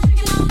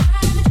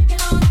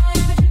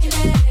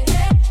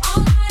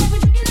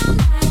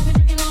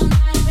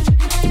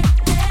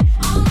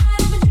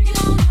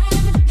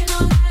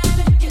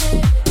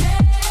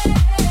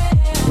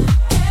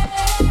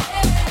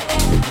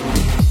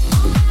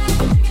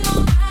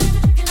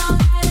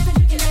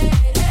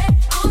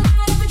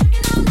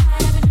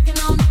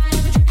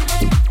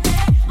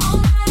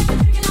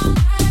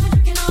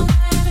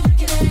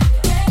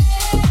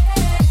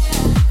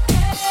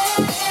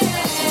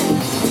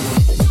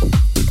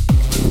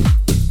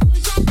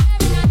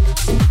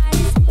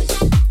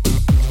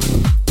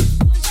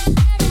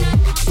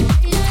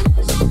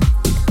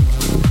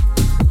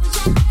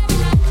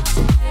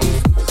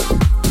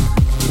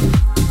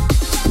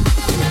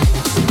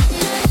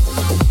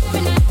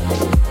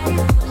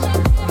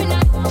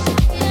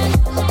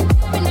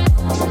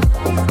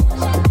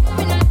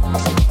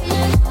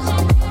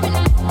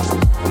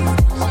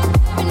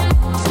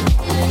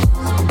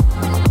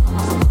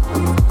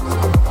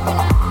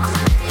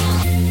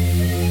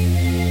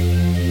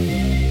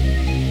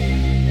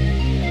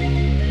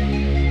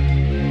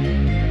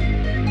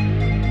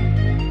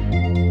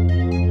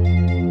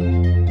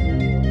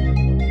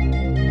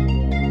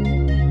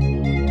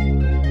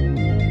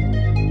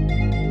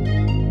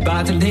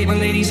 To date my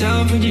ladies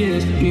out for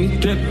years. New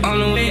drip on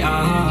the way,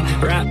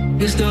 Rap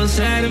is still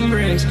sad and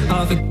bricks.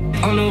 Half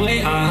on the way,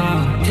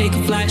 Take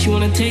a flight, you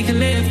wanna take a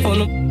lift on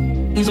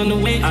the is on the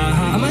way,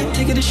 I might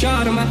take it a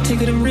shot, I might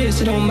take it a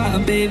risk. It don't matter,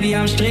 baby,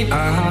 I'm straight,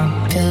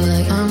 Feel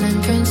like I'm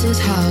in Prince's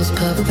house,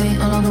 purple paint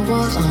all on the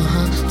walls,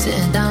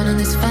 Sitting down on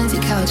this fancy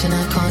couch and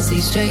I can't see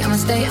straight, I'ma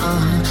stay,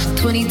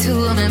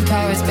 22, I'm in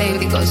Paris,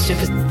 baby, got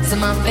strippers in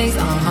my face,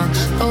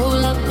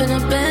 Roll up in a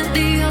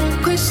Bentley, I'm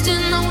a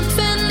Christian, I'm a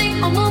Fendi,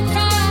 I'm a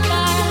pride.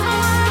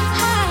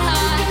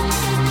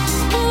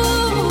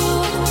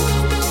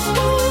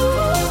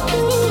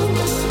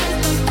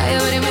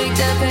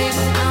 Paper.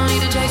 I don't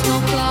need to chase no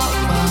clout.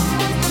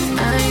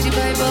 I ain't easy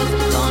paper.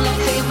 Don't let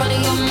hate in front of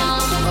your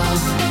mouth.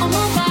 I'm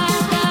on fire.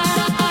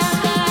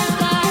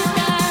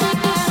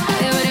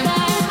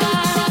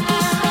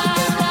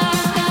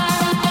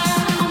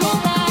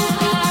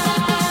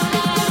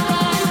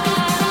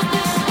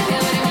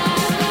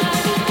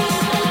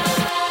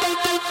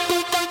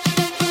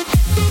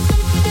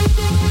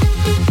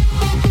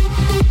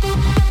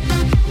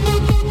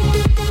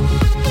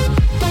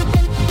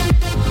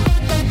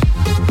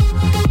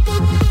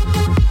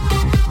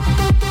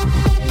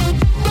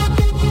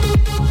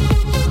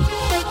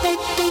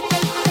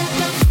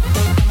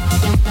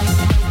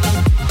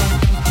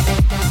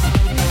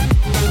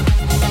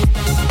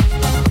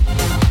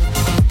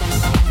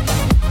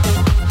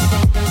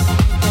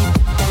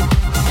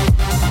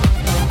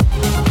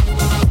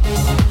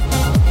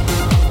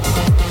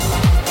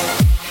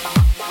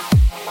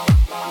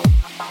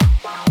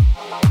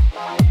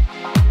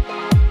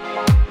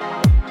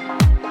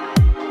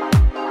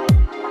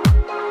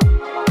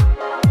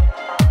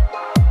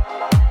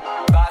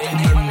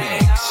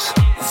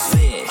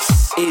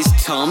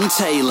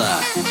 Taylor.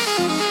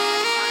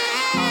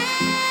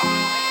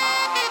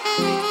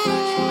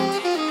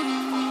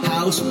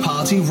 House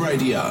Party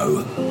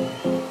Radio.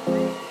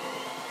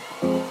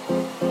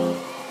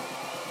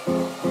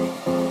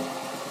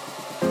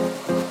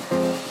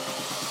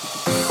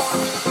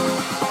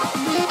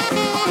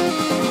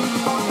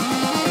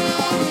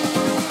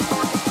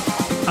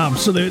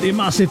 Absolutely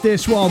massive,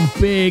 this one.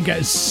 Big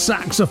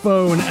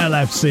saxophone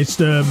LF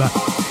system.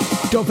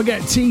 Don't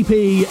forget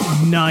TP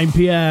 9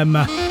 p.m.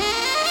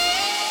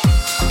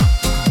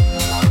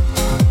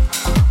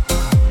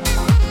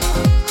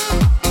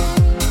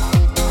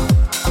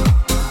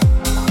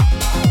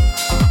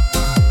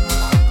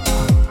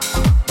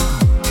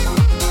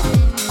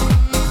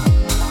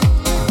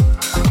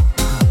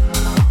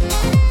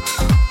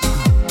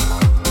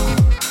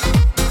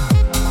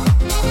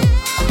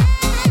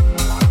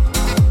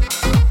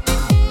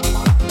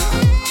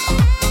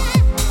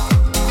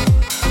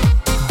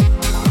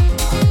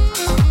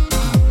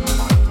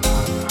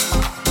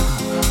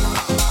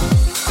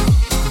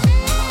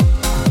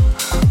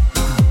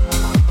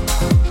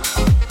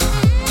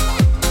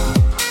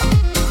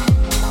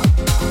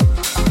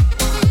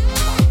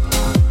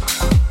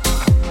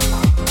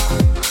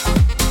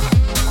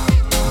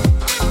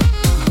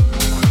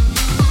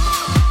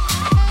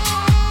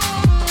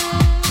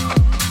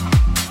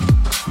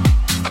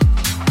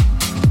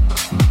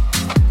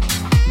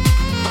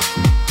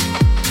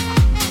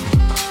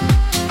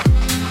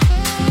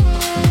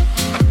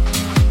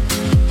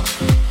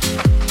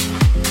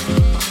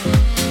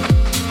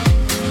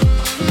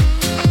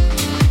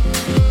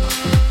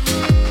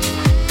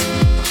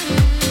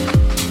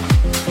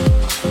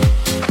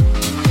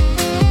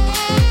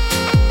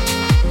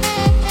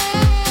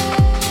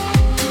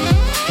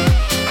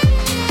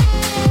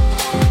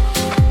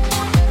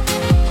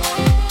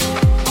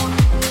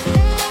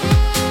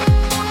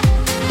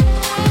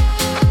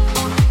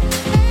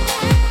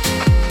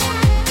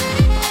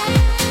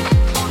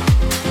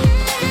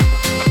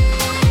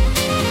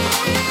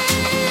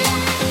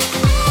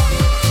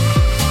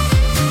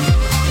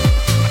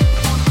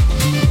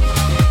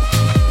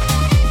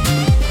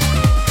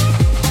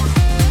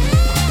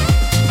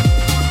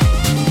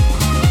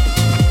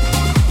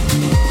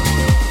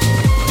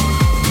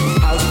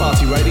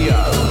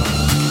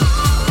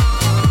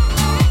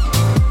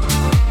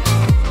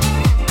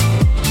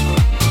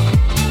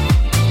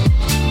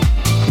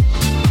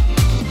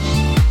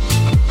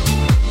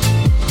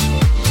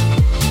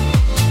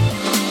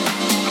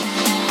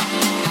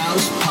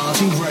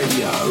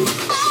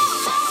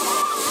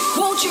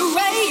 Won't you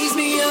raise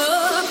me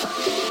up?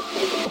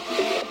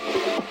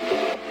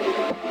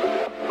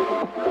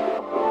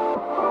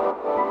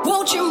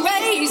 Won't you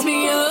raise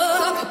me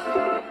up?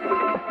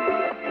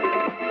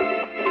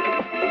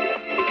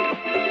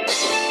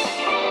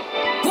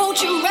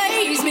 Won't you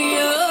raise me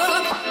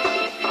up?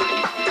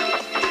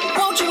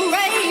 Won't you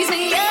raise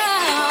me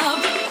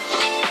up?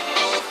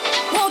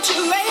 Won't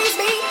you raise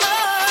me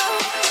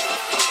up?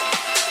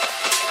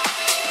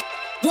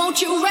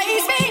 Won't you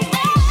raise me up?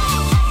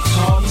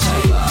 Tom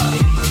Taylor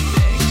in the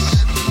mix,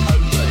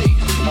 only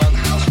on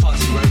House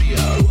Party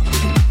Radio.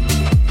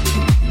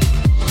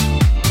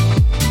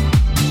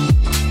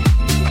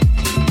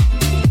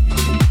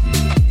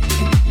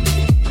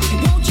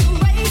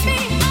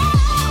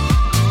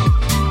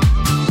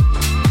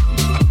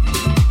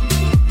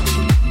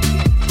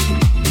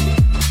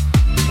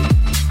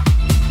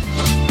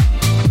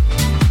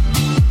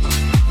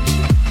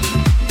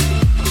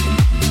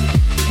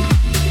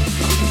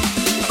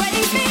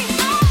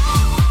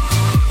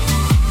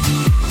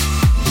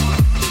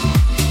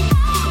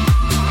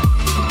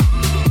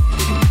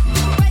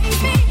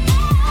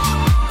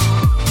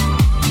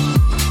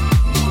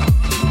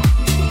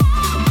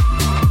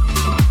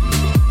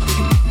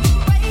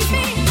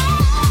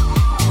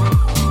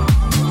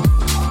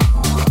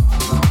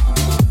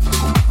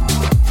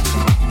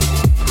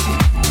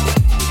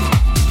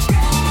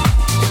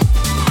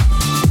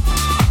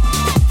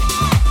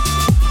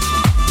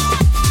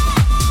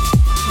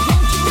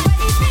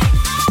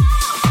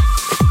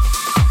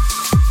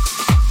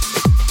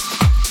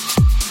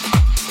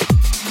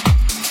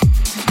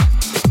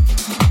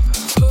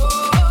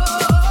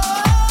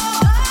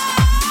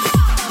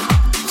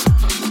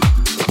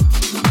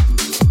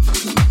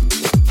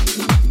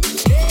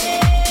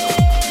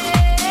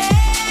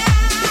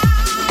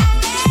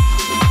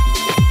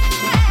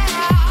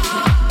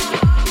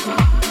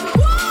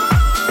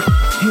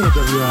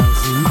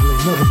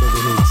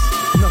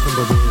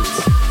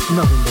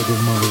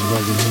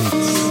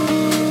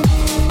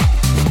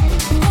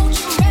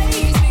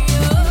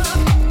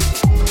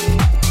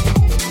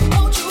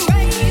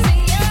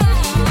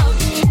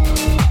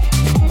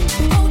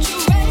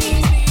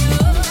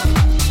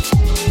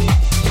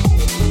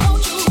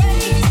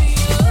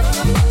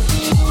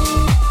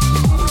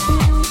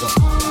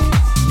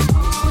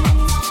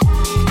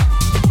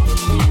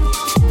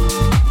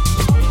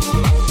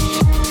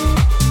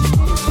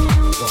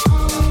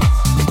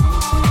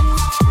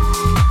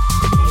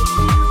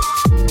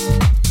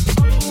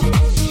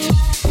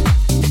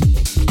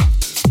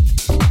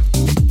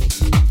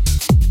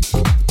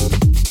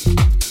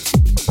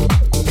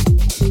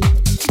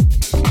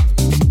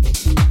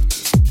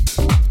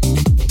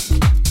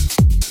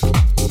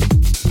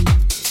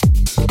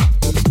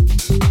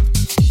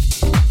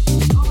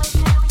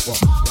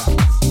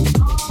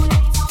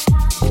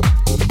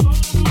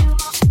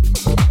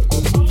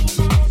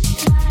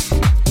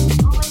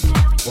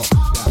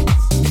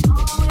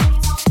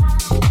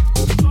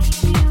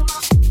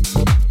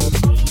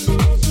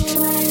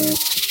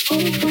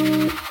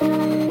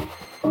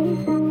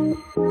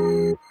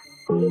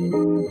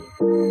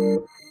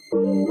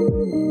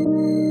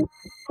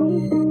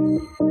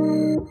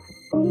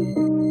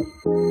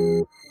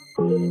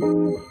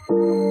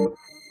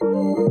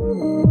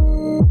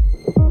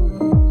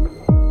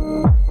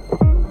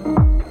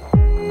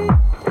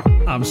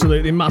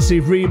 Absolutely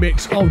massive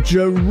remix of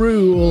Ja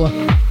Rule,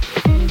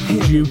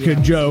 Duke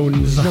and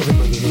Jones. Nothing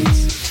but the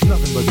hits.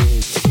 Nothing but the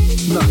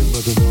hits. Nothing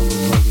but the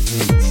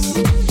motherfucking hits.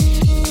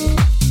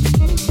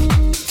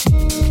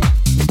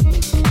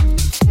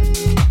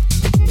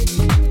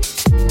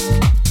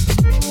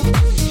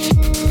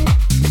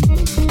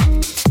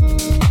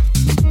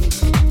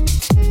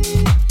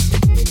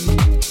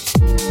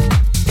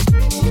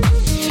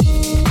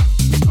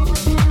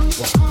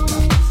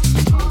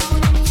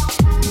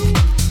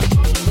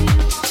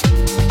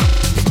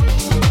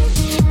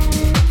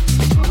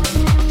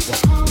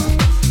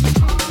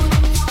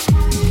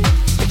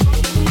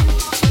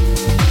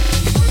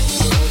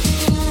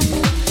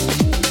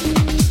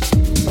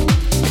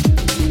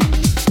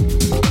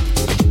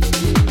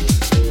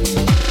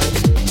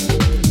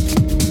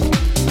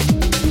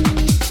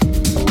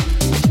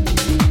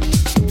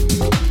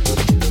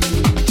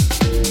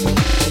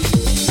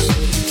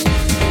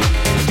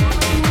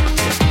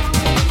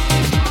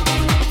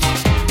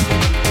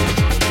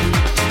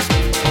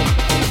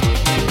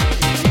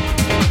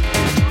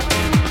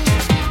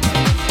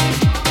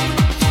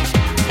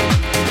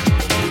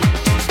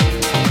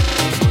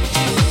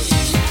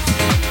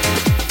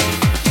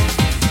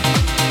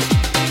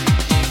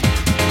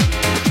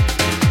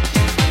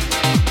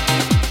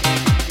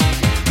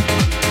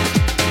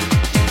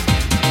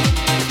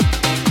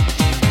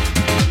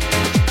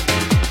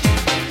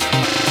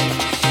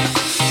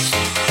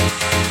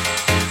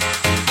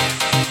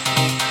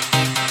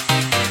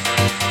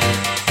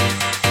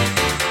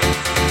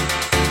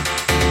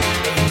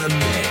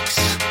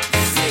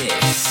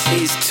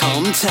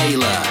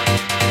 Taylor.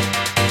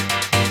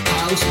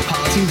 House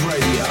Party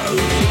Radio.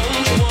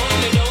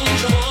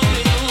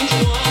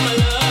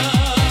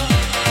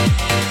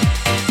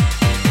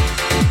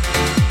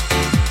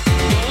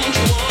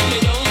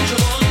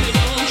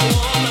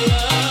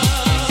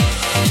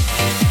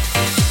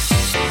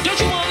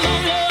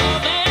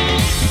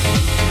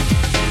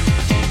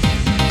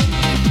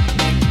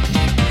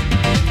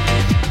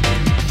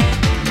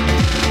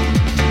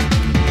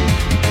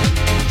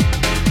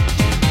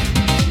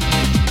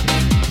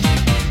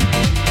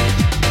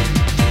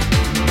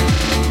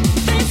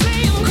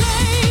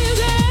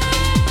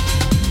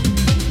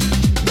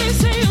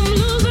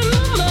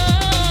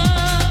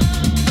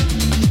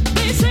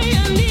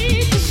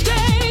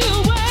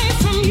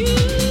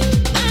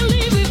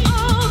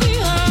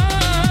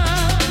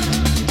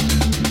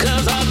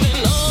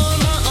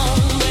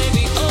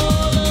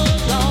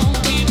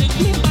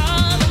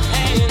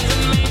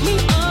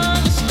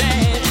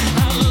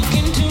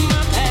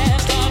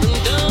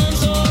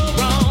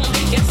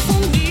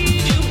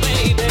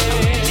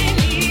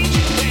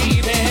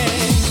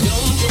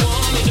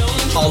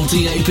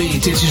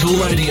 DAB Digital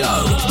Radio.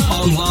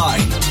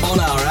 Online, on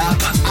our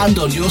app, and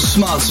on your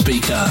smart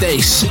speaker.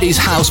 This is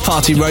House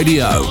Party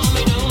Radio.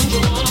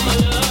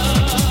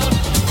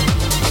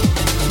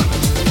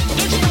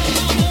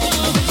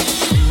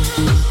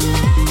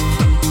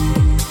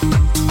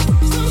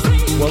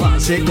 Well,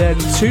 that's it then.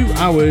 2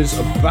 hours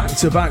of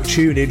back-to-back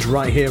tunage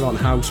right here on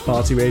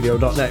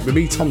housepartyradio.net with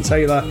me, Tom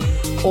Taylor,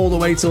 all the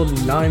way till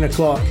 9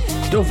 o'clock.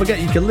 Don't forget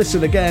you can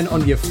listen again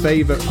on your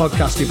favourite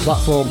podcasting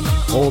platform.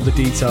 All the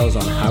details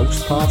on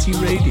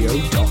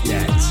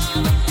housepartyradio.net.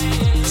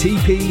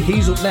 TP,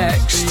 he's up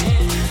next.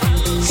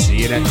 See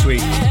you next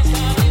week.